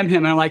DM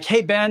him, and I'm like,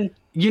 hey, Ben,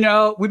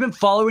 we've been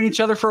following each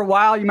other for a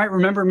while. You might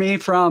remember me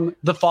from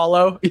the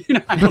follow.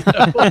 I don't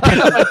know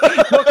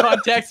what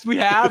context we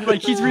have.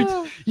 Like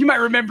you might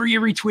remember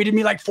you retweeted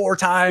me like 4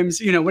 times,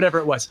 whatever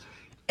it was.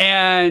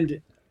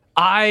 And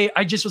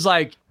I just was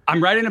like,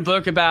 I'm writing a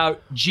book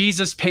about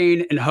Jesus,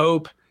 pain, and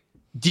hope.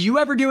 Do you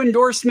ever do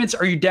endorsements?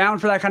 Are you down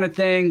for that kind of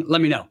thing?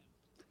 Let me know.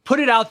 Put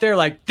it out there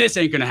like this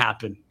ain't going to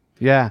happen.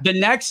 Yeah. The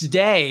next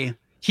day,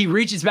 he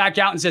reaches back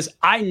out and says,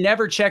 I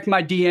never check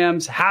my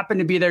DMs. Happened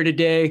to be there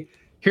today.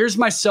 Here's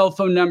my cell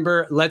phone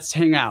number. Let's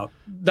hang out.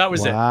 That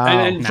was it.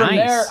 And from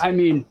there,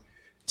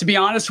 to be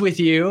honest with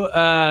you,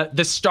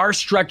 the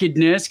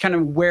starstruckedness kind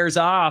of wears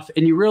off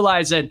and you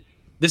realize that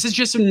this is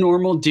just a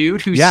normal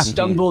dude who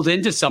stumbled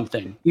into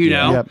something,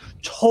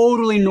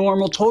 totally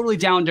normal, totally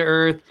down to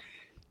earth,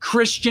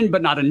 Christian,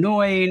 but not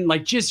annoying,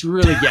 like just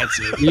really gets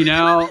it,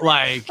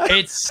 like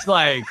it's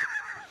like,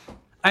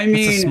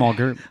 it's a small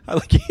group.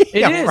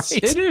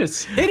 It is.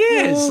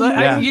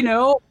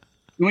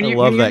 When I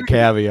love that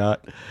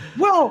caveat.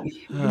 Well,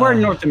 we're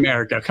in North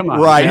America. Come on.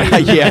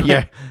 Right.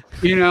 Yeah.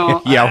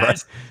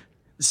 Right.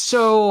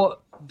 So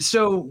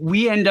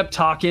we end up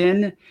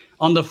talking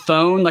on the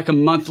phone like a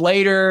month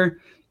later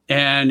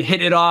and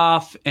hit it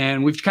off.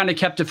 And we've kind of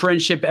kept a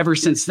friendship ever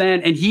since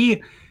then. And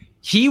he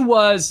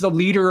was the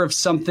leader of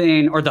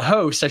something, or the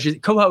host,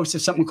 co-host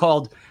of something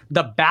called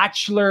The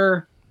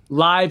Bachelor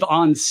Live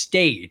on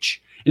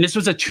Stage. And this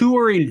was a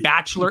touring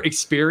Bachelor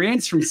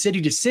experience from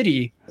city to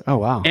city. Oh,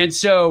 wow. And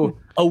so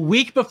a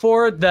week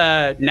before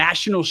the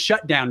national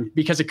shutdown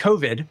because of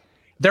COVID,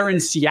 they're in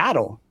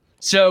Seattle.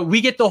 So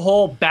we get the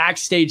whole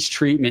backstage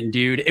treatment,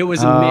 dude. It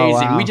was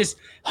amazing. Wow. We just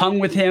hung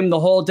with him the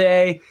whole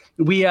day.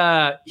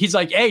 He's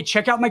like, hey,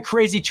 check out my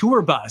crazy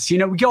tour bus. We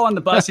go on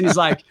the bus and he's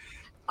like,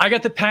 I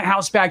got the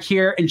penthouse back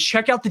here and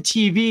check out the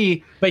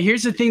TV. But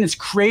here's the thing that's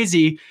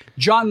crazy.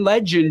 John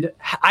Legend,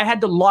 I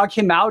had to log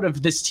him out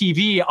of this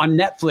TV on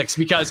Netflix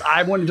because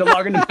I wanted to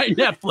log into my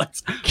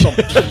Netflix. So,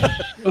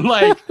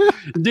 like,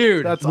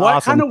 dude, that's what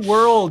awesome. Kind of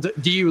world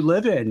do you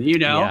live in,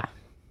 Yeah.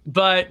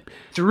 But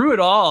through it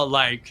all,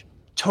 like,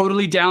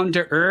 totally down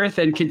to earth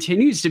and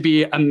continues to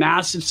be a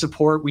massive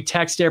support. We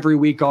text every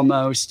week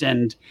almost.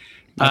 And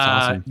that's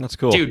awesome. That's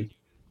cool. Dude.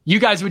 You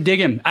guys would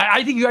dig him.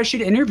 I think you guys should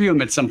interview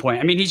him at some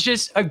point. I mean, he's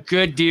just a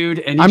good dude.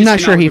 And I'm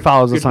not sure he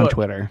follows us on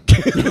Twitter.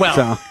 Well,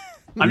 so.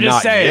 I'm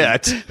just saying.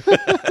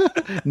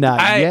 Not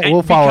yet.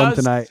 We'll follow him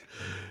tonight.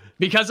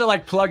 Because I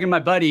like plugging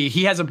my buddy,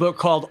 he has a book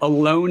called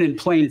Alone in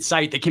Plain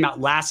Sight that came out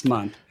last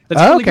month.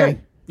 That's really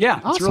good. Yeah,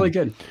 awesome. It's really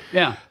good.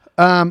 Yeah.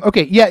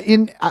 Okay. Yeah.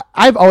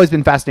 I've always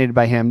been fascinated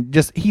by him.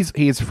 Just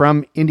he's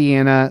from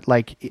Indiana.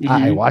 Like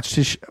I watched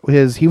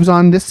his. He was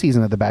on this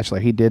season of The Bachelor.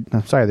 He did.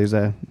 I'm sorry. There's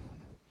a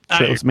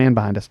shirtless man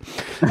behind us.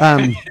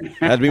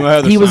 That'd be my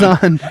other. He was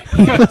on.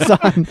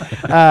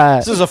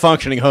 This is a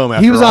functioning home.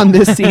 After he was all. on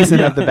this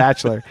season of The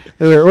Bachelor.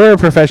 We're a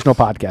professional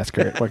podcast,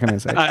 Kurt. What can I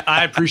say?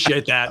 I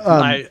appreciate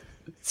that.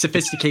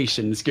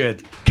 Sophistication is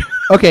good.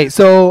 Okay,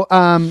 so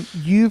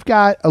you've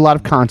got a lot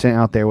of content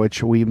out there,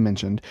 which we've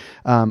mentioned,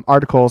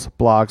 articles,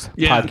 blogs,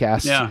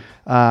 podcasts. Yeah.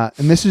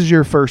 And this is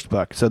your first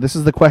book. So this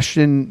is the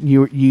question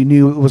you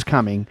knew was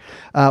coming.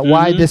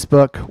 Why this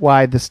book?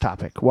 Why this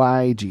topic?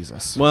 Why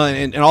Jesus? Well,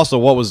 and also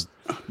what was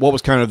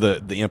kind of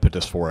the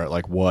impetus for it?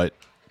 Like what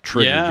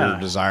triggered your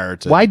desire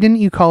to? Why didn't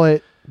you call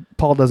it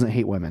Paul Doesn't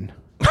Hate Women?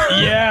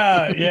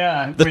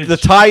 Yeah. The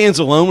tie-ins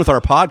alone with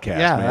our podcast.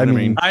 Yeah, man. I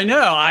mean, I know.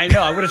 I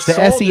would have the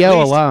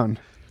SEO alone.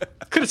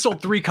 could have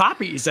sold 3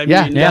 copies. I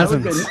Yeah, mean,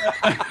 dozens.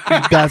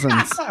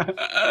 Dozens.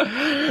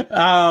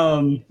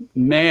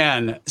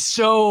 Man.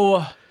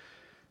 So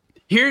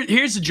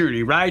here's the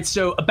journey, right?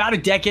 So about a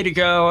decade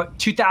ago,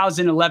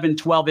 2011,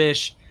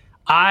 12-ish,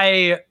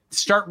 I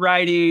start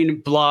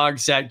writing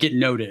blogs that get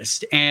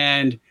noticed.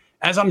 And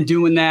as I'm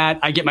doing that,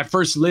 I get my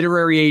first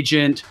literary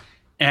agent,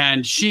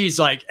 and she's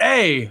like,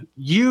 hey,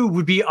 you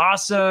would be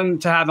awesome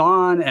to have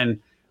on. And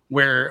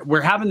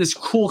we're having this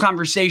cool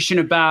conversation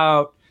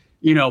about,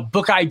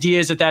 book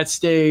ideas at that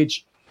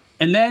stage.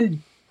 And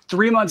then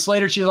 3 months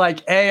later, she's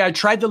like, hey, I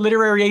tried the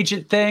literary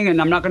agent thing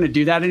and I'm not going to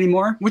do that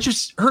anymore, which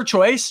is her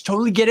choice.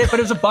 Totally get it. But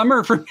it was a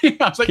bummer for me.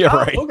 I was like,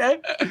 right.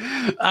 Okay.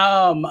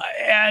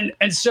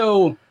 And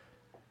so,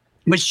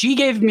 but she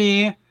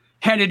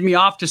handed me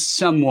off to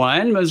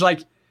someone. It was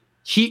like,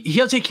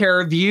 he'll take care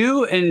of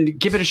you and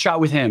give it a shot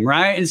with him.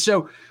 Right. And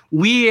so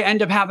we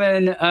end up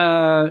having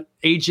a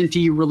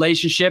agency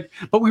relationship,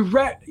 but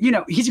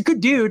he's a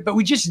good dude, but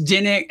we just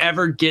didn't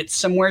ever get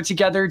somewhere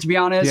together, to be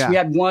honest. Yeah. We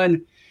had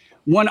one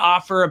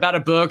offer about a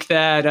book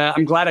that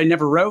I'm glad I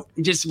never wrote.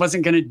 It just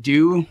wasn't going to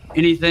do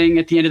anything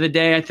at the end of the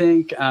day, I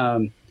think.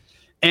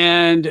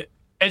 And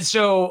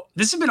so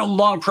this has been a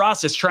long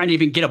process trying to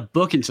even get a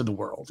book into the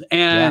world.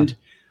 And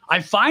I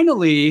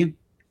finally,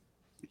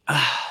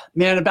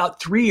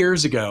 about 3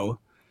 years ago,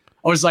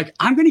 I was like,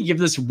 I'm going to give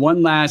this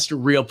one last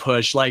real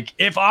push. Like,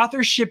 if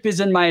authorship is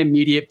in my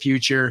immediate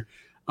future,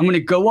 I'm going to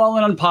go all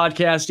in on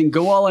podcasting,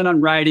 go all in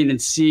on writing,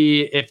 and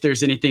see if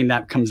there's anything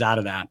that comes out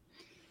of that.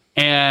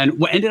 And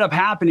what ended up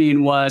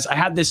happening was I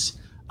had this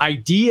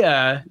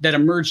idea that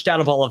emerged out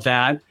of all of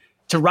that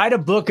to write a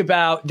book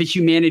about the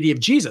humanity of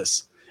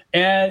Jesus.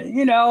 And,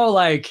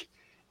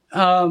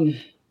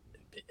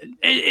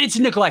 it's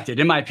neglected,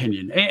 in my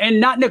opinion, and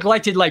not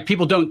neglected like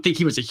people don't think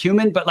he was a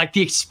human, but like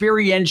the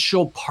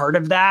experiential part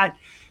of that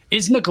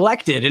is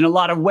neglected in a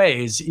lot of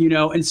ways,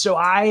 And so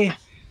I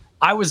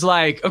was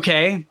like,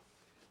 okay,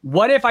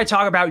 what if I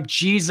talk about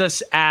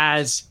Jesus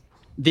as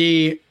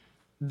the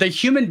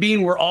human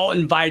being we're all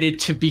invited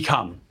to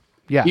become?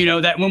 Yeah.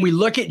 That when we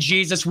look at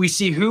Jesus, we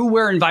see who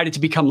we're invited to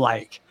become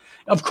like.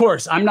 Of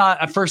course, I'm not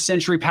a first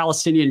century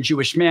Palestinian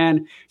Jewish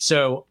man,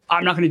 so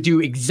I'm not going to do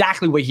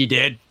exactly what he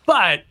did,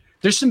 but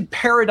there's some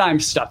paradigm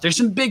stuff. There's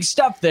some big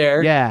stuff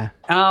there. Yeah.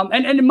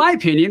 And in my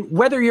opinion,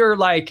 whether you're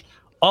like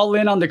all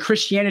in on the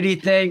Christianity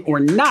thing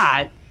or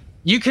not,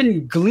 you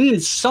can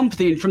glean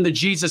something from the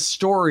Jesus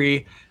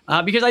story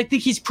because I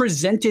think he's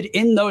presented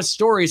in those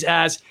stories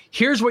as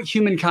here's what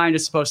humankind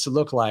is supposed to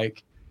look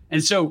like.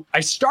 And so I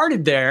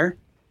started there.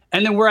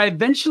 And then where I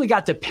eventually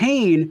got to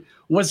pain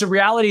was the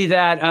reality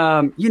that,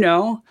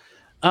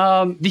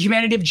 the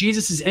humanity of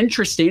Jesus is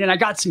interesting. And I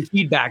got some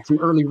feedback from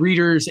early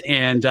readers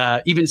and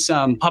even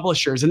some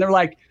publishers. And they're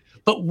like,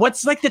 but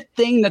what's like the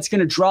thing that's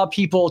going to draw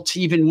people to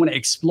even want to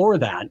explore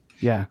that?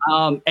 Yeah.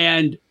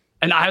 And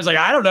I was like,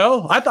 I don't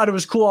know. I thought it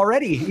was cool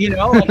already.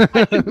 Like,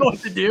 I didn't know what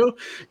to do.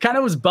 Kind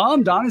of was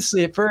bummed,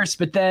 honestly, at first.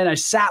 But then I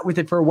sat with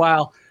it for a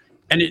while.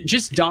 And it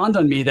just dawned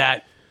on me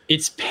that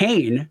it's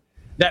pain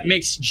that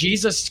makes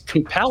Jesus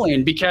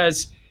compelling,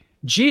 because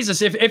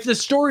Jesus, if the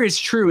story is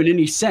true in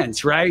any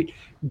sense, right?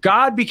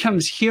 God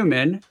becomes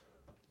human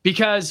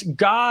because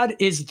God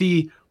is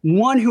the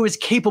one who is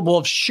capable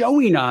of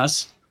showing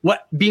us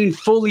what being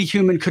fully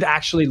human could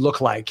actually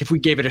look like if we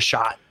gave it a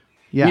shot.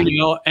 Yeah.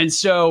 And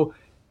so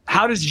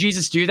how does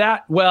Jesus do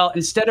that? Well,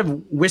 instead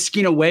of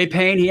whisking away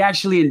pain, he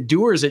actually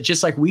endures it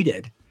just like we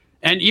did.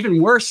 And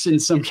even worse in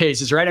some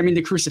cases, right? I mean,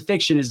 the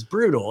crucifixion is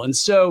brutal. And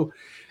so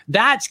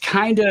that's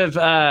kind of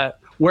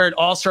where it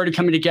all started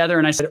coming together.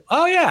 And I said,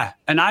 oh yeah.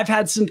 And I've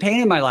had some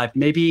pain in my life.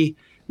 Maybe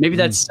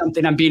that's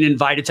something I'm being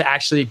invited to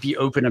actually be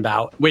open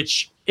about,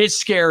 which is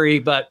scary,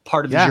 but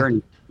part of the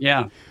journey.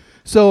 Yeah.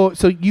 So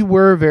you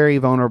were very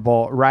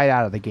vulnerable right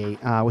out of the gate.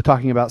 We're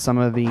talking about some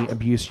of the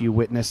abuse you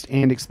witnessed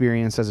and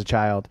experienced as a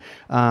child.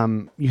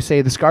 You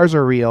say the scars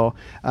are real.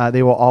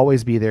 They will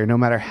always be there, no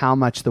matter how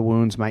much the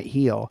wounds might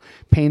heal.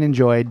 Pain and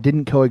joy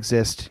didn't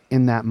coexist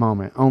in that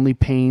moment. Only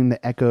pain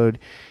that echoed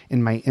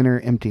in my inner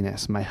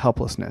emptiness, my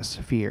helplessness,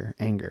 fear,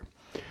 anger.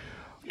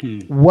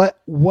 What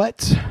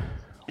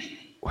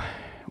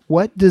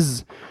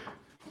does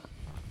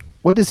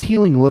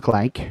healing look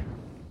like?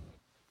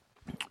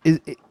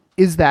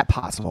 Is that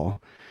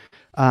possible?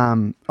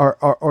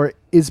 Or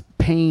is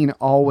pain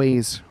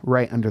always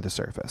right under the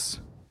surface?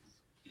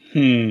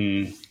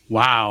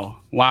 Wow.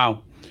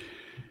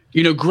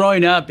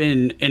 Growing up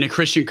in a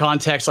Christian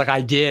context like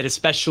I did,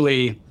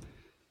 especially,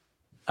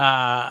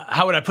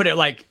 how would I put it?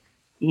 Like,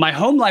 my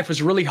home life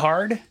was really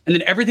hard. And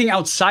then everything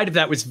outside of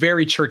that was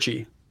very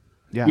churchy.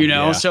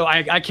 Yeah. So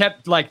I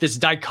kept like this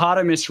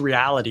dichotomous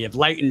reality of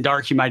light and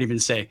dark, you might even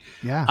say.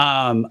 Yeah.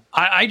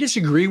 I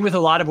disagree with a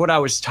lot of what I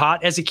was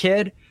taught as a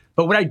kid,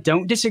 but what I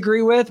don't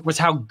disagree with was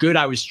how good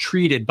I was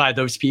treated by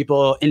those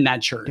people in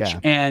that church. Yeah.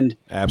 And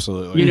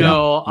absolutely,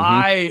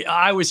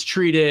 I was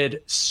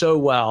treated so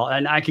well,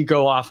 and I could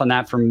go off on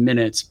that for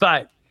minutes.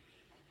 But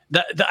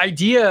the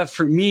idea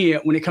for me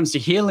when it comes to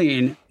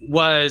healing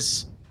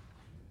was,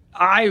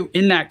 I,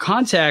 in that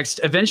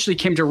context, eventually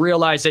came to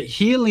realize that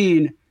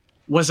healing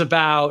was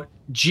about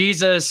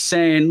Jesus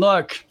saying,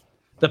 look,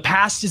 the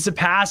past is the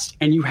past,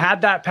 and you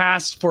had that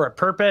past for a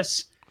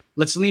purpose.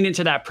 Let's lean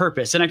into that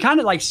purpose. And I kind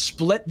of like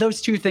split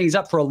those two things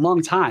up for a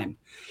long time.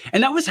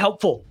 And that was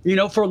helpful. You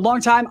know, for a long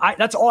time,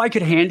 that's all I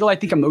could handle, I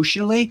think,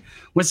 emotionally,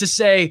 was to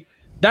say,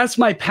 that's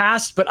my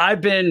past, but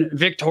I've been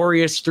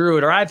victorious through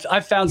it, or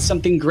I've found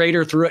something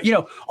greater through it. You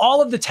know,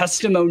 all of the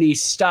testimony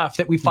stuff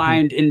that we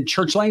find in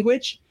church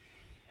language.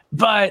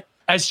 But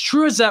as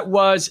true as that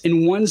was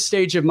in one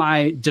stage of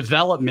my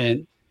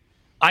development,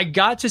 I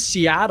got to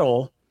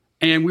Seattle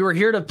and we were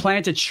here to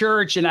plant a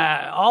church, and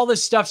all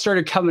this stuff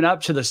started coming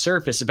up to the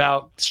surface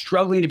about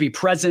struggling to be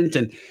present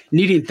and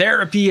needing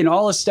therapy and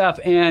all this stuff.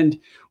 And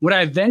what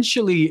I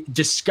eventually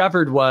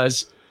discovered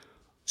was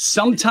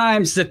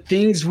sometimes the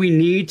things we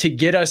need to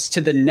get us to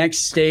the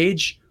next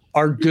stage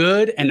are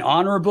good and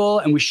honorable,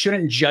 and we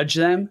shouldn't judge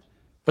them,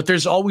 but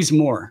there's always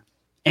more.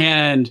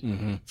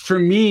 And for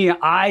me,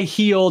 I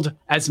healed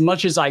as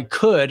much as I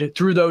could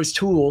through those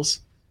tools.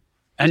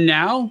 And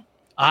now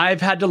I've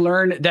had to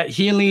learn that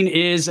healing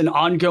is an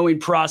ongoing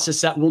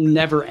process that will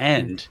never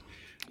end.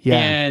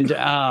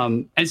 Yeah.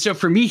 And so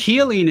for me,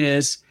 healing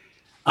is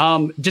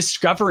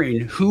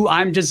discovering who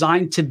I'm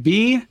designed to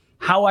be,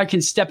 how I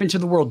can step into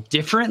the world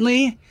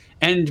differently,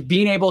 and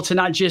being able to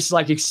not just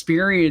like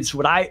experience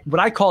what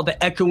I call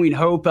the echoing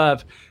hope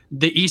of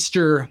the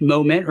Easter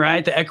moment,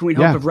 right? The echoing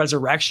hope of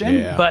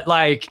resurrection, but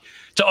like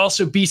to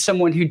also be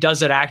someone who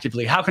does it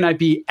actively. How can I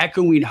be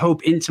echoing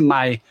hope into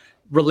my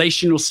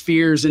relational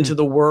spheres, into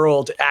the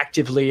world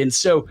actively? And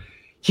so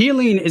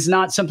healing is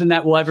not something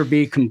that will ever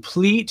be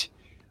complete,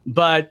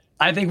 but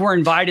I think we're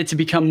invited to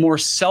become more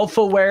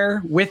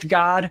self-aware with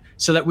God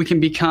so that we can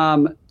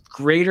become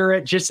greater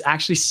at just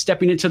actually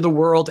stepping into the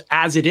world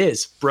as it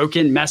is,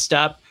 broken, messed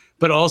up,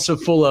 but also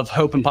full of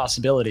hope and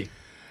possibility.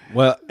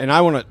 Well, and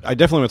I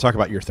definitely want to talk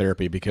about your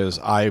therapy, because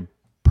I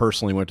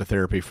personally went to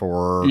therapy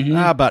for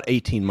about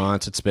 18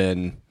 months. It's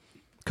been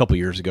a couple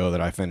years ago that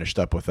I finished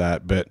up with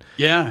that, but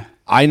yeah,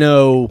 I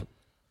know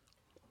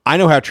how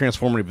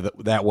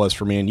transformative that was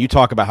for me. And you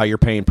talk about how your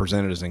pain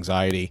presented as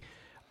anxiety.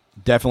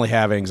 Definitely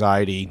have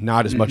anxiety,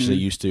 not as much as I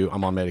used to.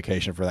 I'm on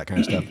medication for that kind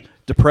of stuff.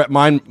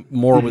 Mine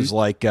more was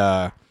like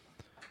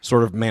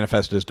sort of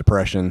manifested as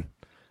depression,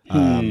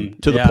 to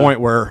the point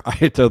where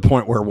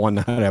one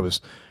night I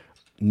was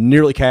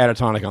nearly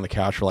catatonic on the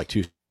couch for like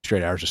 2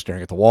 straight hours, just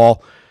staring at the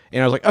wall.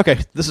 And I was like, okay,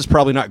 this is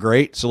probably not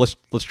great, so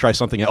let's try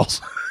something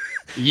else.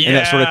 And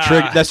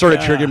that sort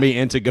of triggered me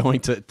into going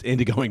to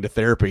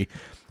therapy,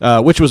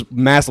 which was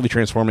massively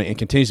transformative and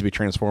continues to be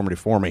transformative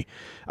for me.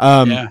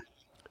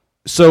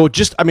 So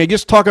just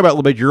talk about a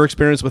little bit your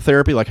experience with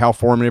therapy, like how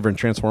formative and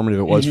transformative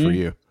it was for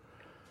you.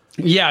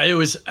 Yeah, it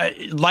was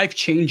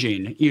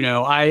life-changing. You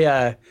know,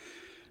 I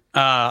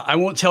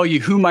won't tell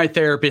you who my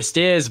therapist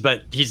is,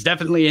 but he's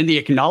definitely in the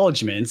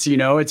acknowledgments. You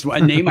know, it's a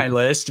name I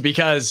list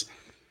because, is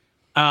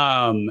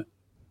it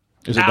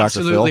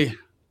absolutely. Dr. Phil?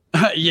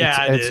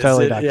 Yeah, it's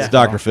totally Dr. It's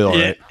Dr. Phil,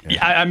 right?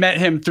 Yeah. I met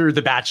him through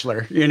The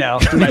Bachelor, you know,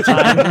 through my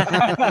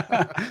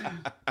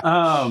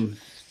time.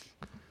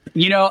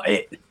 You know,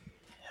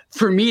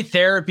 for me,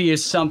 therapy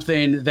is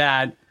something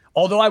that,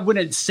 although I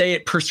wouldn't say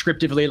it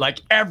prescriptively, like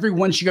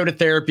everyone should go to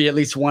therapy at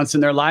least once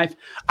in their life,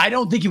 I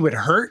don't think it would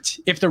hurt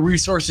if the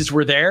resources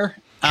were there.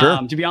 Sure.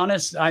 To be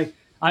honest, I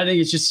think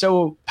it's just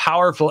so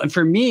powerful. And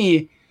for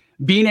me,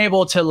 being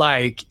able to,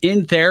 like,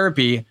 in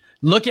therapy,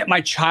 look at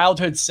my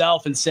childhood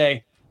self and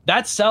say,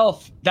 that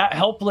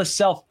helpless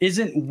self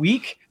isn't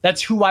weak.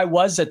 That's who I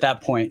was at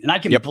that point. And I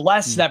can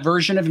bless that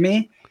version of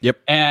me. Yep.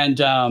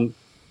 And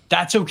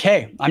that's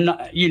okay. I'm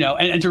not, you know,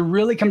 and to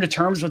really come to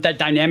terms with that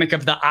dynamic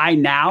of the I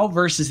now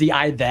versus the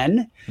I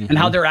then, and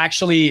how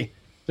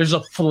there's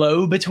a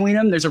flow between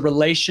them. There's a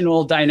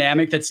relational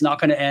dynamic that's not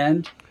going to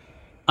end.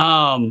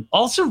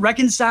 Also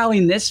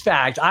reconciling this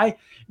fact.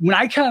 When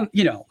I come,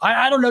 you know,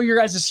 I don't know your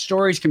guys'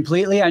 stories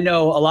completely. I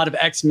know a lot of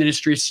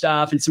ex-ministry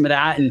stuff and some of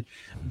that. And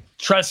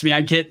trust me,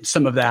 I get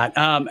some of that,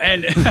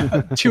 and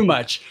too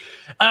much.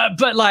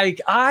 But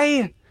like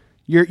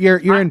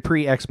You're in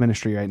pre-ex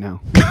ministry right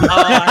now.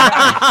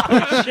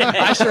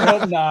 I sure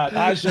hope not.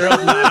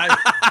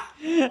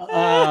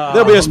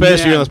 There'll be a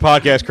space for you on this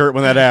podcast, Kurt,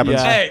 when that happens.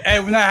 Yeah. Hey,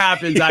 when that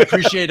happens, I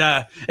appreciate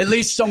at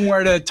least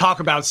somewhere to talk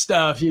about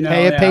stuff. You know,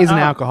 hey, it pays in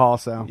alcohol,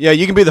 so yeah,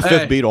 you can be the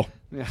fifth Beatle.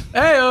 Yeah.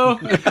 Hey-o.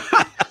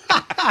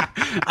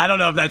 I don't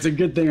know if that's a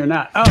good thing or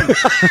not.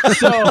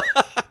 So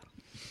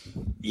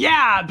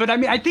yeah, but I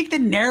mean, I think the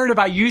narrative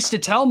I used to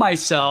tell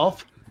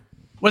myself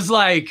was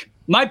like,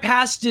 my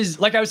past is,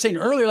 like I was saying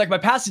earlier, like my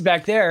past is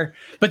back there,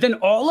 but then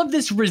all of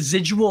this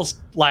residual,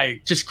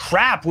 like, just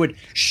crap would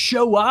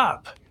show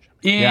up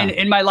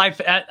in my life.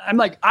 I'm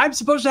like, I'm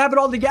supposed to have it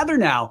all together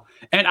now,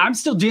 and I'm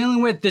still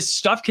dealing with this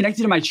stuff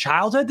connected to my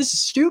childhood. This is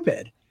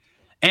stupid.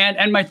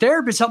 And my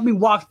therapist helped me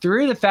walk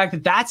through the fact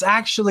that that's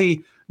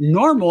actually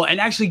normal,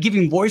 and actually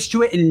giving voice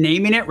to it and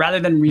naming it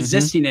rather than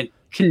resisting it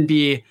can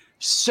be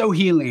so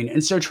healing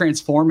and so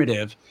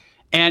transformative.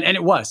 And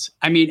it was,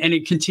 I mean, and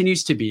it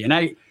continues to be. And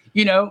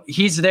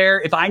he's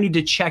there if I need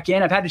to check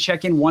in. I've had to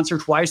check in once or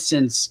twice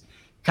since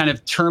kind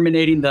of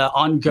terminating the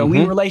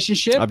ongoing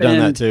relationship. I've done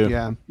that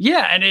too.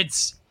 Yeah, and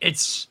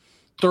it's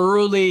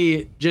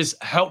thoroughly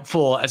just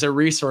helpful as a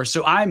resource.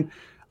 So I'm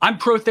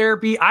pro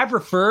therapy. I've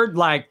referred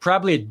like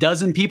probably a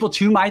dozen people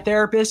to my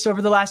therapist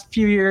over the last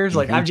few years.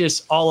 Like I'm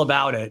just all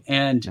about it.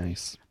 And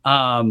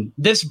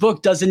this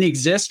book doesn't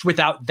exist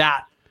without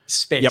that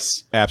space. Yep,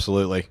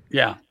 absolutely.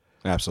 Yeah,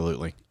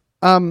 absolutely.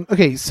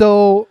 Okay,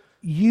 so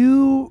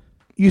you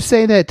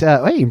say that.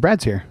 Hey,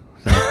 Brad's here.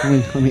 So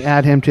let me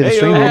add him to the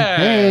stream.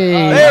 Hey,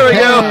 there we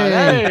go.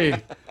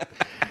 Hey,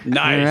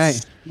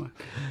 nice. All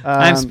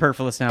right. I'm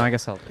superfluous now. I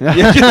guess I'll.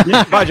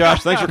 Bye,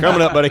 Josh. Thanks for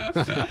coming up, buddy.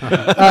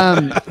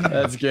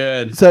 That's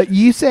good. So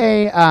you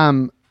say,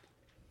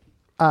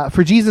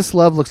 for Jesus,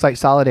 love looks like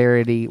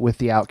solidarity with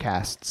the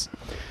outcasts.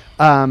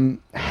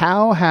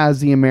 How has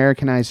the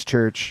Americanized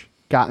church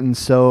gotten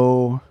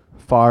so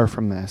far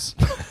from this?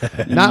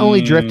 Not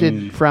only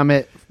drifted from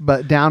it,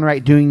 but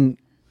downright doing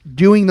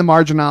the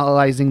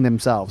marginalizing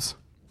themselves.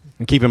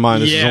 And keep in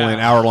mind, this is only an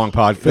hour-long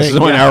podcast. This is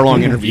only an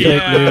hour-long interview.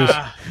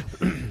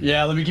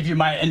 Yeah, let me give you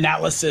my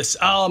analysis.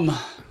 A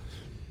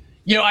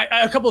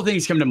couple of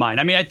things come to mind.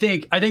 I mean, I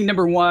think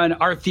number one,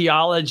 our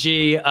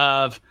theology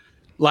of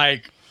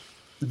like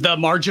the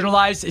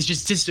marginalized has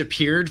just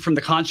disappeared from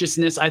the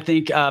consciousness, I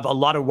think, of a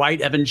lot of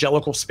white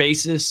evangelical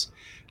spaces.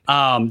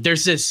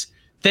 There's this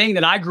thing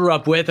that I grew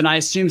up with, and I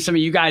assume some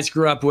of you guys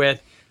grew up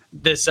with,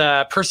 this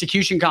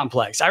persecution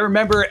complex. I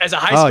remember as a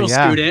high school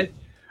student,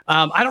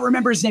 I don't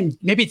remember his name.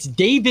 Maybe it's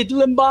David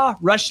Limbaugh,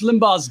 Rush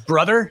Limbaugh's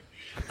brother.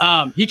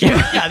 He came.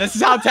 Yeah, this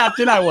is how tapped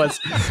in I was.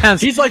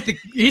 He's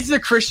the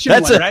Christian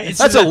one, right?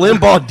 That's a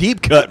Limbaugh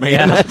deep cut,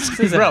 man. Yeah.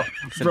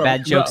 It's a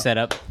bad joke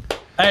setup.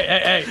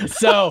 Hey.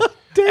 So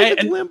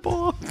David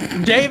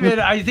Limbaugh. David,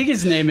 I think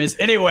his name is.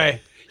 Anyway,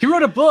 he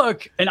wrote a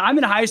book, and I'm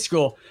in high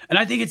school, and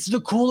I think it's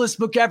the coolest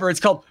book ever. It's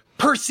called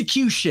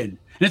Persecution,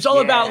 and it's all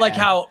about like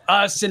how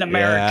us in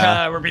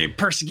America were being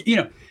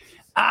persecuted.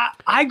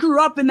 I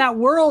grew up in that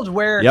world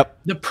where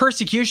the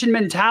persecution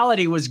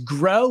mentality was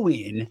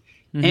growing.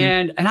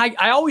 And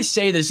I always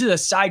say this is a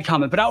side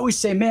comment, but I always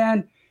say,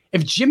 man,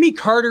 if Jimmy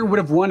Carter would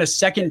have won a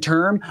second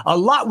term, a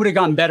lot would have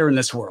gone better in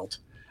this world.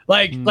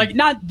 Like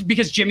not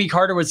because Jimmy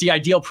Carter was the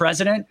ideal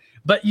president,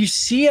 but you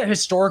see a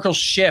historical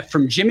shift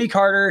from Jimmy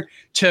Carter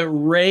to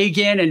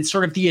Reagan and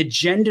sort of the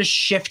agenda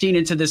shifting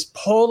into this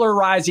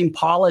polarizing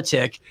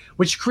politic,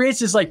 which creates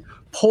this like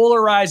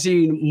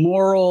polarizing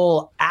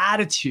moral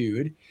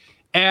attitude.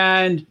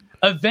 And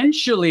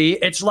eventually,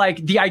 it's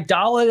like the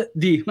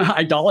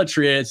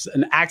idolatry is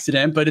an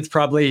accident, but it's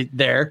probably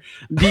there.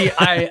 The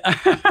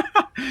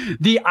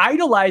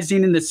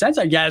idolizing in the sense,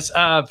 I guess,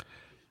 of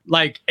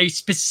like a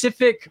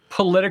specific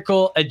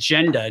political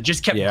agenda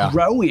just kept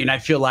growing, I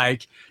feel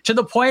like, to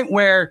the point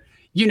where,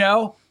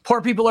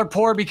 poor people are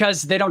poor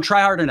because they don't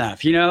try hard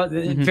enough,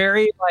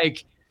 very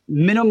like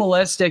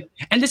minimalistic.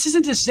 And this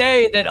isn't to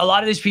say that a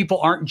lot of these people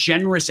aren't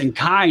generous and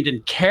kind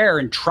and care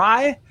and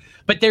try.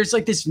 But there's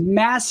like this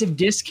massive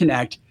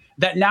disconnect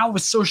that now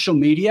with social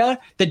media,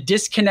 the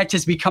disconnect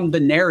has become the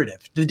narrative.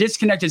 The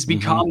disconnect has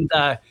become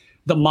the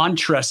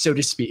mantra, so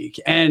to speak.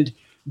 And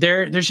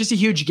there's just a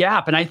huge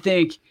gap. And I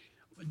think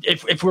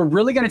if we're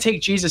really going to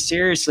take Jesus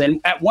seriously,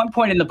 and at one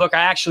point in the book,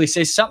 I actually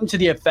say something to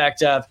the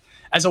effect of,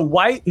 as a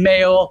white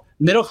male,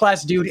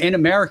 middle-class dude in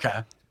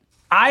America,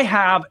 I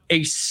have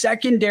a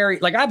secondary,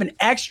 like I have an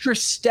extra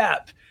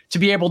step to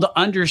be able to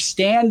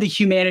understand the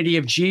humanity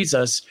of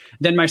Jesus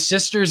than my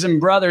sisters and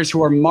brothers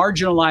who are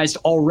marginalized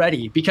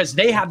already, because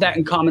they have that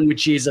in common with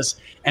Jesus,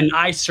 and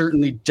I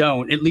certainly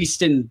don't, at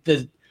least in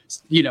the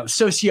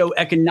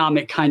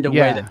socioeconomic kind of way.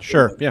 That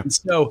sure, yeah.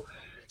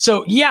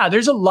 So yeah,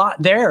 there's a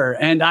lot there,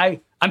 and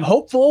I'm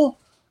hopeful,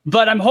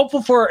 but I'm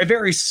hopeful for a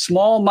very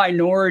small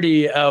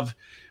minority of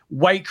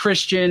white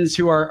Christians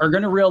who are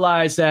going to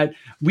realize that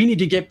we need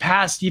to get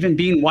past even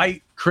being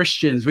white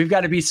Christians. We've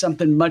got to be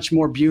something much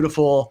more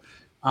beautiful.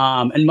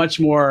 And much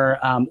more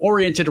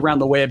oriented around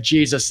the way of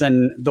Jesus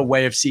than the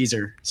way of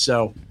Caesar.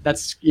 So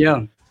that's,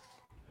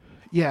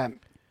 Yeah.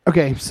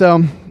 Okay.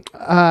 So,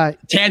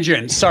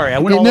 tangent. Sorry. I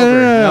went all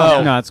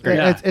over. No, it's great.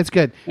 It's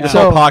good. This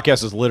whole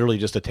podcast is literally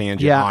just a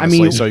tangent. Yeah, honestly.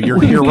 I mean, so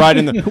you're right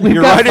in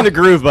the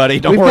groove, buddy.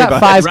 Don't worry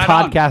about it. We've got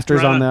 5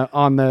 podcasters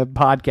on the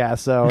podcast,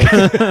 so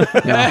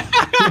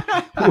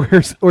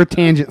we're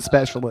tangent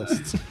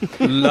specialists.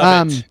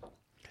 Love it.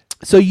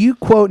 So you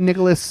quote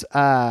Nicholas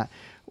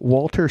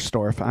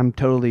Walterstorff. I'm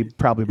totally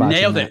probably botching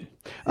Nailed that. it.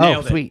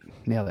 Oh, sweet.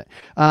 Nailed it.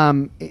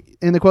 And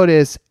the quote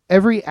is,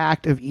 every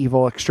act of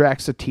evil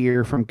extracts a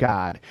tear from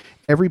God.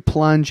 Every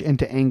plunge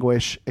into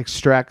anguish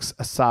extracts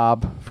a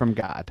sob from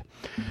God.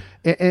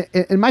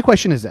 And my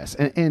question is this,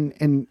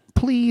 and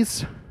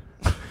please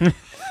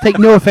take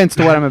no offense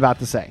to what I'm about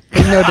to say.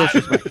 Take no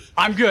disrespect.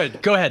 I'm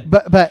good. Go ahead.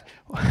 But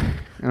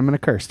I'm going to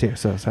curse too,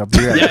 so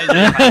be ready.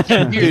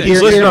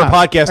 He's listening to our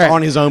podcast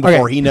on his own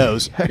before he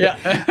knows. Yeah.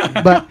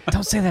 But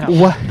don't say that out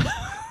loud.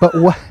 But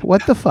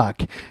what the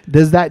fuck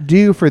does that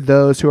do for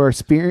those who are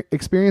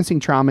experiencing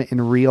trauma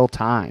in real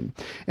time?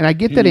 And I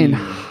get that in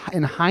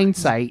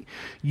hindsight,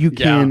 you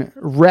can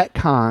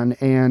retcon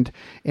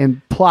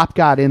and plop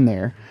God in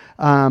there.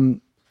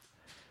 And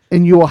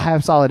you will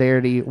have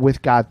solidarity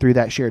with God through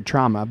that shared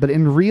trauma. But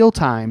in real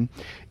time,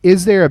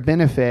 is there a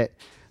benefit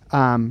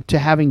to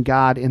having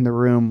God in the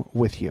room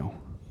with you?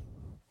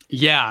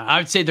 Yeah, I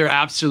would say there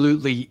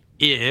absolutely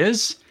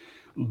is,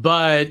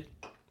 but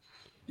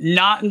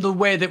not in the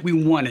way that we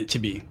want it to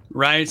be,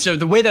 right? So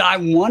the way that I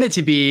want it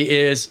to be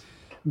is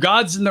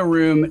God's in the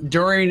room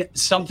during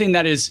something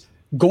that is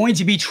going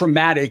to be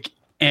traumatic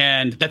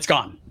and that's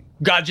gone.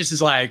 God just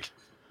is like,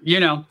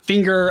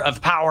 finger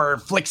of power,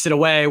 flicks it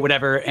away,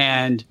 whatever,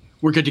 and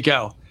we're good to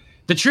go.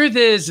 The truth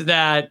is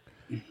that,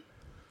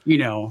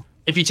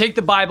 if you take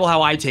the Bible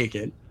how I take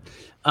it,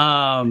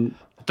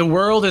 the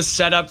world is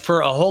set up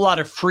for a whole lot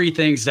of free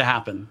things to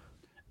happen.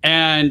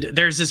 And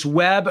there's this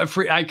web of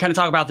free, I kind of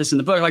talk about this in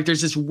the book, like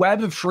there's this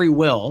web of free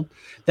will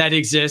that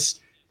exists,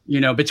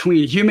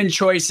 between human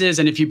choices.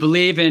 And if you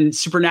believe in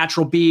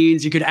supernatural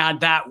beings, you could add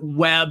that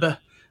web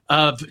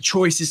of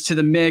choices to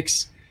the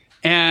mix.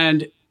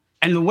 And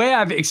the way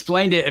I've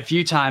explained it a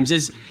few times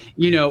is,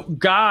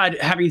 God,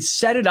 having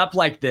set it up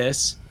like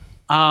this,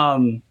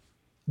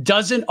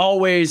 doesn't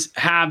always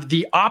have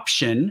the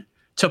option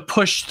to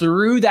push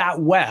through that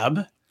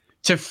web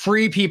to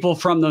free people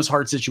from those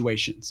hard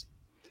situations.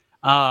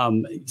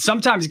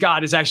 Sometimes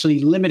God is actually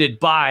limited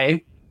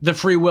by the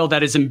free will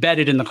that is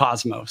embedded in the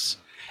cosmos.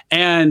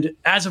 And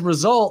as a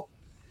result,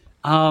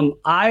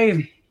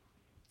 I'm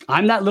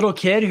that little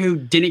kid who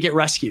didn't get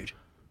rescued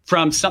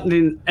from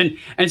something.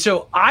 And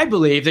so I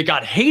believe that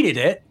God hated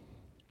it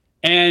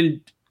and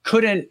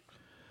couldn't,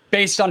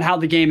 based on how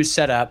the game is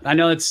set up. I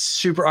know it's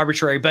super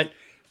arbitrary, but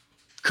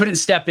couldn't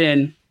step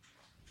in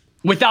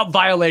without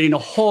violating a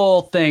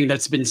whole thing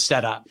that's been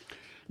set up.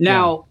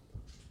 Now,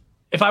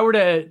 if I were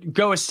to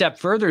go a step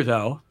further,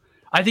 though,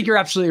 I think you're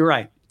absolutely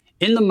right.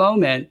 In the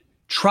moment,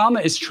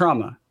 trauma is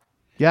trauma.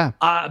 Yeah.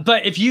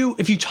 But if you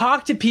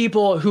talk to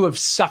people who have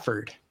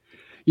suffered,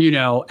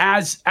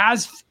 as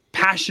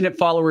passionate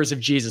followers of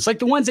Jesus, like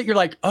the ones that you're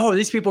like, oh,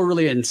 these people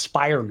really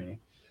inspire me.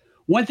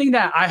 One thing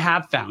that I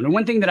have found, and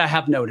one thing that I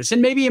have noticed,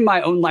 and maybe in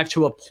my own life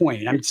to a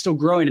point, I'm still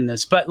growing in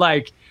this, but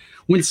like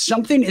when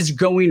something is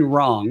going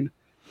wrong,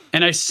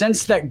 and I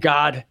sense that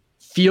God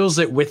feels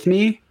it with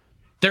me,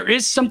 there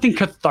is something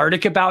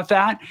cathartic about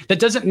that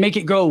doesn't make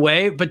it go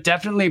away, but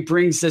definitely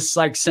brings this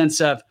like sense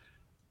of,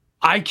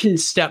 I can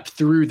step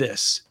through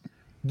this.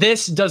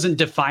 This doesn't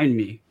define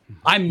me.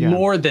 I'm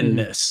more than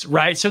this,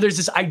 right? So there's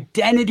this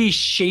identity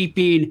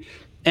shaping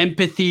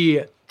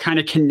empathy kind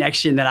of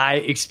connection that I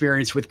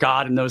experience with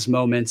God in those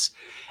moments.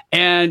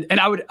 And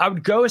I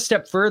would go a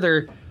step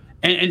further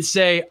and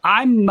say,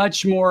 I'm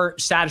much more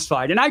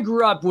satisfied. And I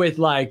grew up with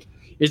like,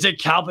 is it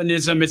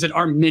Calvinism? Is it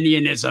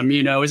Arminianism?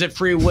 Is it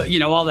free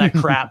will? All that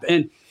crap.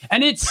 And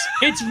it's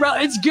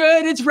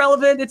good. It's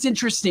relevant. It's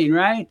interesting,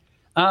 right?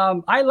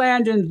 I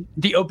land in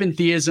the open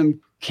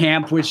theism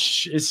camp,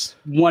 which is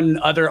one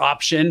other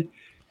option.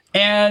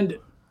 And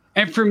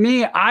for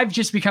me, I've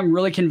just become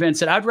really convinced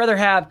that I'd rather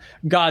have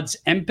God's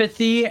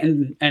empathy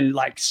and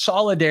like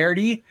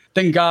solidarity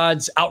than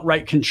God's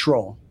outright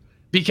control.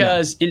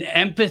 Because in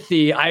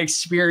empathy, I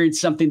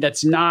experience something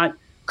that's not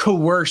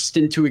coerced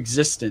into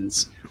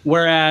existence.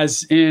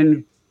 Whereas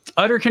in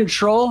utter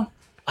control,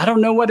 I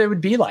don't know what it would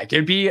be like.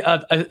 It'd be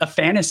a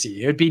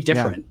fantasy. It would be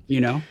different,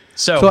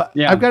 So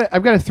I've got a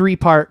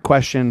 3-part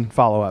question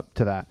follow up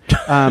to that.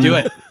 Do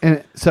it.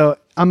 And so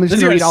I'm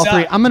just going to read all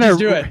 3. I'm going to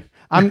do it.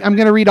 I'm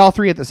going to read all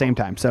 3 at the same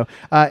time. So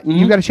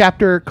you've got a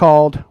chapter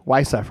called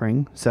Why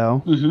Suffering?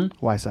 So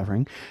why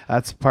suffering?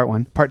 That's part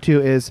 1. Part 2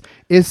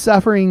 is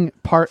suffering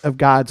part of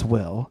God's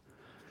will?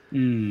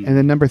 And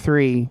then number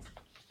 3,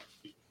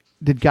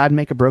 did God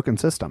make a broken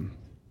system?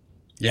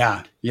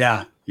 Yeah.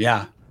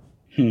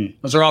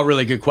 Those are all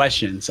really good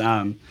questions.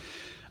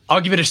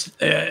 I'll give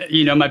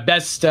it my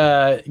best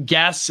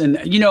guess. And,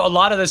 a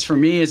lot of this for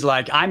me is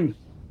like, I'm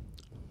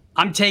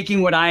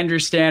taking what I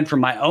understand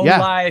from my own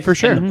life for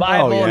sure. and the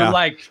Bible. And I'm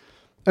like,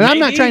 and I'm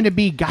not trying to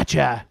be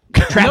gotcha.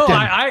 Trapped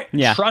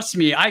I trust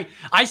me.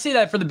 I say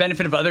that for the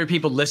benefit of other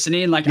people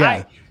listening. Like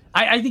I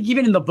think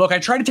even in the book, I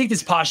try to take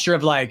this posture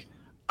of like,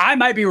 I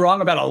might be wrong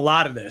about a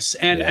lot of this.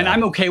 And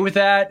I'm okay with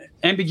that.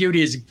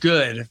 Ambiguity is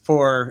good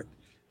for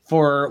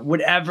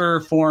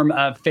whatever form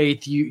of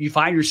faith you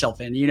find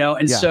yourself in,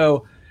 And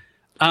so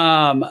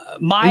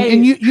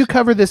and you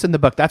cover this in the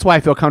book. That's why I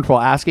feel comfortable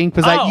asking,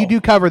 because you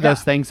do cover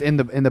those things in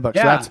the book.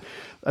 So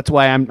that's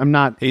why I'm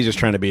not. He's just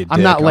trying to be a dick,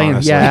 I'm not laying.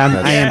 honestly.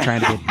 I am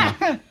trying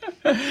to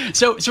be.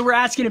 So we're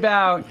asking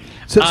about.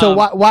 So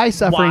why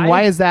suffering?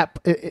 Why is that?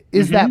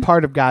 Is that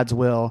part of God's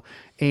will?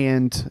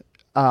 And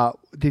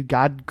did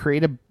God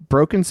create a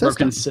broken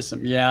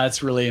system? Yeah,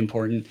 that's really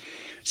important.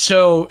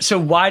 So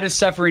why does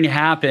suffering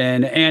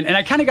happen? And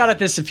I kind of got at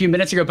this a few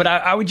minutes ago, but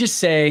I would just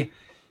say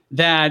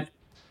that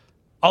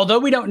although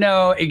we don't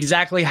know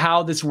exactly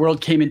how this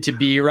world came into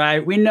be,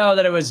 right? We know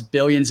that it was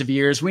billions of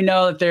years. We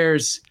know that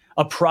there's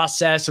a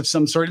process of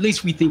some sort. At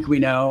least we think we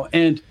know.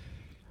 And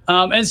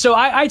so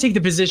I take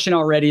the position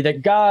already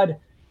that God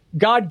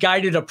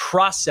guided a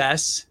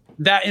process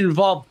that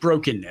involved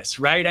brokenness,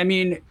 right? I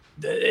mean,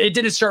 it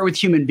didn't start with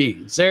human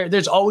beings.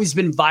 There's always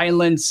been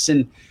violence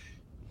and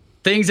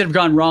things that have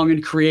gone wrong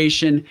in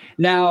creation.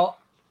 Now,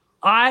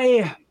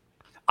 I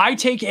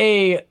take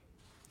a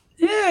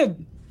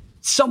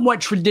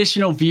somewhat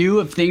traditional view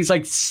of things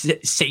like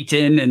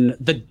Satan and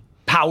the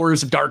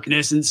powers of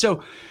darkness. And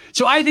so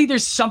I think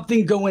there's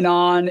something going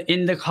on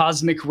in the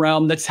cosmic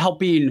realm that's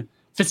helping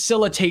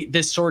facilitate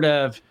this sort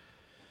of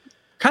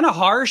kind of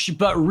harsh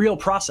but real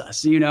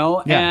process, you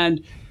know? Yeah.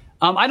 And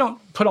I don't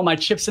put all my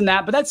chips in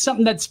that, but that's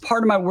something that's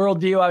part of my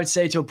worldview, I would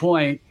say, to a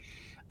point.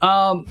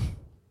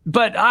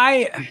 But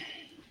I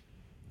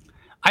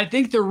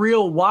think the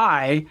real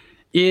why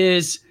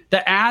is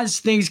that as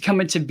things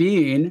come into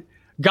being,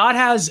 God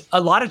has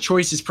a lot of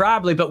choices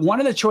probably, but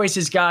one of the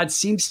choices God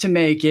seems to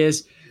make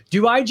is,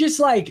 do I just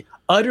like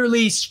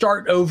utterly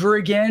start over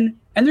again?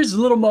 And there's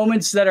little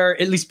moments that are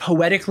at least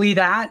poetically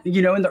that,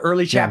 you know, in the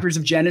early chapters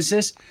of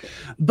Genesis.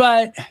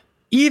 But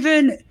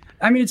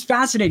it's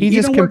fascinating. He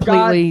just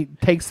completely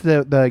takes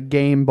the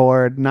game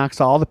board, knocks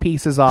all the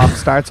pieces off,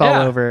 starts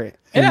all over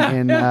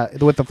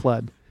with the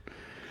flood.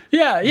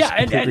 Yeah.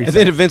 And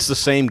then invents the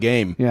same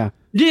game. Yeah.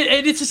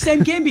 It's the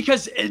same game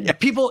because it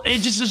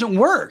just doesn't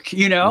work,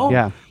 you know?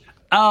 Yeah.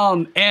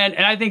 And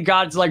I think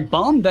God's like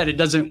bummed that it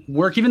doesn't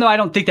work, even though I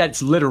don't think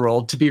that's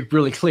literal, to be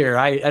really clear.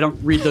 I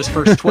don't read those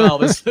first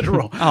 12 as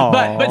literal.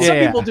 But some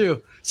people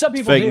do. Some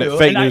people do.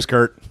 Fake news,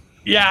 Kurt.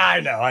 Yeah,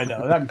 I know.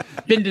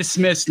 I've been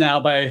dismissed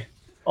now by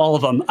all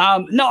of them.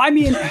 No, I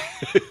mean,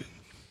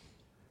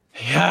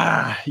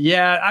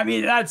 yeah. I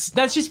mean,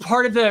 that's just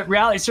part of the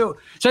reality. So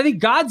I think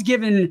God's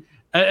given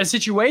a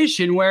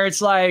situation where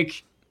it's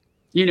like,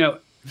 you know,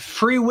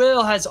 free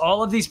will has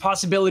all of these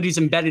possibilities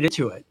embedded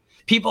into it.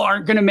 People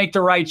aren't going to make the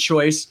right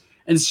choice.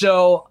 And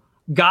so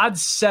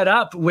God's set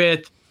up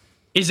with,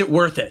 is it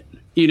worth it?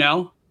 You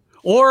know,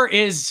 or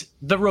is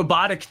the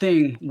robotic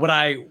thing what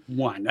I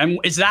want?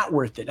 Is that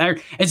worth it? Or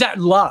is that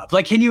love?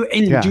 Like, can you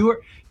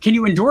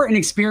endure and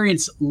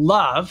experience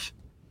love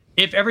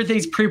if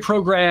everything's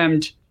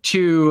pre-programmed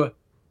to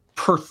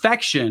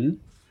perfection?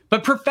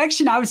 But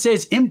perfection, I would say,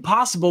 is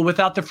impossible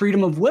without the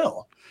freedom of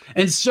will.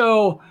 And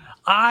so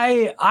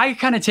I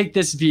kind of take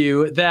this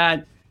view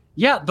that,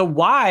 the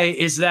why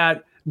is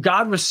that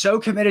God was so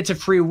committed to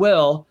free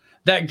will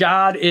that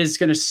God is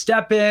going to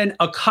step in,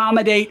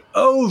 accommodate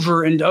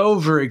over and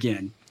over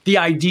again the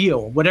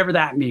ideal, whatever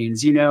that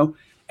means, you know,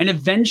 and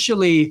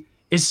eventually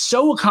is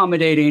so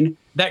accommodating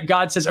that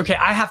God says, okay,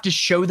 I have to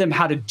show them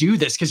how to do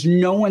this because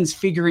no one's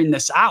figuring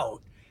this out,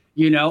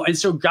 you know? And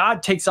so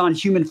God takes on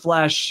human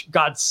flesh,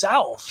 God's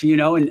self, you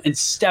know, and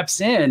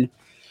steps in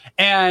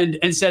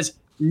and says,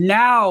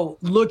 now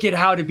look at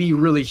how to be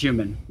really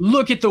human.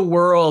 Look at the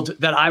world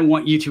that I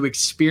want you to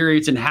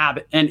experience and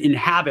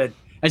inhabit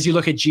as you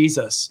look at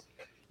Jesus,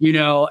 you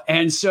know?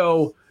 And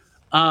so,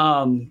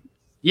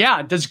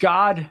 does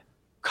God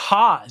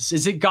cause?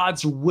 Is it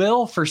God's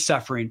will for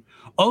suffering?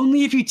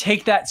 Only if you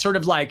take that sort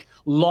of like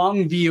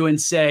long view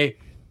and say,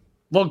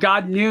 well,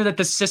 God knew that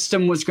the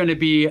system was going to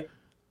be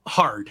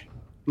hard,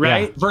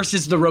 right? Yeah.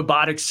 Versus the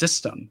robotic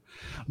system.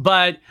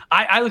 But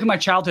I look at my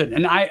childhood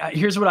and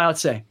here's what I would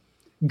say.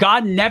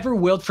 God never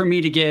willed for me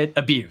to get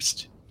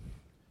abused,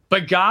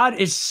 but God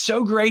is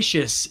so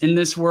gracious in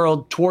this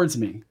world towards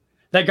me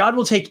that God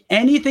will take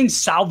anything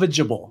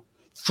salvageable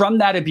from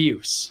that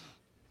abuse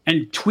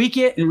and tweak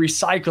it and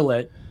recycle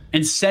it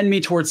and send me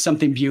towards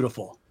something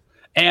beautiful.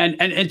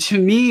 And to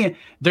me,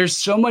 there's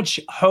so much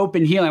hope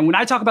and healing. When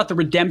I talk about the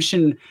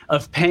redemption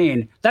of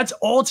pain, that's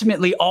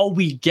ultimately all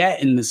we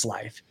get in this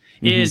life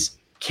is,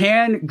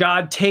 can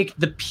God take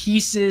the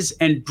pieces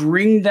and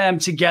bring them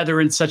together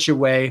in such a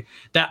way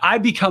that I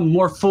become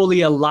more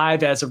fully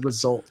alive as a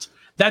result?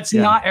 That's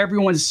not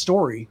everyone's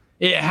story.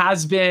 It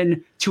has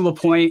been to a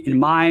point in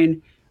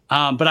mine,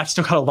 but I've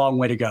still got a long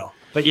way to go.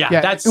 But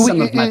that's some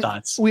of my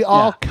thoughts. We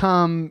all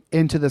come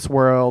into this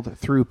world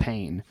through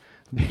pain.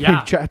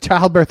 Yeah,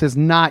 childbirth is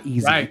not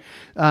easy. Right.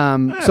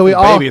 So we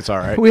all, baby, it's all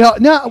right. We all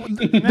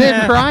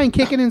been crying,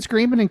 kicking and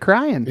screaming and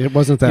crying. It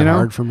wasn't that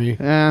hard for me.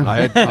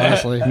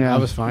 Honestly, I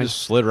was fine.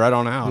 Just slid right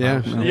on out.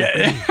 Yeah.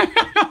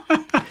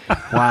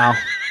 Wow.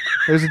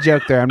 There's a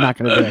joke there. I'm not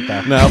going to do it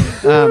though. No.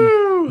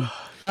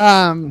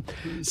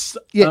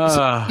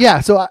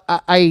 So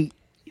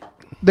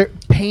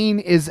pain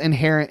is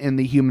inherent in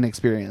the human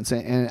experience,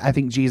 and I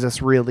think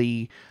Jesus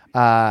really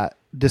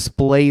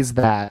displays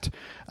that.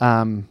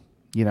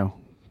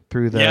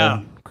 Through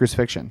the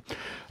crucifixion.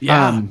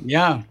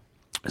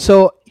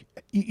 So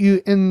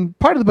you in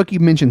part of the book you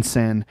mentioned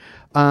sin,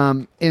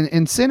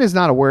 and sin is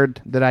not a word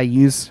that I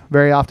use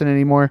very often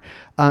anymore.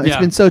 It's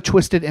been so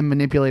twisted and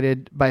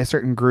manipulated by a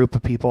certain group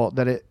of people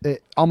that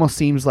it almost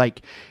seems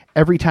like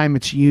every time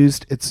it's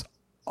used, it's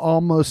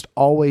almost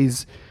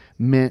always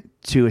meant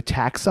to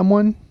attack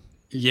someone.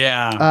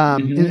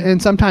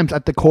 And sometimes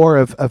at the core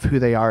of who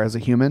they are as a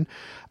human.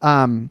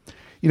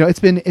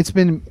 It's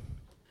been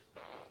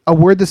a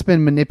word that's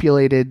been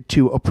manipulated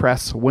to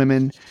oppress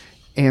women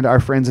and our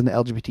friends in the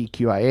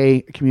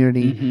LGBTQIA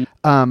community.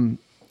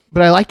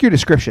 But I like your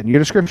description. Your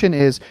description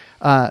is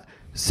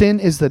sin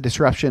is the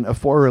disruption of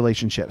 4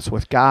 relationships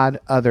with God,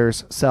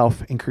 others,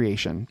 self, and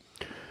creation.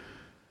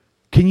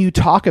 Can you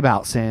talk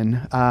about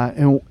sin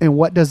and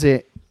what does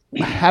it?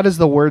 How does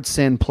the word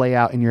sin play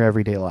out in your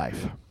everyday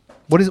life?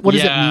 What does it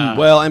mean?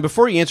 Well, and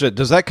before you answer it,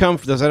 does that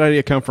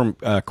idea come from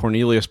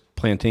Cornelius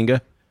Plantinga?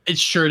 It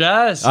sure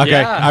does. Okay,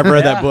 Yeah. I've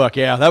read that book.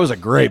 Yeah, that was a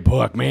great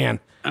book, man.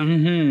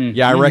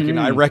 Yeah,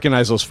 I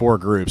recognize those 4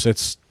 groups.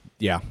 It's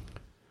Yeah.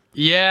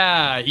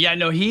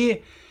 No,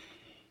 he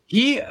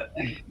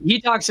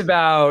talks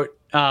about,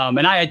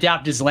 and I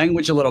adapt his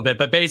language a little bit,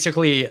 but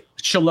basically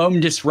shalom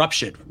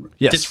disrupted,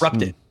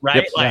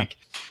 right? Yep.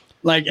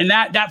 And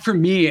that for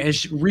me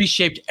has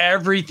reshaped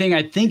everything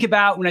I think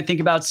about when I think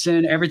about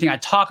sin, everything I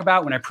talk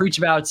about when I preach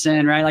about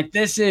sin, right? Like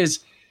this is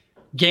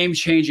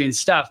game-changing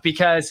stuff,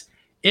 because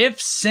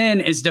if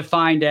sin is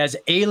defined as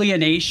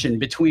alienation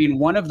between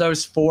one of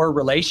those 4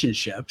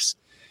 relationships,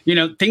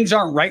 things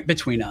aren't right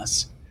between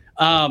us.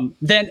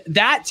 Then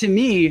that to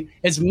me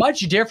is much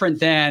different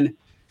than,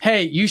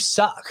 hey, you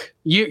suck.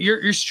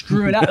 You're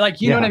screwing up.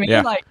 Like, you know what I mean?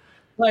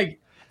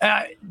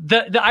 Yeah.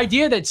 The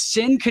idea that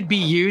sin could be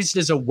used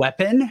as a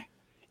weapon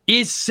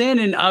is sin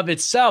in of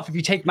itself, if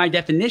you take my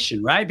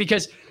definition, right?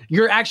 Because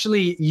you're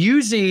actually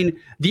using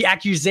the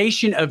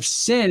accusation of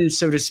sin,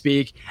 so to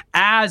speak,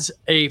 as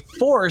a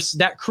force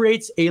that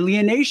creates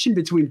alienation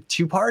between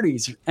 2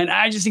 parties. And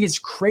I just think it's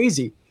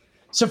crazy.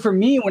 So for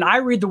me, when I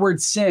read the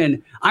word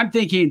sin, I'm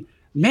thinking,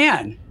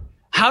 man,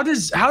 how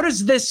does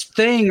this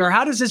thing, or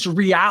how does this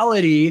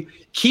reality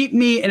keep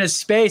me in a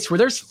space where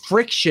there's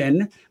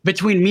friction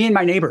between me and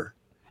my neighbor?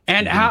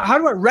 And how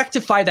do I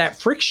rectify that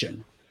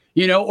friction?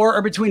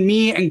 Or between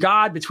me and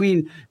God,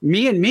 between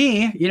me and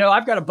me,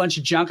 I've got a bunch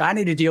of junk I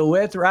need to deal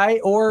with,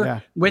 right?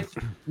 Or with,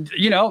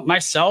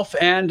 myself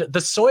and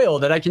the soil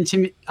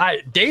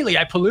that daily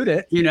I pollute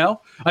it,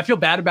 I feel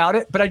bad about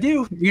it, but I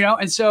do,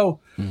 and so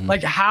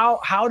like,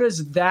 how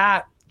does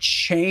that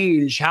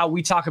change how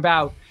we talk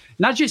about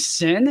not just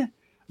sin,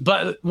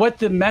 but what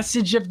the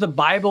message of the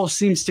Bible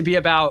seems to be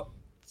about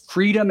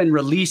freedom and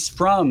release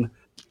from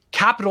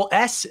capital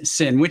S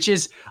sin, which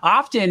is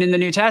often in the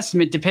New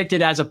Testament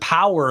depicted as a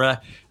power,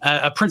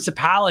 a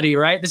principality,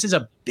 right? This is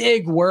a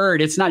big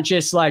word. It's not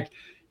just like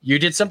you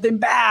did something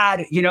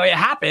bad, it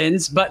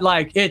happens, but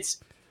like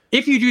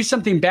if you do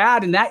something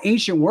bad in that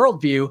ancient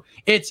worldview,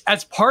 it's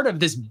as part of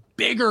this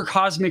bigger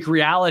cosmic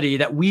reality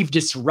that we've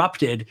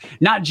disrupted,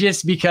 not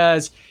just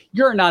because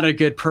you're not a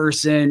good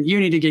person, you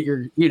need to get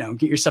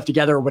your stuff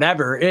together or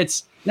whatever.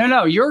 It's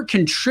no, you're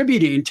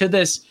contributing to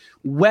this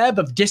web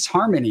of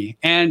disharmony,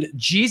 and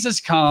Jesus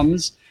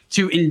comes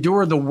to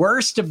endure the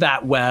worst of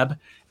that web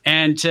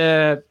and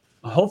to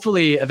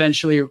hopefully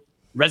eventually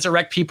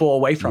resurrect people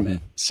away from it.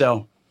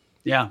 So,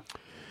 yeah.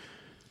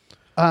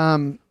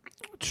 I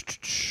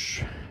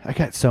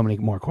got so many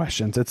more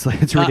questions. It's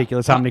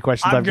ridiculous how many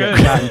questions I've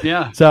gotten.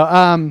 Yeah.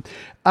 So,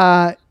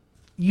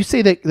 you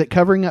say that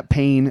covering up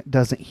pain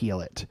doesn't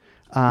heal it.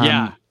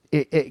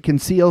 It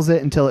conceals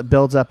it until it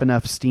builds up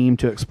enough steam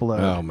to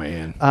explode. Oh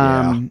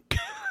man.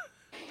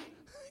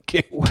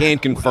 Can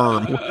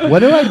confirm. What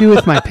do I do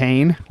with my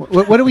pain?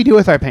 What do we do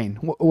with our pain?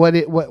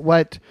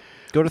 What?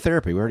 Go to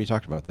therapy. We already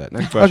talked about that.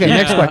 Next question. Okay,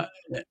 next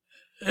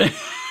question.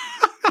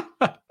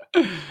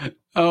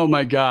 Oh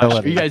my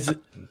gosh, you guys.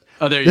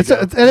 Oh, there you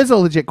go. That is a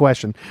legit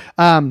question.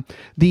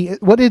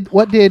 What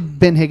did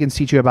Ben Higgins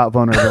teach you about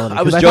vulnerability?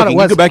 I was joking.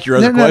 You go back to your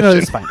other question. No,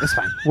 it's fine. It's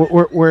fine.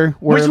 We're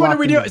Which one are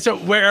we doing? So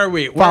where are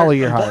we? Follow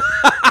your heart.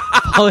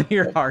 Follow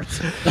your heart.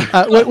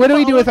 What do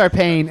we do with our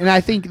pain? And I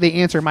think the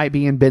answer might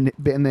be in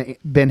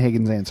Ben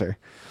Higgins' answer.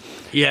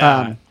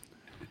 Yeah.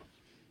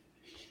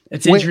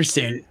 It's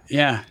interesting.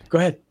 Yeah. Go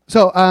ahead.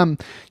 So,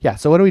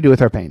 So what do we do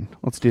with our pain?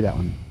 Let's do that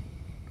one.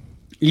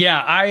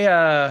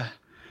 Yeah.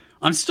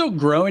 I'm still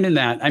growing in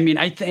that. I mean,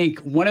 I think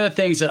one of the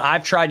things that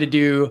I've tried to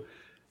do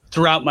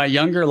throughout my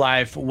younger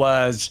life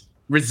was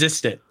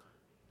resist it,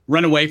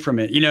 run away from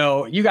it.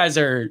 You guys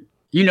are,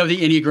 the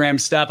Enneagram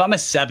stuff. I'm a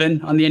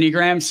 7 on the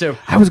Enneagram. So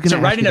I was going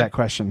to ask you that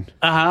question.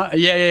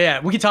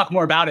 Yeah. We can talk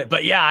more about it,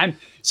 but yeah,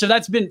 so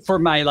that's been for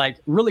my like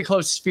really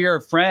close sphere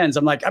of friends.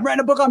 I'm like, I'm writing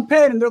a book on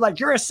pain, and they're like,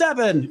 you're a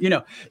 7,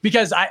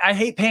 because I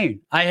hate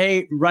pain. I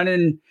hate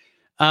running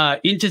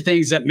into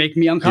things that make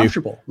me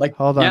uncomfortable. Like,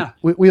 hold on. Yeah.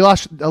 We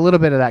lost a little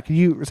bit of that. Can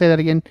you say that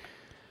again?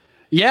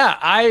 Yeah.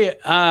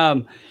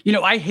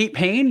 I hate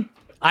pain.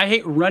 I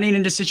hate running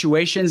into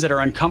situations that are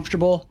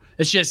uncomfortable.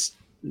 It's just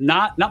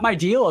not my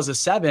deal as a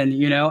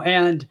 7,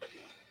 and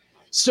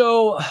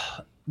so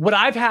what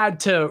I've had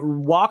to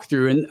walk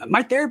through, and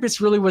my therapist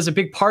really was a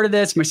big part of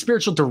this, my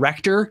spiritual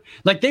director,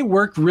 like they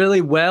work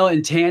really well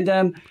in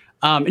tandem.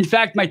 In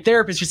fact, my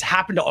therapist just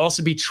happened to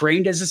also be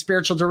trained as a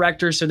spiritual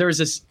director. So there was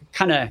this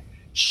kind of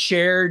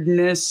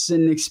sharedness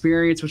and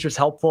experience, which was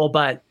helpful.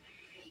 But,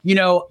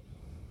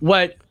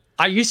 what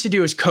I used to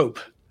do is cope.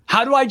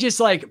 How do I just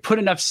like put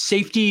enough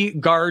safety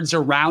guards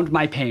around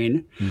my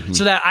pain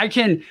so that I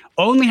can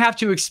only have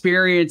to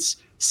experience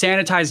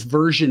sanitized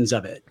versions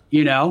of it,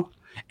 you know?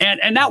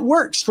 And that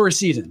works for a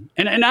season.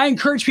 And I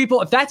encourage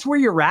people, if that's where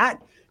you're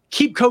at,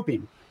 keep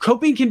coping.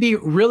 Coping can be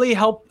really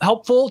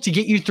helpful to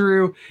get you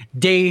through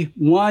day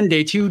 1,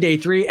 day 2, day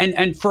 3,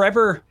 and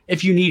forever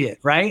if you need it,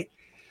 right?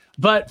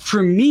 But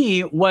for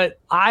me, what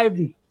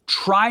I'm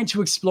trying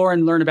to explore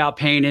and learn about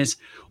pain is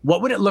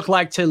what would it look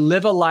like to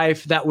live a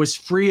life that was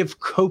free of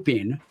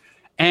coping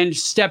and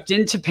stepped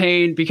into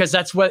pain, because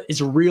that's what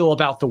is real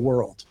about the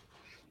world.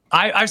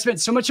 I've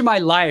spent so much of my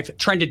life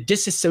trying to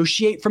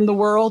disassociate from the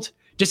world,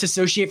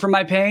 disassociate from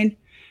my pain.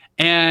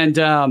 And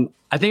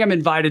I think I'm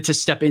invited to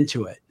step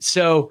into it.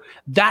 So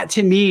that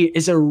to me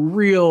is a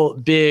real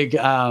big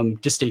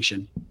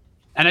distinction.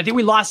 And I think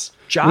we lost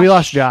Josh. We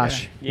lost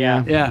Josh.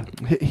 Yeah.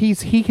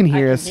 He can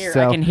hear us.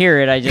 So I can hear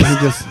it. I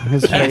just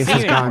his face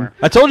is gone.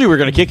 I told you we were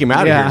going to kick him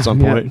out of here at some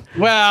point.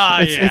 Well,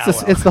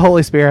 It's the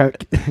Holy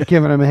Spirit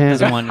giving him a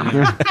hand.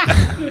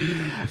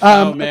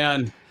 Oh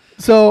man.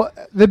 So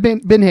the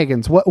Ben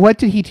Higgins, what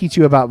did he teach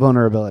you about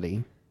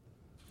vulnerability?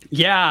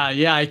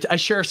 Yeah. I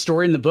share a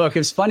story in the book. It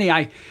was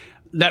funny.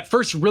 That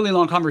first really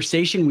long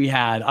conversation we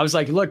had, I was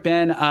like, look,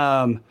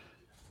 Ben,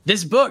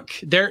 this book,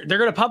 they're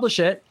going to publish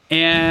it.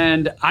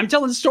 And I'm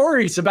telling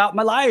stories about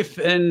my life,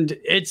 and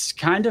it's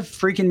kind of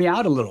freaking me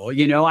out a little,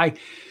 you know.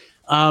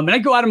 And I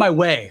go out of my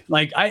way,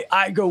 like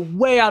I go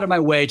way out of my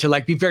way to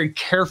like be very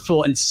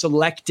careful and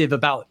selective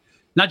about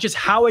not just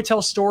how I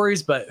tell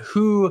stories, but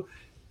who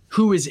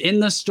is in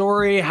the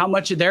story, how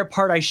much of their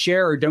part I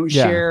share or don't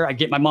share. I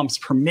get my mom's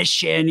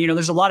permission. You know,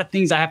 there's a lot of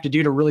things I have to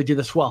do to really do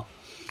this well.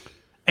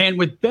 And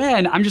with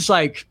Ben, I'm just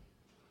like,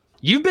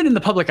 you've been in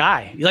the public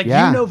eye. Like, you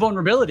know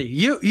vulnerability.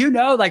 You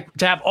know, like,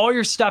 to have all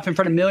your stuff in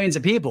front of millions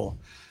of people.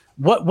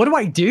 What do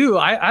I do?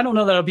 I don't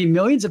know that it'll be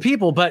millions of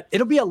people, but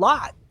it'll be a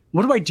lot.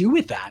 What do I do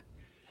with that?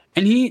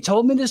 And he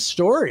told me this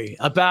story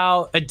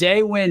about a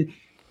day when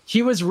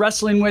he was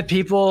wrestling with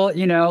people,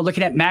 you know,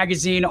 looking at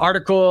magazine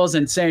articles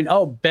and saying,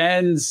 oh,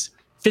 Ben's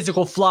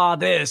physical flaw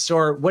this,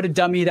 or what a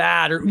dummy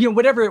that, or, you know,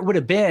 whatever it would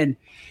have been.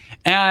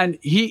 And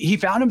he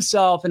found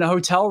himself in a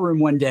hotel room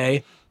one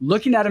day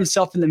looking at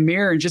himself in the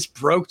mirror and just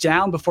broke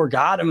down before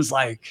God and was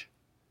like,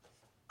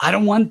 I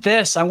don't want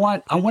this. I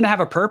want to have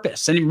a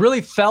purpose. And he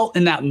really felt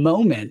in that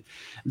moment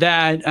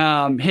that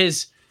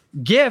his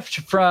gift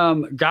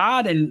from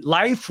God and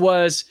life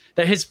was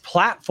that his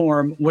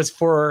platform was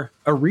for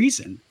a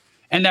reason.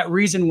 And that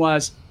reason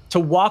was to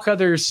walk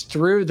others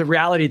through the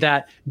reality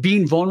that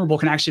being vulnerable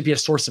can actually be a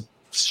source of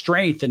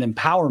strength and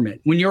empowerment.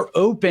 When you're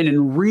open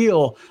and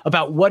real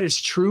about what is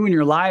true in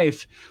your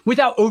life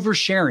without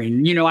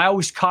oversharing. You know, I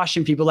always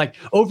caution people, like,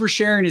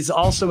 oversharing is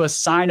also a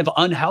sign of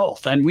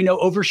unhealth. And we know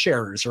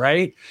oversharers,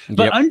 right?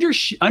 But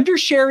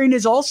undersharing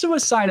is also a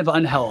sign of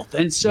unhealth.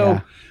 And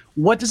so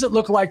what does it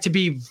look like to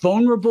be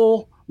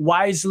vulnerable,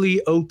 wisely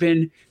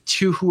open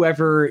to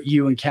whoever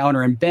you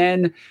encounter? And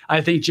Ben, I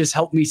think, just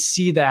helped me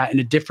see that in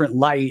a different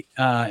light,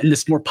 in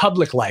this more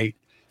public light.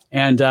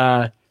 And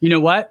you know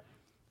what?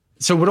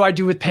 So what do I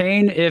do with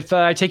pain? If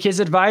I take his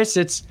advice,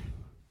 it's,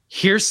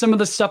 here's some of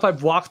the stuff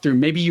I've walked through.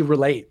 Maybe you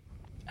relate,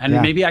 and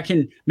maybe I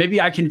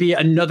can be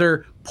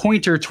another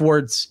pointer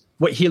towards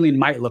what healing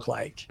might look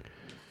like.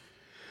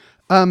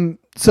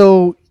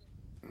 So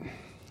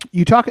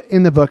you talk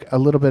in the book a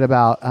little bit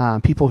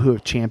about people who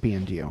have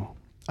championed you.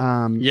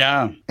 And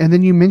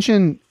then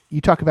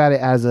you talk about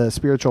it as a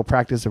spiritual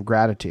practice of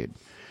gratitude.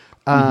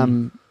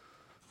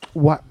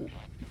 What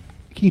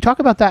can you talk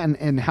about that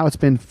and how it's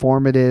been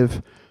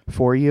formative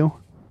for you?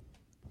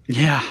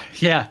 Yeah.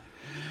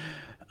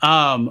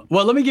 Well,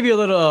 let me give you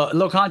a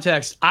little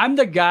context. I'm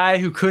the guy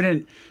who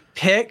couldn't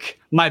pick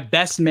my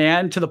best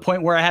man to the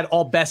point where I had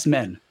all best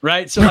men,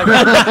 right? So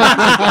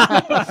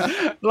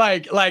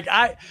like,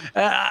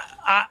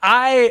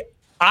 I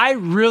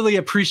really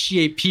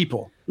appreciate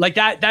people like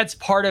that. That's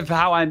part of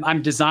how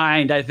I'm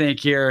designed, I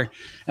think, here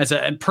as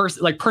a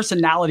person, like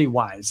personality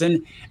wise,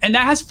 and that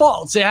has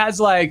faults. It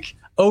has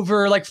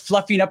over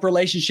fluffing up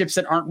relationships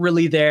that aren't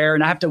really there.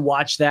 And I have to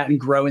watch that and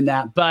grow in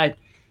that. But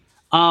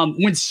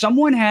when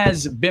someone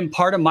has been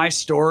part of my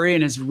story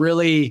and has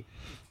really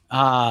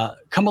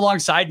come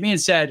alongside me and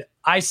said,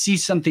 I see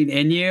something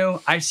in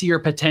you, I see your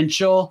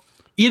potential,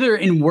 either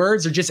in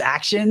words or just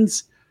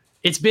actions,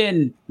 it's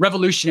been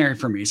revolutionary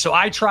for me. So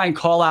I try and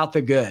call out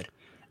the good.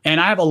 And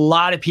I have a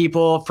lot of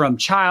people from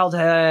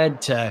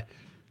childhood to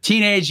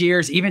teenage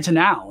years, even to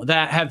now,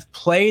 that have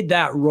played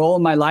that role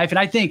in my life. And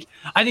I think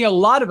a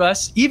lot of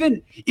us,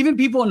 even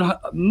people in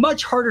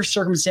much harder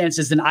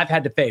circumstances than I've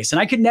had to face,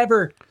 and I could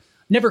never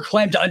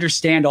claim to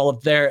understand all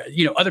of their,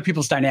 other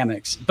people's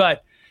dynamics.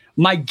 But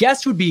my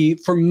guess would be,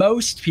 for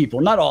most people,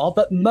 not all,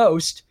 but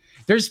most,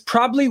 there's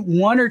probably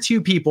one or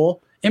two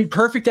people,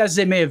 imperfect as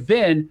they may have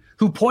been,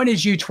 who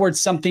pointed you towards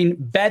something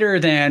better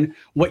than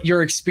what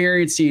you're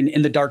experiencing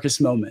in the darkest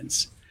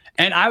moments.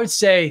 And I would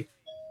say,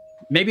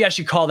 maybe I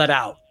should call that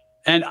out.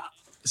 And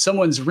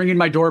someone's ringing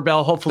my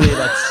doorbell. Hopefully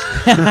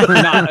that's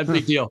not a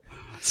big deal.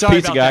 Sorry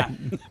Pizza about guy.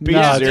 that.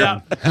 Pizza's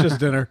here. It's just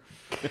dinner.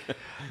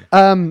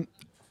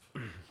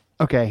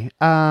 Okay.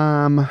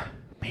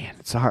 Man,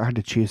 it's hard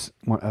to choose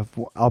one of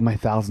all my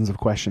thousands of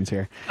questions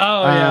here.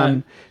 Oh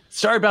yeah.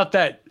 Sorry about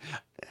that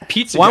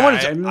pizza Well, guy.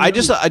 I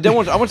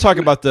want to talk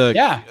about the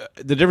Yeah.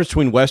 the difference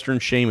between Western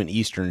shame and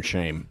Eastern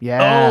shame.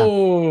 Yeah.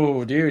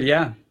 Oh, dude,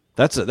 yeah.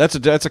 That's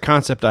a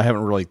concept I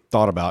haven't really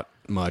thought about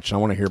much. I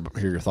want to hear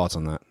your thoughts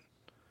on that.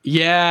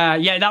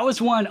 Yeah, that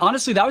was one.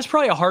 Honestly, that was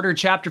probably a harder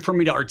chapter for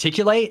me to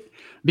articulate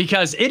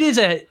because it is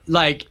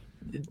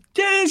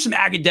there's some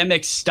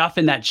academic stuff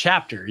in that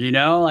chapter,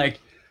 like,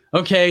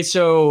 okay,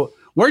 so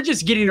we're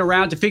just getting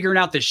around to figuring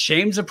out that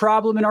shame's a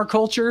problem in our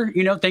culture,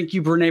 thank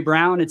you, Brene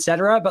Brown,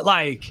 etc. But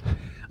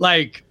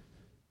like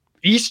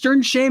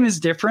Eastern shame is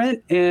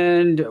different.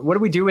 And what do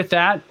we do with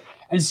that?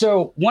 And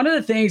so one of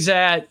the things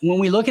that when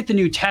we look at the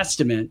New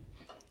Testament,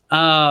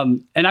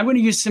 and I'm going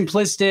to use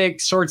simplistic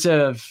sorts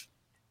of,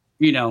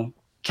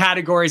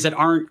 categories that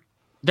aren't,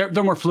 they're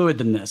more fluid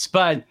than this,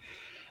 but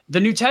the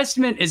New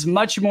Testament is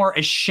much more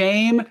a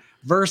shame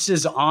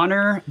versus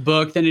honor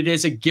book than it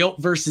is a guilt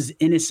versus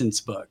innocence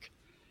book.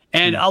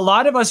 And a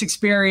lot of us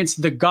experience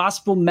the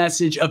gospel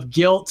message of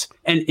guilt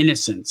and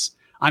innocence.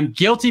 I'm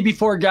guilty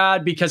before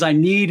God because I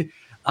need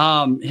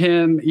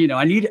him,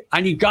 I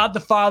need God the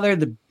Father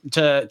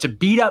to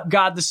beat up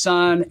God the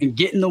Son and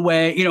get in the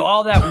way,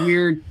 all that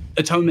weird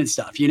atonement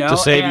stuff, to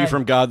save you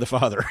from God the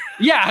Father.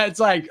 Yeah, it's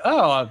like,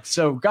 oh,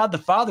 so God the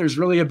Father is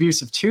really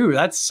abusive too.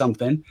 That's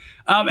something.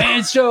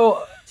 And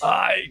so,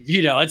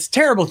 it's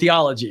terrible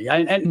theology.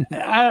 I'm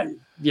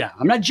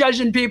not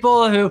judging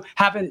people who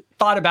haven't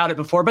thought about it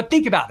before, but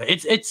think about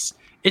it.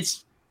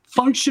 It's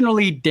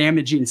functionally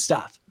damaging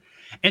stuff.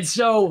 And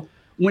so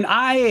when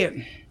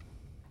I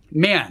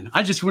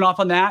just went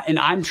off on that and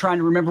I'm trying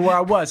to remember where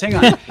I was. Hang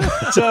on.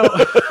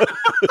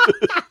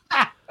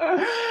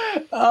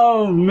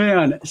 Oh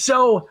man.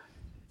 So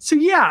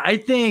yeah, I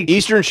think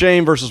Eastern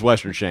shame versus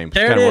Western shame.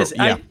 There it is.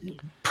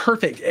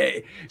 Perfect.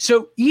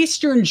 So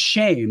Eastern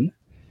shame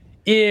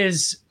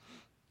is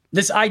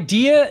this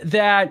idea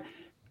that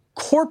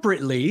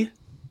corporately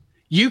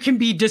you can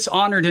be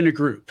dishonored in a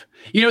group.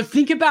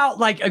 Think about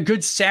like a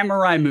good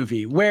samurai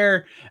movie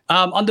where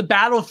on the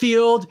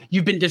battlefield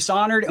you've been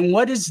dishonored, and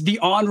what is the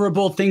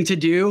honorable thing to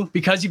do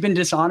because you've been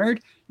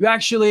dishonored? You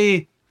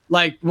actually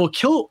will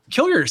kill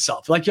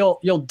yourself. Like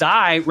you'll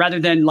die rather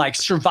than like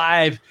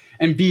survive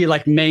and be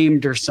like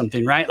maimed or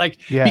something, right?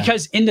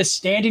 Because in the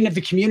standing of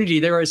the community,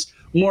 there was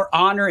more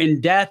honor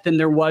in death than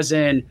there was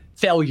in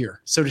failure,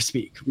 so to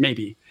speak,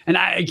 maybe. And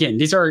again,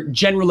 these are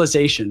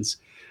generalizations.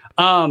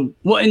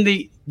 Well, in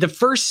the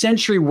first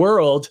century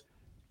world,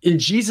 in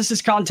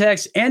Jesus's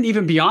context, and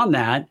even beyond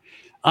that,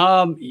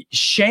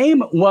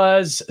 shame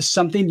was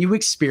something you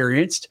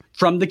experienced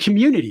from the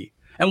community.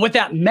 And what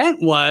that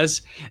meant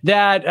was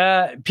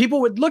that people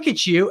would look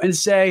at you and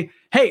say,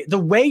 hey, the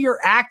way you're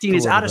acting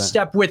is out of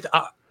step with...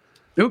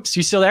 oops,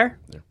 you still there?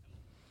 Yeah.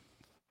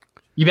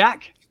 You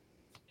back?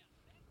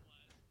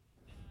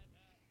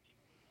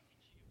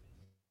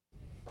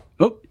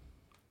 Oh,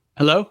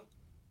 hello?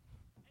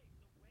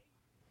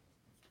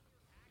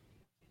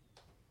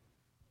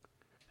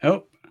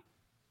 Oh,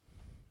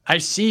 I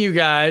see you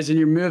guys and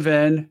you're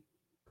moving.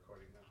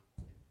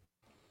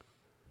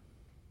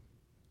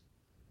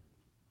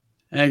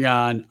 Hang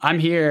on, I'm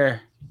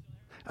here.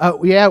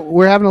 Oh, yeah,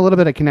 we're having a little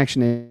bit of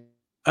connection.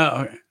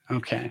 Oh,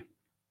 okay.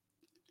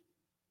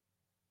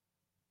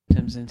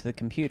 Comes into the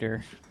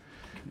computer.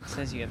 It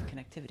says you have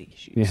connectivity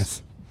issues.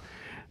 Yes.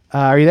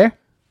 Are you there?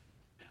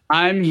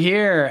 I'm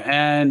here,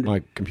 and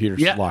my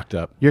computer's locked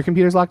up. Your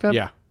computer's locked up?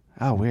 Yeah.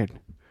 Oh, weird.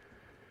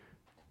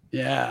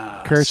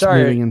 Yeah. Kurt's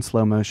moving in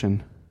slow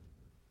motion.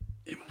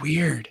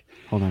 Weird.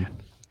 Hold on.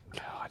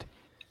 God.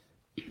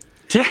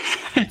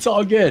 It's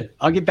all good.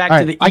 I'll get back all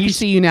to right, the I can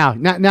see you now.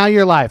 Now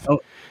you're live. Oh.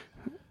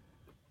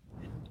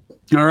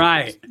 All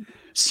right.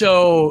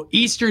 So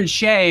Eastern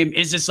shame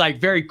is this like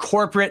very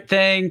corporate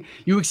thing.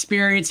 You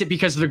experience it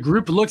because the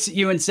group looks at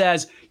you and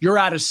says, you're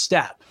out of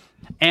step.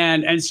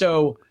 And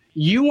so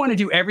you want to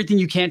do everything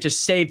you can to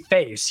save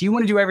face. You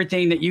want to do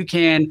everything that you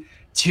can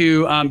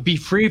to be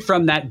free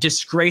from that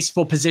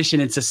disgraceful position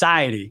in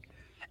society.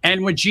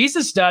 And what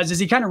Jesus does is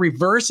he kind of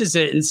reverses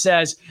it and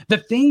says, the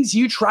things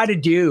you try to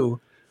do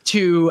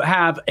to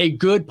have a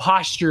good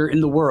posture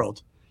in the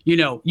world,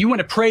 you want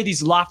to pray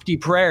these lofty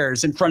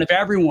prayers in front of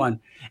everyone.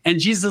 And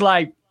Jesus is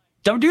like,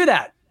 don't do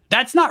that.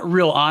 That's not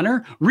real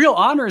honor. Real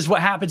honor is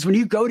what happens when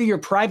you go to your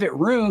private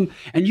room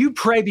and you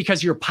pray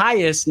because you're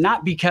pious,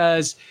 not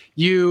because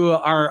you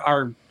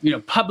are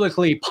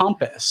publicly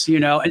pompous,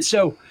 And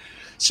so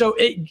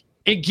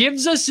it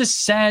gives us a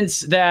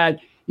sense that,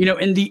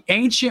 in the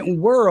ancient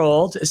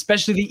world,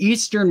 especially the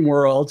Eastern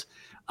world,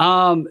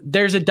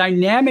 there's a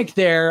dynamic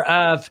there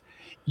of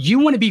you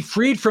want to be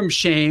freed from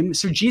shame.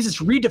 So Jesus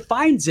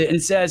redefines it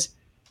and says,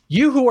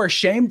 you who are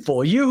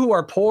shameful, you who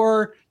are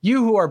poor,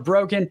 you who are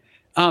broken,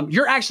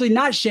 you're actually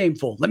not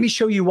shameful. Let me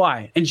show you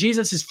why. And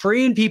Jesus is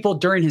freeing people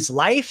during his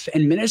life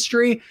and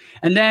ministry.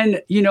 And then,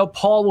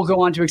 Paul will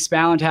go on to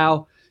expound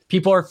how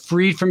people are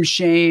freed from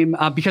shame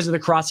because of the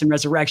cross and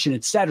resurrection,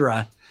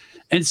 etc.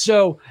 And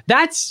so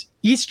that's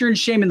Eastern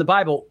shame in the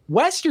Bible.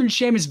 Western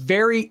shame is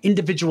very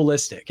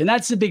individualistic, and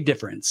that's the big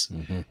difference.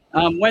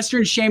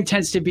 Western shame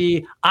tends to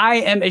be, I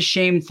am a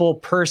shameful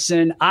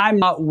person. I'm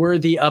not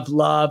worthy of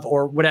love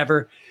or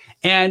whatever.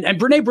 And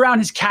Brene Brown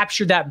has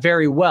captured that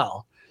very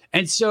well.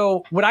 And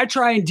so what I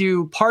try and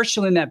do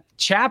partially in that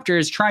chapter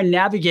is try and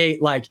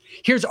navigate, like,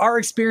 here's our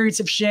experience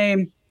of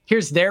shame.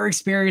 Here's their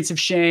experience of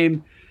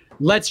shame.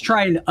 Let's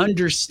try and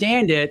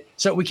understand it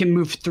so that we can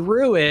move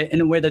through it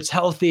in a way that's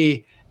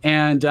healthy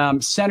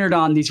and centered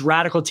on these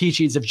radical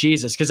teachings of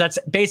Jesus, because that's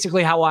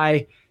basically how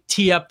I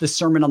tee up the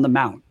Sermon on the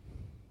Mount.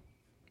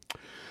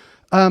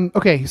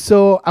 Okay,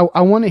 so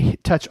I want to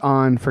touch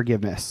on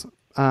forgiveness.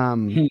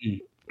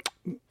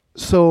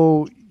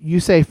 So you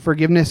say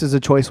forgiveness is a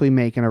choice we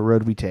make and a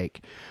road we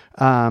take,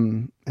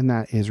 and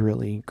that is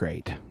really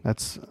great.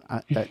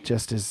 That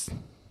just is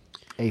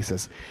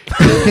aces.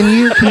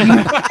 Can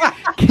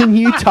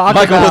you talk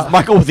about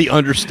Michael with the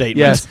understatement?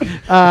 Yes.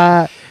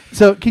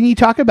 So can you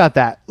talk about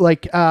that?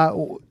 Like,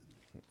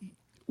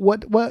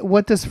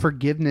 what does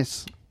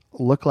forgiveness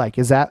look like?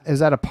 Is that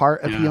a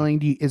part of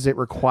healing? Is it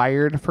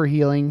required for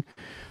healing?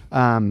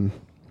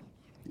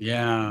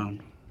 Yeah,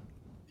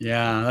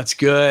 that's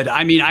good.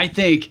 I mean, I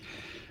think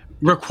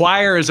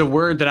require is a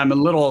word that I'm a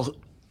little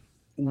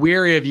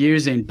weary of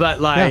using, but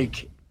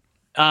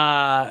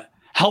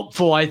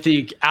helpful, I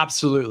think,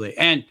 absolutely.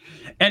 And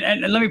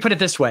let me put it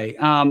this way.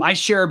 I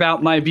share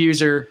about my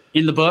abuser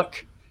in the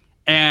book,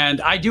 and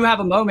I do have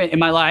a moment in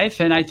my life,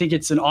 and I think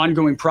it's an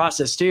ongoing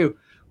process too,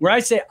 where I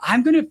say,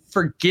 I'm going to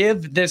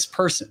forgive this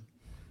person.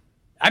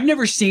 I've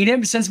never seen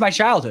him since my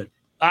childhood.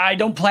 I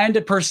don't plan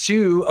to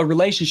pursue a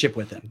relationship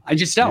with him. I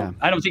just don't.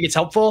 I don't think it's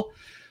helpful.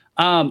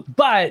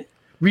 But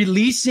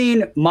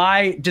releasing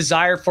my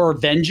desire for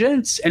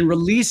vengeance and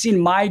releasing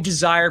my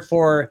desire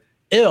for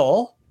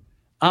ill,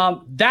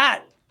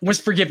 that was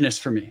forgiveness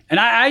for me. And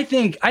I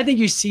think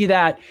you see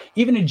that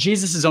even in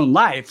Jesus's own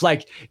life.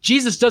 Like,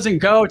 Jesus doesn't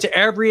go to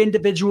every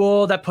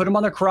individual that put him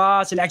on the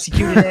cross and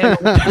executed him.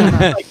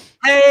 Like,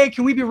 hey,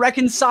 can we be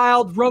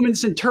reconciled? Roman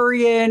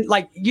centurion.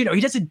 Like, he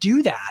doesn't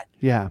do that.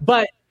 Yeah.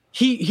 But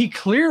he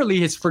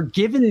clearly has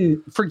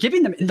forgiven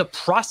them in the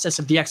process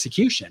of the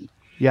execution.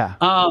 Yeah.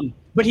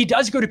 But he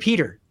does go to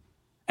Peter,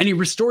 and he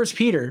restores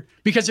Peter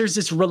because there's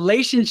this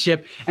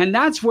relationship. And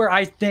that's where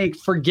I think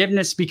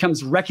forgiveness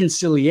becomes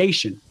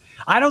reconciliation.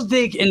 I don't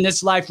think in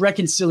this life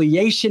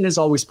reconciliation is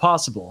always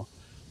possible,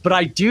 but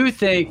I do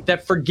think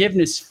that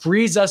forgiveness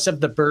frees us of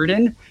the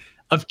burden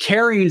of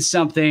carrying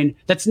something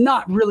that's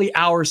not really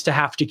ours to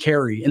have to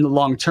carry in the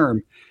long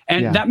term.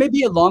 And that may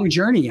be a long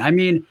journey. I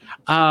mean,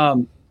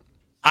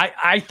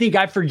 I think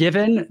I've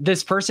forgiven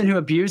this person who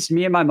abused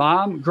me and my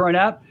mom growing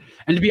up.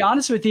 And to be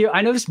honest with you,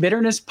 I noticed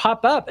bitterness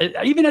pop up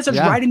even as I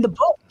was writing the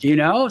book,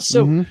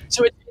 So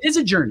it is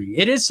a journey.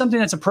 It is something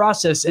that's a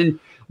process, and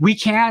we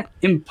can't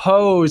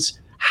impose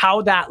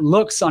how that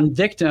looks on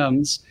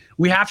victims.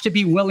 We have to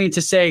be willing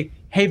to say,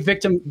 hey,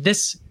 victim,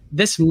 this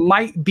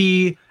might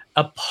be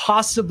a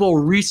possible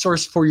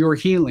resource for your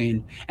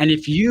healing. And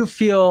if you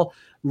feel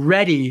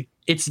ready,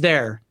 it's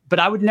there. But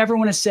I would never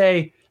want to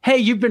say, hey,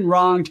 you've been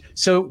wronged,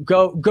 so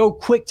go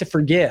quick to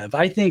forgive.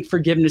 I think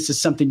forgiveness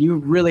is something you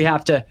really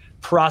have to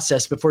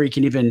process before you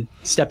can even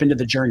step into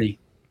the journey.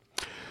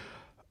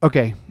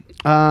 Okay.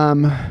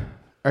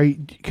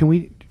 Can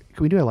we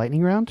do a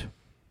lightning round?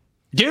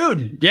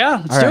 Dude,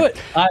 yeah, let's do it.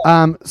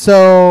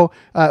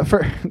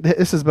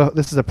 This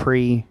is a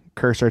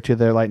precursor to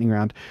the lightning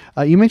round.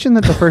 You mentioned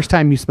that the first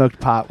time you smoked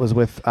pot was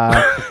with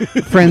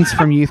friends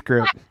from youth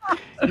group.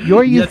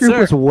 Your youth group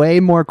was way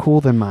more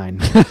cool than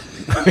mine.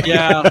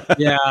 Yeah.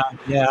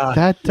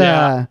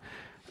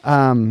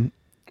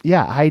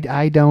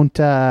 I don't.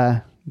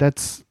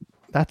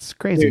 That's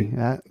crazy.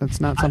 That's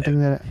not something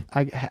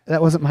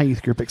that wasn't my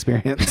youth group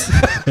experience.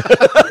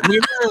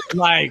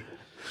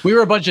 We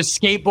were a bunch of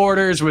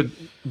skateboarders with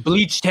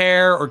bleached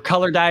hair or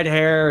color dyed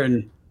hair,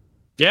 and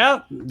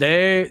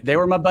they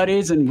were my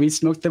buddies, and we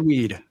smoked the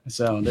weed.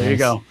 So there you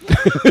go.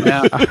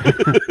 Yeah.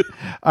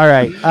 All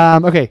right.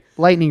 Okay.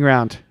 Lightning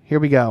round. Here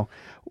we go.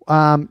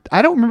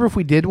 I don't remember if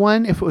we did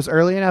one, if it was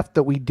early enough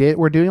that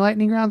we're doing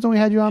lightning rounds when we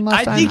had you on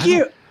last time.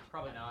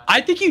 I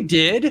think you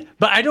did,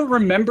 but I don't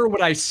remember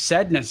what I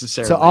said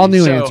necessarily. So all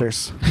new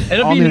answers.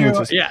 It'll be new.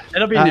 Answers. Yeah,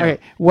 it'll be new. Okay.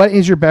 What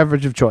is your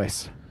beverage of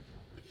choice?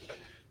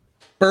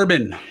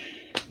 Bourbon.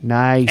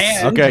 Nice.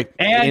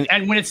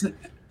 And when it's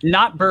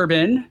not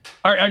bourbon,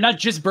 or not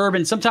just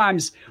bourbon,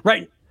 sometimes,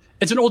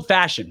 it's an old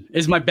fashioned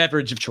is my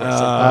beverage of choice.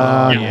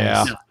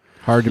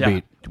 Hard to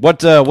beat.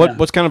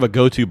 What's kind of a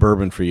go-to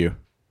bourbon for you?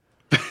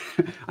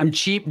 I'm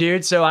cheap,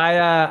 dude. So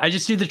I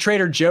just do the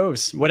Trader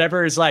Joe's,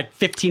 whatever is like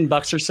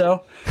 $15 or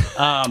so.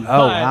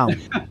 Wow.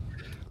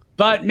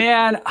 But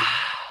man,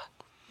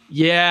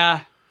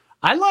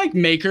 I like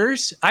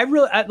Makers. I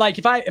like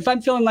if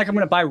I'm feeling like I'm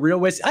going to buy real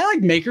whiskey, I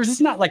like Makers.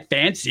 It's not like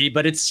fancy,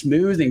 but it's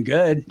smooth and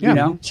good, you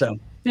know? So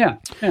yeah.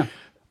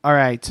 All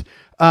right.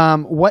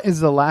 What is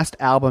the last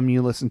album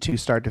you listened to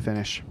start to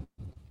finish?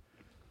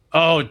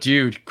 Oh,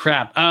 dude,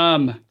 crap.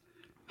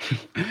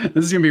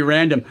 This is gonna be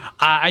random.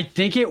 I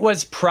think it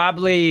was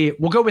probably,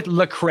 we'll go with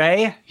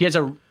Lecrae. He has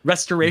a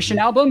restoration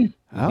album.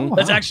 Oh,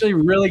 That's wow. actually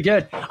really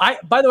good.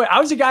 By the way, I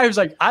was a guy who's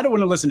like, I don't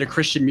want to listen to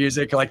Christian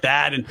music like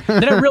that, and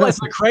then I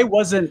realized Lecrae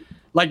wasn't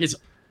like, it's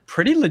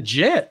pretty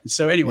legit.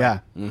 So anyway,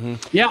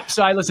 yeah.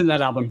 So I listened to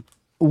that album.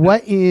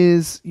 What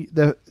is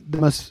the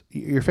most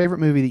your favorite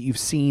movie that you've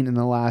seen in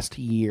the last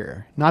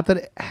year? Not that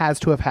it has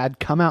to have had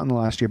come out in the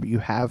last year, but you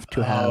have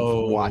to have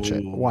watched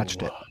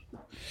it.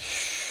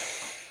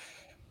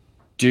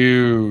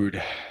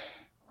 Dude,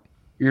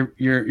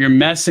 you're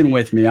messing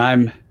with me.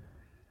 I've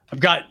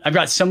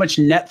got so much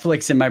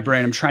Netflix in my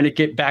brain. I'm trying to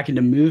get back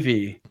into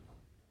movie.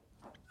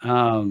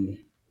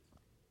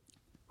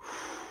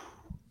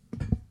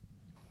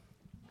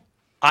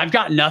 I've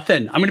got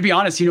nothing. I'm gonna be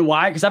honest. You know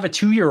why? Because I have a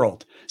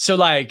 2-year-old. So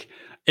like,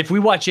 if we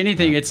watch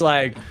anything, it's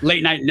like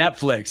late night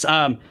Netflix.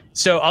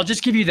 So I'll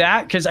just give you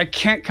that because I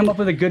can't come up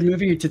with a good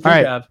movie to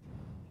think of.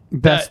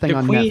 Best thing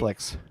on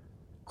Netflix.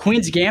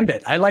 Queen's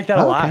Gambit. I like that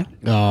a lot.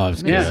 Oh,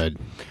 it's good.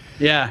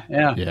 Yeah.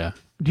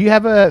 Do you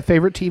have a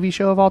favorite TV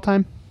show of all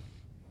time?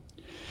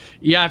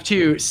 Yeah, I have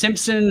 2: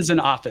 Simpsons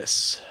and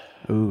Office.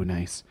 Ooh,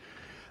 nice.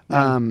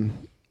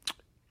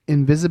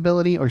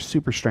 Invisibility or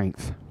super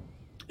strength?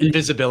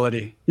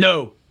 Invisibility.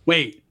 No,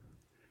 wait.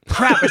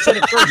 Crap, I said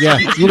it first. Yeah,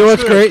 you know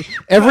what's great?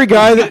 Every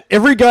guy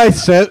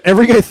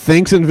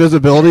thinks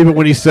invisibility, but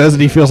when he says it,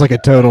 he feels like a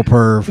total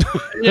perv.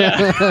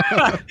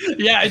 Yeah,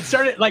 yeah. It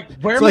started like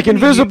where? It's like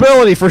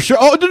invisibility for sure.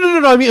 Oh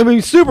no! I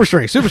mean super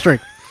strength.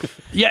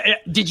 Yeah.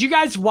 Did you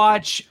guys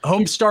watch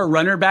Homestar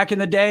Runner back in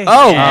the day?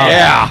 Oh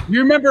yeah.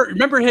 You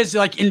remember his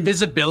like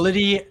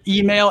invisibility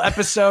email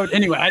episode?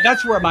 Anyway,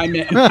 that's where my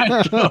man.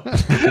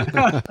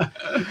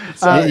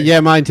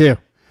 Yeah, mine too.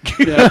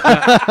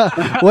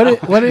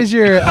 What is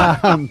your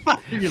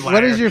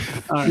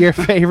your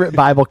favorite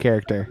Bible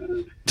character?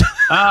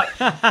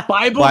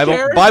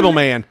 Bible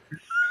man.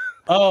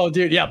 Oh,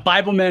 dude, yeah,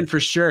 Bible man for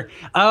sure.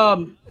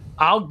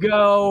 I'll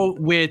go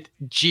with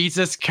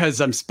Jesus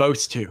because I'm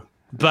supposed to.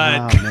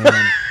 But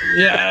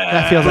yeah,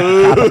 that feels like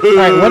a cop-out. All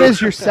right, what is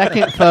your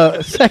second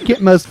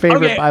most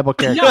favorite Bible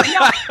character?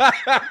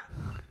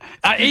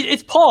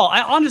 It's Paul.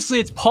 Honestly,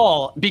 it's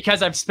Paul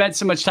because I've spent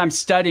so much time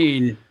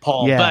studying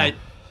Paul, but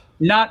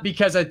not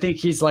because I think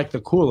he's like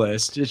the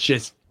coolest. It's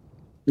just,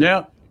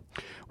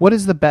 What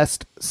is the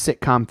best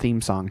sitcom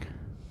theme song?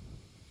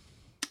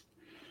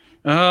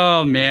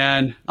 Oh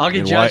man, I'll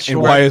get judged for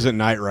why is it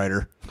Knight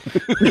Rider? It's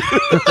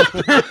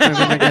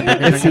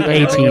the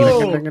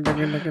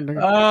A-Team.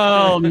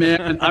 Oh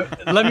man,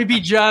 let me be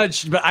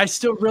judged, but I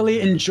still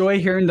really enjoy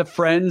hearing the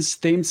Friends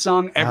theme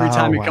song every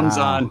time it comes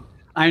on.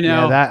 I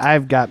know. Yeah,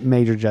 I've got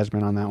major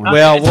judgment on that one.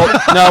 Well,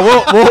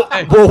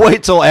 we'll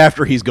wait till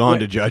after he's gone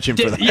to judge him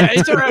for that. Yeah,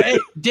 it's all right.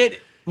 Hey,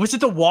 was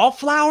it the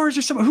Wallflowers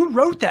or something? Who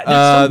wrote that?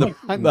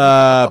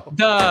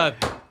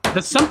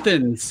 The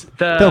somethings.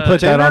 They'll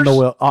put that on the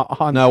will.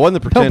 No, it wasn't the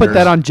Pretenders. Don't put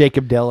that on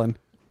Jacob Dylan.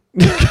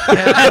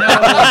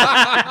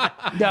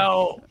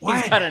 No,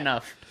 he's got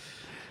enough.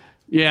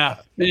 Yeah.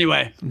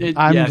 Anyway,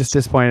 I'm just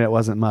disappointed it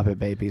wasn't Muppet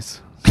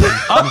Babies.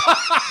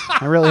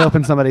 I'm really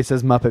hoping somebody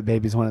says Muppet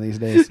Babies one of these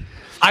days.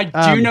 I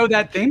do know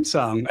that theme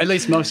song, at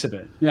least most of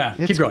it. Yeah,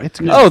 keep going.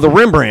 Oh, the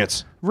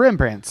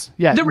Rembrandts.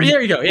 Yeah.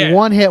 There you go. Yeah.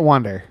 One hit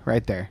wonder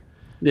right there.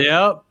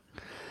 Yep.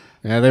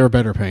 Yeah, they were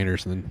better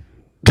painters than.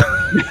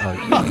 Rim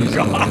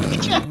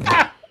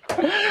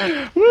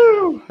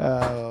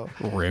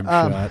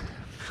shot.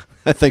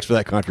 Thanks for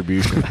that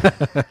contribution.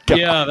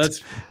 Yeah,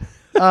 that's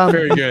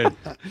very good.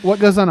 What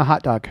goes on a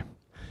hot dog?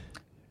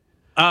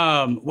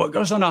 What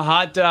goes on a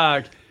hot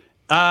dog?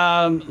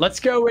 Let's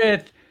go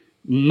with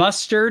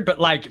mustard, but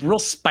like real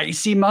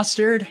spicy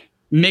mustard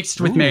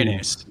mixed with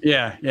mayonnaise.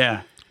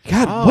 Yeah.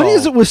 God, what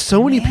is it with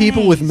so many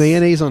people with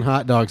mayonnaise on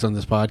hot dogs on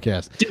this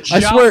podcast? I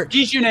swear,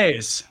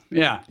 Dijonnaise.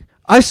 Yeah.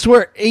 I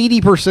swear,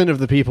 80% of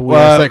the people we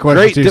asked that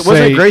question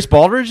wasn't it Grace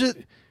Baldridge that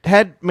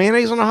had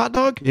mayonnaise on a hot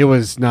dog? It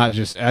was not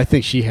just. I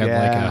think she had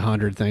like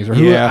 100 things. Or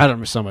I don't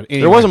know, somebody.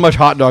 Anyway. There wasn't much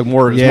hot dog.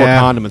 More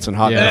condiments than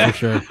hot dog for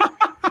sure.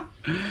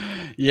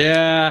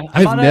 Yeah,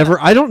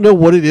 I don't know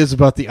what it is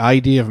about the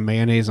idea of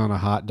mayonnaise on a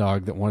hot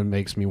dog that one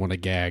makes me want to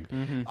gag.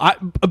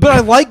 Mm-hmm. But I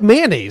like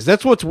mayonnaise.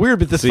 That's what's weird.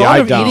 But the thought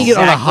of eating it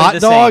on a hot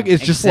dog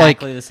is just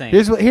exactly like the same.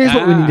 Here's what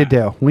we need to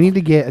do. We need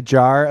to get a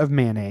jar of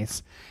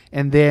mayonnaise,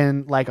 and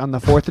then like on the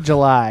 4th of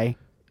July,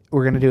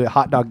 we're gonna do a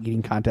hot dog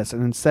eating contest,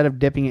 and instead of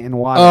dipping it in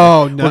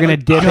water, we're gonna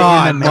dip it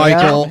in the mayo.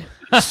 Michael,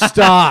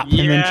 stop,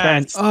 and then try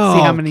and see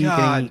how many you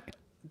can eat.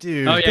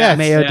 Dude,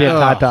 mayo dipped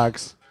hot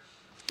dogs.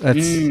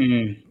 That's.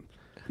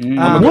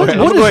 What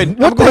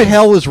the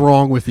hell is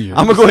wrong with you?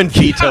 I'm gonna go ahead and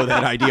veto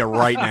that idea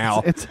right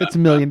now. It's $1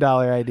 million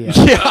idea.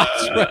 Yeah,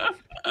 that's right.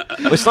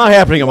 It's not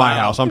happening at my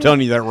house. I'm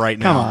telling you that right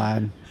now. Come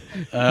on.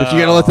 But you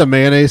gotta let the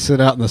mayonnaise sit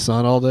out in the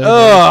sun all day.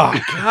 Oh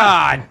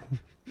God.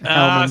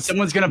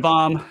 Someone's gonna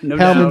bomb. No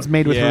Hellman's doubt.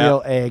 made with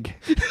real egg.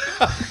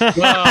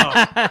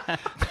 Wow.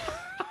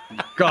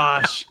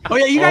 Gosh. Oh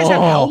yeah, you guys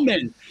have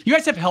Hellman. You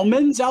guys have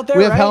Hellman's out there,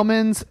 We have right?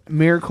 Hellman's,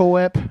 Miracle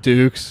Whip.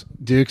 Dukes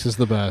is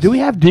the best. Do we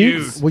have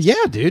Dukes? Dude. Well,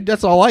 yeah, dude.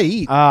 That's all I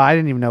eat. I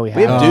didn't even know we had.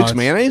 We have it. Duke's it's-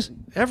 mayonnaise.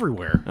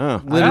 Everywhere.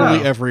 Oh. Literally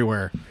Oh.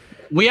 everywhere.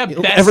 We have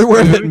best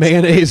Everywhere that foods.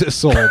 mayonnaise is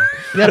sold.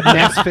 We have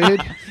Nest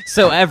Food.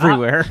 So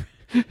everywhere.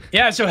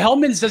 Yeah, so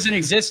Hellman's doesn't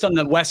exist on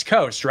the West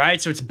Coast,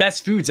 right? So it's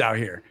Best Foods out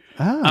here.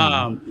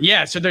 Oh.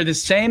 Yeah, so they're the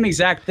same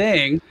exact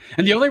thing.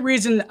 And the only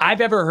reason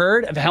I've ever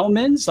heard of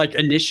Hellman's, like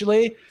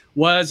initially,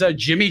 was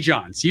Jimmy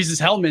John's uses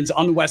Hellman's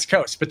on the West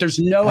Coast, but there's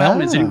no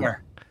Hellman's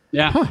anywhere.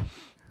 Yeah,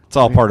 It's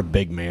all part of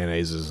Big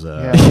Mayonnaise's.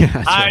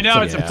 I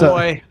know it's a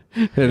ploy.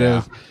 It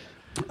is.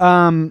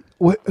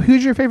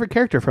 Who's your favorite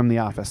character from The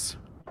Office?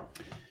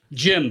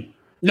 Jim.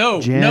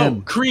 No,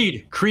 Jim.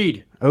 Creed.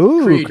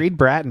 Oh, Creed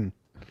Bratton.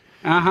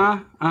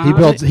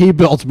 He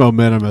builds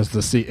momentum as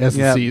the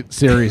Yep.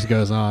 series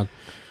goes on.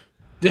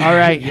 All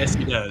right. Yes,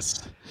 he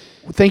does.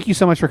 Thank you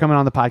so much for coming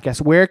on the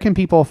podcast. Where can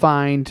people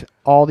find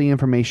all the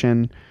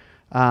information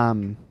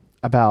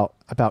about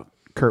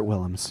Kurt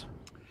Willems?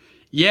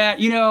 Yeah,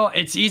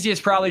 it's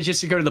easiest probably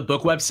just to go to the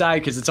book website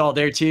because it's all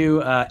there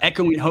too.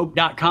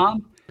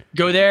 Echoinghope.com.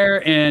 Go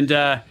there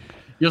and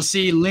you'll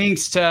see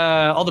links to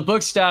all the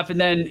book stuff. And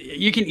then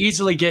you can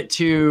easily get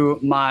to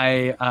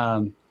my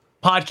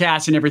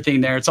podcast and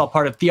everything there. It's all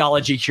part of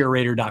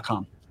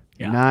theologycurator.com.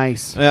 Yeah.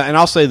 Nice. And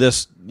I'll say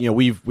this: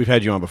 we've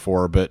had you on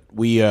before, but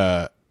we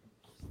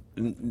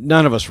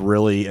none of us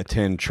really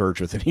attend church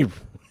with any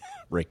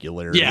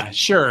regularity. Yeah,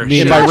 sure.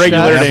 And by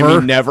regularity, I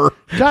mean never.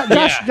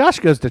 Josh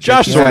goes to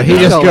church. Josh Yeah, sort of He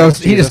does. just goes.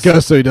 He just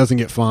goes so he doesn't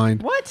get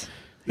fined. What?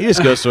 He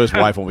just goes so his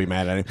wife won't be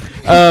mad at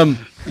him.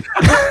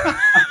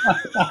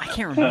 I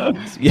can't remember.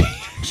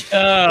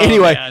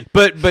 Anyway, man.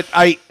 but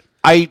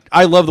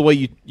I love the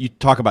way you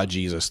talk about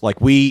Jesus.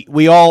 Like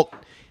we all,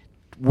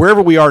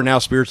 wherever we are now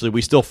spiritually,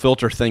 we still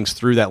filter things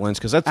through that lens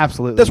because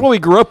Absolutely. that's what we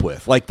grew up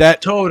with. Like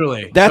that.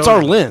 Totally. That's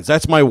our lens.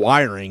 That's my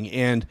wiring.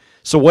 And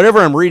so whatever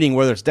I'm reading,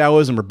 whether it's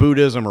Taoism or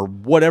Buddhism or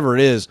whatever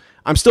it is,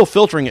 I'm still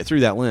filtering it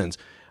through that lens.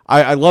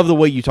 I love the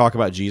way you talk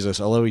about Jesus.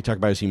 I love the way you talk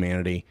about his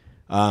humanity.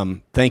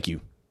 Thank you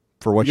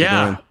for what you're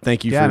doing.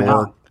 Thank you for your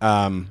work.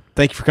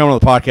 Thank you for coming on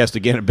the podcast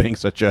again and being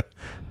such a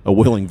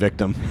willing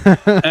victim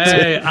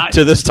to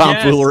this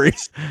tomfoolery.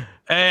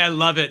 Hey, I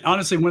love it.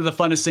 Honestly, one of the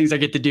funnest things I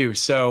get to do.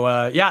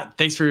 So,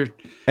 thanks for.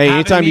 Hey, having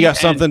anytime me you got and-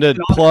 something to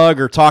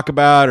plug or talk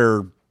about,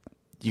 or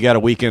you got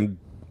a weekend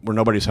where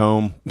nobody's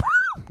home,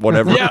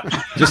 whatever,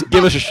 just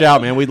give us a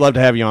shout, man. We'd love to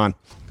have you on.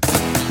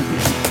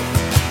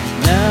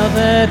 Now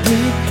that we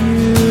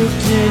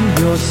puked in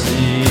your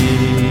sea,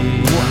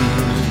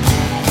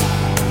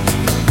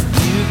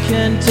 you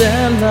can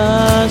tell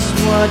us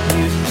what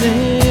you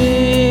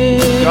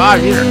think.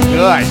 God, these are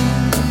good.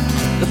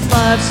 The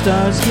 5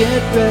 stars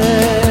get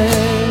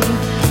red,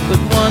 but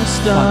 1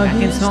 star I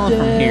can is smell it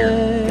from here.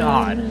 dead.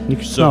 God. You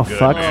can smell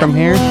fuck from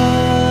here.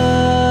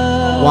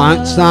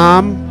 Want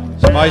some?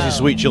 Spicy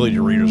sweet chili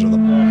Doritos are the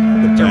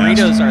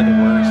Doritos are the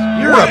worst.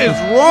 What is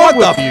wrong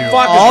with you?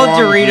 All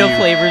Dorito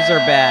flavors are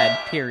bad.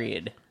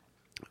 Period.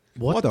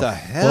 What the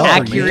hell?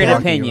 Accurate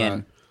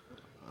opinion.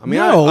 I mean,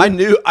 No.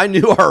 I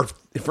knew our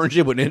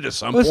friendship would end at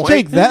some Let's point.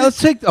 take that. Let's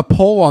take a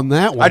poll on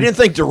that one. I didn't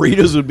think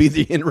Doritos would be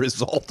the end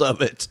result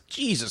of it.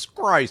 Jesus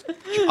Christ,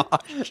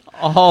 Josh.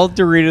 All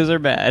Doritos are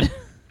bad.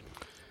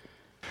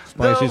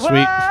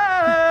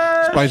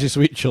 Spicy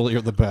sweet chili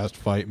are the best.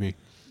 Fight me.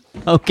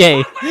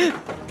 Okay.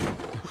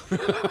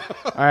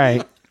 All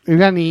right. We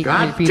got any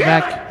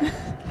feedback?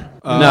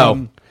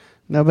 No.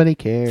 Nobody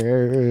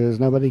cares.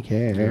 Nobody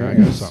Here, I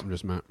cares. got something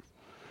just meant.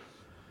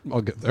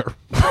 I'll get there.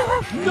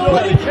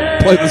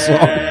 Play the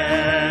song.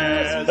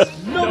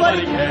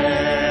 Nobody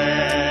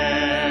cares.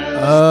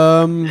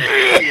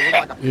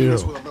 Ew.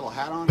 With a little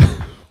hat on.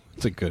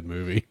 It's a good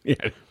movie. Yeah,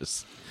 it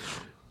is.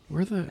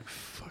 Where the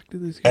fuck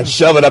did this go? And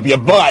shove it up your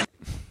butt.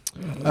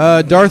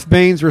 Darth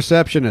Bane's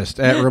receptionist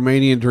at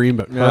Romanian Dream.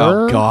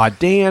 Oh God,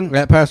 Dan.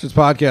 That pastor's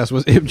podcast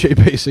was MJ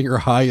basing her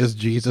high as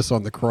Jesus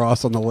on the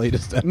cross on the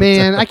latest episode.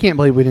 Man, I can't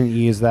believe we didn't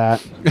use that.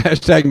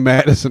 Hashtag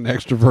Matt is an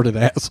extroverted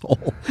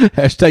asshole.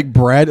 Hashtag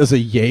Brad is a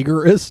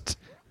Jaegerist.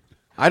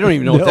 I don't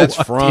even know what that's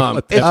idea from.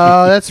 what that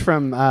Oh, that's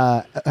from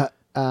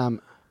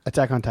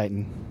Attack on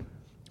Titan.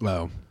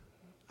 Oh.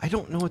 I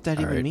don't know what that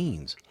All even right.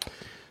 means.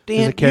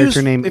 There's a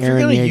character named if Aaron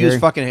you're gonna use Yeager.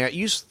 fucking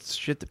use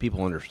shit that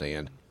people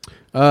understand.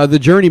 The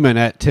Journeyman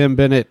at Tim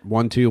Bennett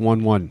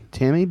 1211.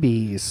 Timmy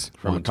Bees.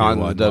 From a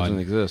continent that doesn't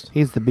exist.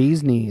 He's the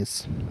bee's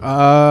knees.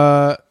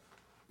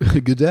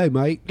 Good day,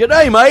 mate. Good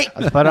day, mate.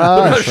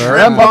 But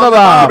shrimp on the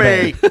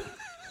barbie.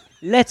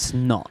 Let's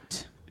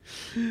not.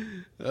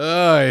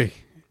 Aye.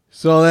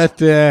 So that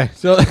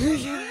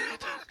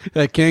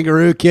that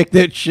kangaroo kicked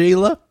that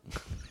Sheila.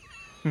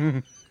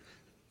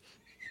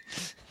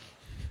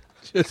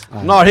 Just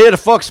Not here to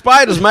fuck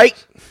spiders, mate.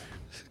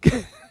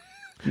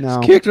 No.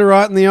 kicked her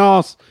right in the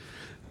ass.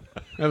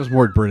 That was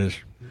more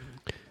British.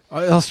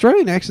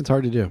 Australian accent's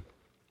hard to do.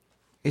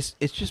 It's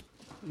just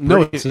No,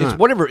 British- it's not.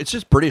 whatever. It's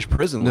just British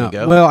prison No,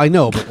 lingo. well, I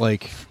know, but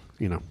like,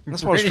 you know.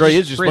 That's what Australia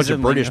is. Just a bunch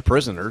of prison British lingo.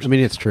 prisoners. I mean,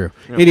 it's true.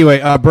 Anyway,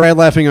 Brad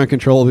laughing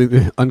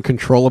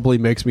uncontrollably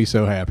makes me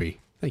so happy.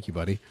 Thank you,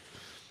 buddy.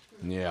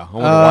 Yeah, I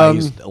wonder why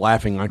he's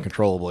laughing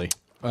uncontrollably.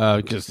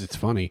 Because it's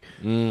funny.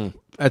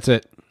 That's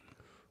it.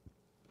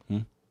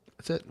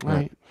 That's it. All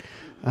right.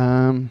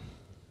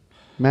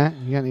 Matt,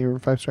 you got any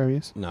 5-star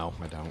reviews? No,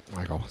 I don't.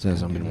 Michael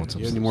says I'm going to want some.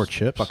 You have any more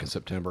chips? Fucking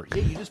September.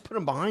 Yeah, you just put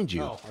them behind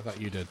you. Oh, I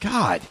thought you did.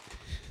 God.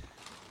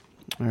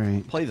 All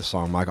right. Play the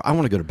song, Michael. I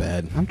want to go to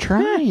bed. I'm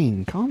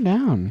trying. Calm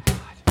down.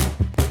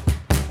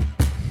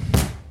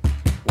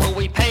 Well,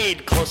 we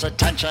paid close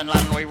attention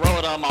and we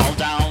wrote them all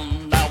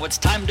down. Now it's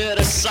time to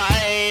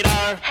decide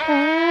our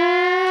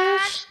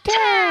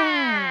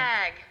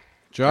hashtag.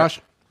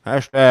 Josh?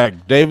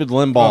 Hashtag David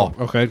Limbaugh.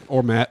 Oh, okay.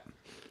 Or Matt.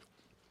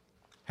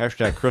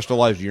 Hashtag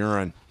crystallized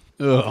urine.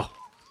 Ugh.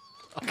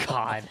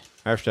 God.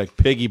 Hashtag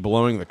piggy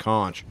blowing the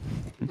conch.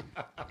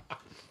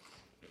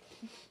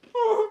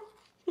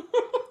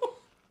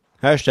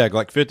 Hashtag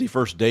like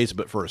 51st dates,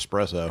 but for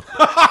espresso.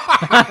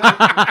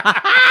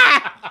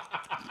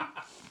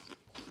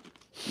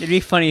 It'd be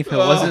funny if it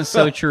wasn't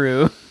so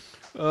true.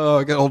 Oh,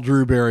 I got old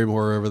Drew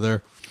Barrymore over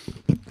there.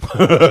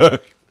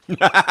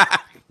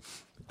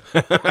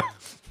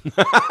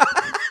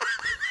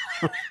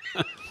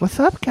 What's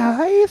up,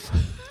 guys?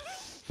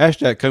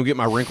 Hashtag come get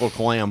my wrinkled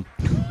clam.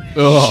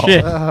 Oh.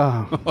 Shit.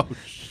 Oh.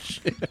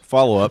 Shit.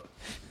 Follow up.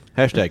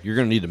 Hashtag you're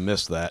going to need to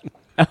miss that.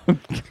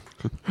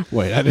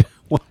 Wait, I didn't.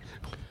 What?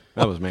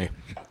 That was me.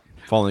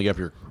 Following up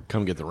your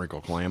come get the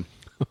wrinkled clam.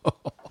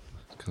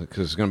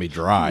 Because it's going to be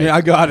dry. Yeah,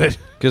 I got it.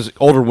 Because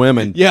older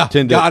women tend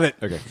to... got it.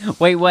 Okay.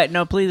 Wait, what?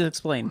 No, please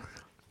explain.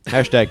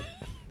 Hashtag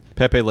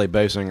Pepe Le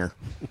Basinger.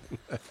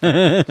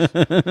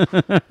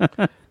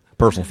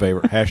 Personal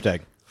favorite.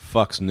 Hashtag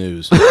fucks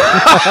news.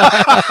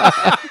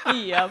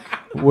 Yep.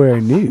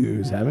 Where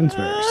news happens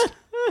first.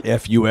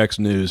 FUX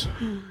news.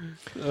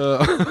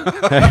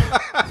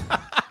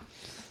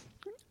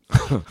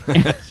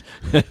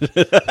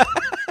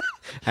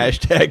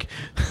 Hashtag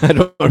I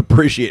don't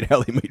appreciate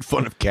how they made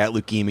fun of cat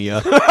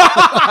leukemia.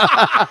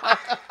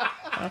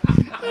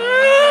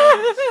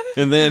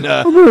 And then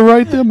I'm going to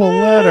write them a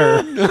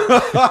letter.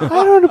 I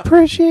don't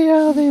appreciate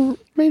how they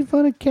made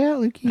fun of cat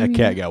leukemia. that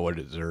cat got what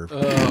it deserved.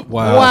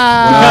 Wow.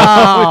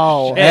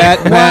 Wow.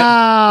 At Matt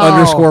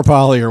 _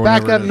 Polly or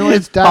whatever. Backup it is.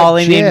 noise.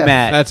 Polly named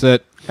Matt. That's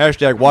it.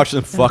 Hashtag watch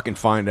them fucking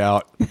find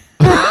out.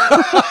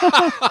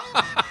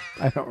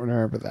 I don't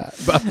remember that.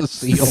 About the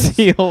seals.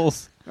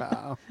 Seals.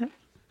 Wow.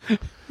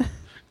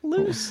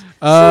 Loose.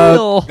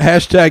 Seal.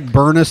 Hashtag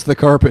burn us the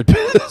carpet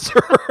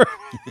pisser.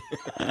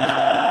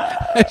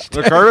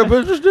 The carpet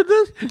business did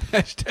this?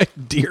 Hashtag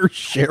dear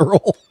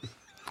Cheryl.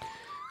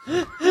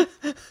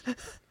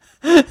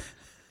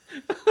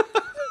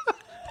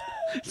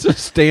 It's a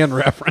Stan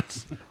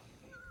reference.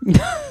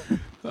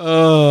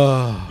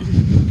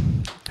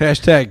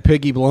 Hashtag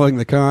piggy blowing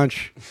the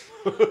conch.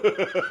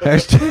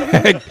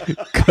 Hashtag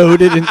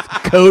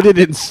coated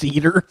in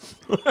cedar.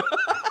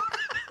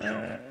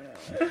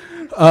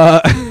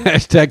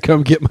 Hashtag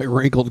come get my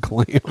wrinkled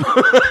clam.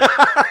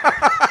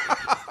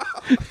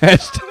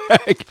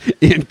 Hashtag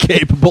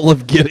incapable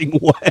of getting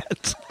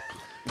wet.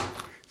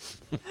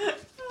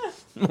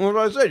 What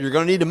I said? You're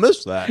going to need to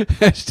miss that.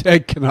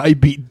 Hashtag can I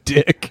be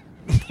dick?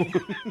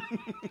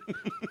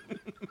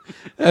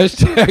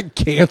 Hashtag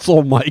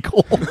cancel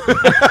Michael.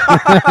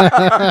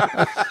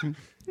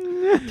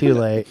 Too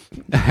late.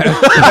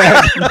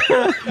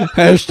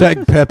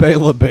 Hashtag Pepe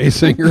Le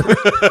Basinger.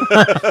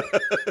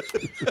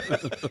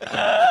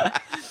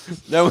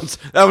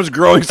 That was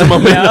growing some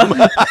momentum.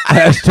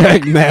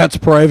 Hashtag Matt's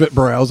private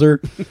browser.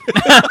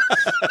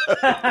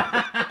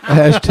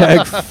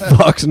 Hashtag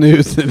Fox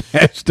News and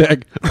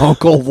hashtag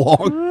Uncle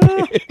Long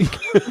Pig.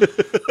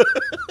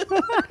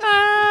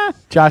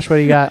 Josh, what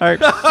do you got?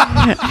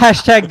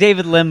 Hashtag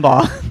David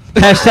Limbaugh.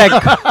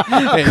 Hashtag.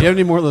 Hey, do you have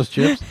any more of those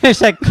chips?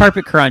 Hashtag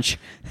carpet crunch.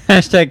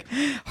 Hashtag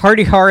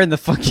Hardy Har and the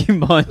fucking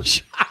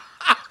bunch.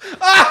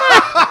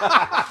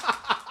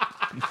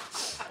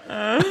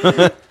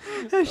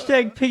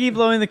 Hashtag piggy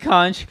blowing the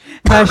conch.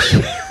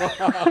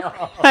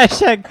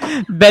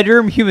 Hashtag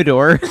bedroom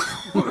humidor.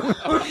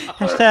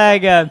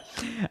 Hashtag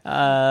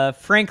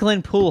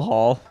Franklin Pool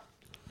Hall.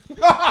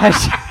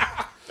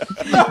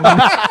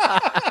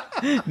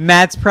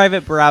 Matt's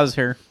private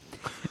browser.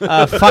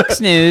 Fox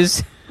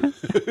News.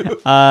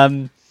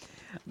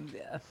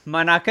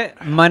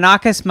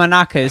 Monacus.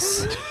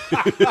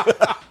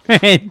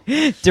 And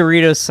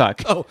Doritos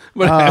suck. Oh,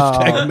 but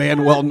hashtag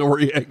Manuel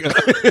Noriega.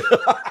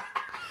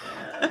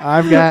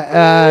 I've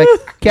got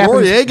Captain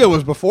Noriega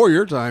was before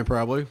your time,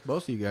 probably.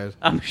 Both of you guys.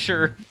 I'm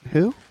sure.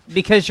 Who?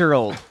 Because you're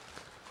old.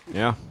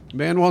 Yeah.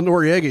 Manuel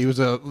Noriega. He was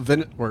a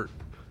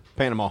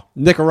Panama.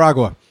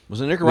 Nicaragua.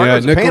 Was it Nicaragua? Yeah,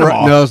 It was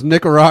Panama. No, it was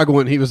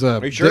Nicaraguan. He was a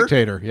Are you sure?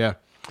 dictator. Yeah.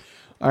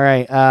 All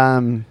right.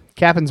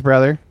 Captain's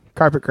brother,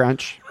 Carpet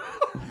Crunch.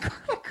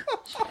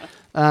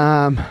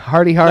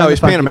 Hardy Har. No, and he's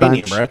the Funky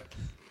Panamanian, Bunch. Brad.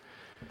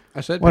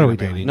 I said What are we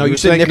Panamanian. doing? No, you were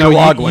said saying-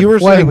 Nicaraguan. You were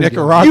What saying are we doing?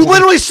 Nicaraguan. You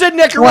literally said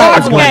What is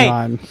Nicaraguan. going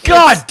on?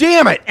 God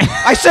damn it!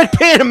 I said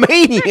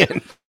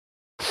Panamanian.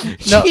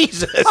 No,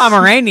 Jesus.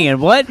 Pomeranian.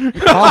 What?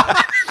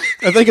 I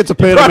think it's a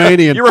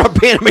Panamanian. You're a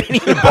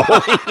Panamanian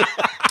bowling.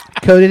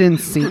 coated in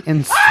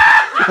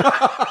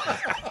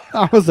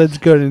I almost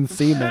said coated in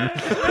semen.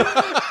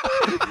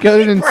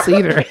 Coated in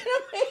cedar.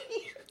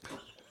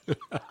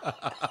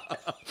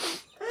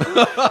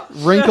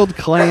 Wrinkled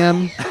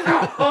clam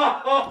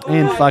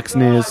and Fox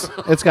News.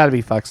 It's got to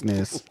be Fox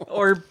News.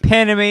 Or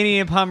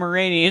Panamanian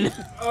Pomeranian.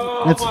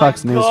 It's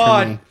Fox News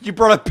for me. You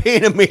brought up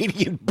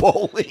Panamanian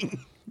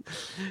bowling.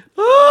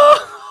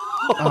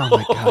 Oh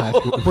my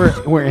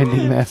God, we're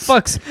ending this.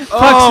 Fox News.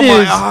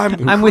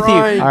 I'm with you.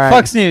 All right.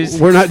 Fox News.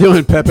 We're not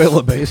doing Pepe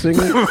Le Pew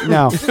singing.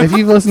 No, if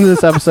you've listened to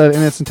this episode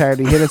in its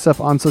entirety, hit us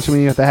up on social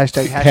media with the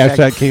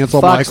hashtag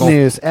cancel Fox Michael.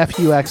 News,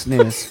 FUX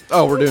News.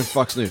 Oh, we're doing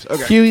Fox News.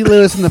 Okay. Huey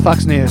Lewis and the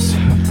Fox News.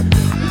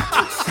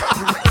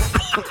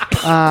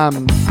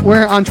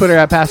 We're on Twitter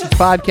at Pastors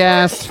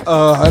Podcast.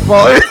 I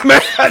apologize,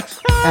 Matt.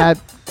 At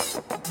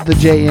the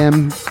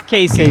JM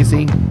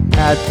Casey.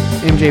 At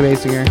MJ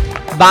Basinger.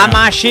 Buy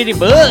my shitty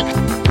book.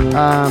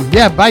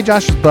 Yeah, buy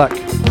Josh's book.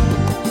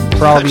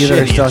 For all of you that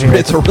are still here.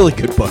 It's a really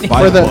good book.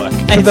 Buy For the the, book.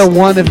 for the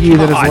one of you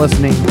that is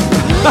listening.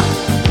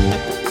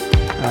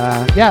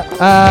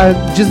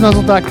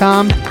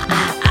 Jizzmuzzle.com.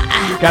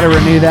 Got to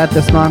renew that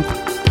this month.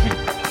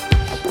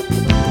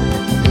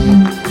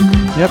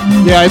 Yep.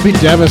 Yeah, it'd be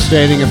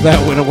devastating if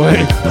that went away.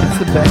 It's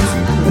the best.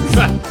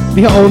 It's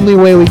the only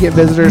way we get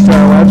visitors to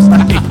our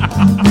website.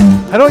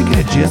 How do I get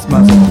a Jizz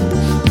Muzzle?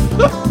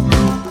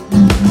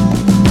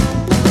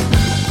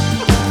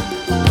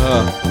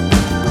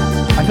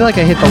 I feel like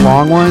I hit the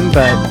long one,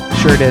 but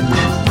sure didn't.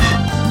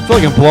 I feel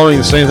like I'm blowing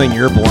the same thing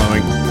you're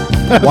blowing.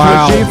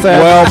 Wow.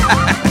 Well,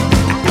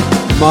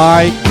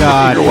 my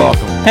God. You're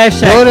welcome.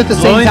 Hashtag Blow it at the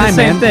same blowing time,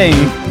 same man.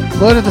 thing.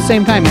 Blow it at the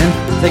same time, man.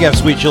 I think I have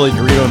sweet chili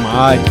Dorito in my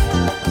eye.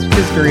 It's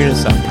because Doritos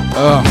suck.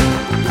 Ugh.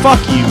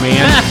 Fuck you,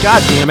 man.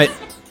 God damn it.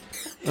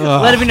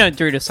 Let me know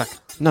Doritos suck.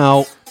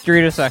 No.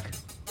 Doritos suck.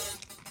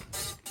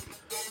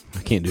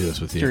 I can't do this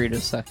with you.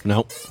 Doritos suck.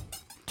 Nope.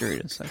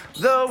 Doritos suck.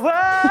 The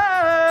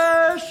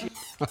worst.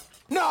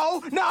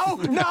 No.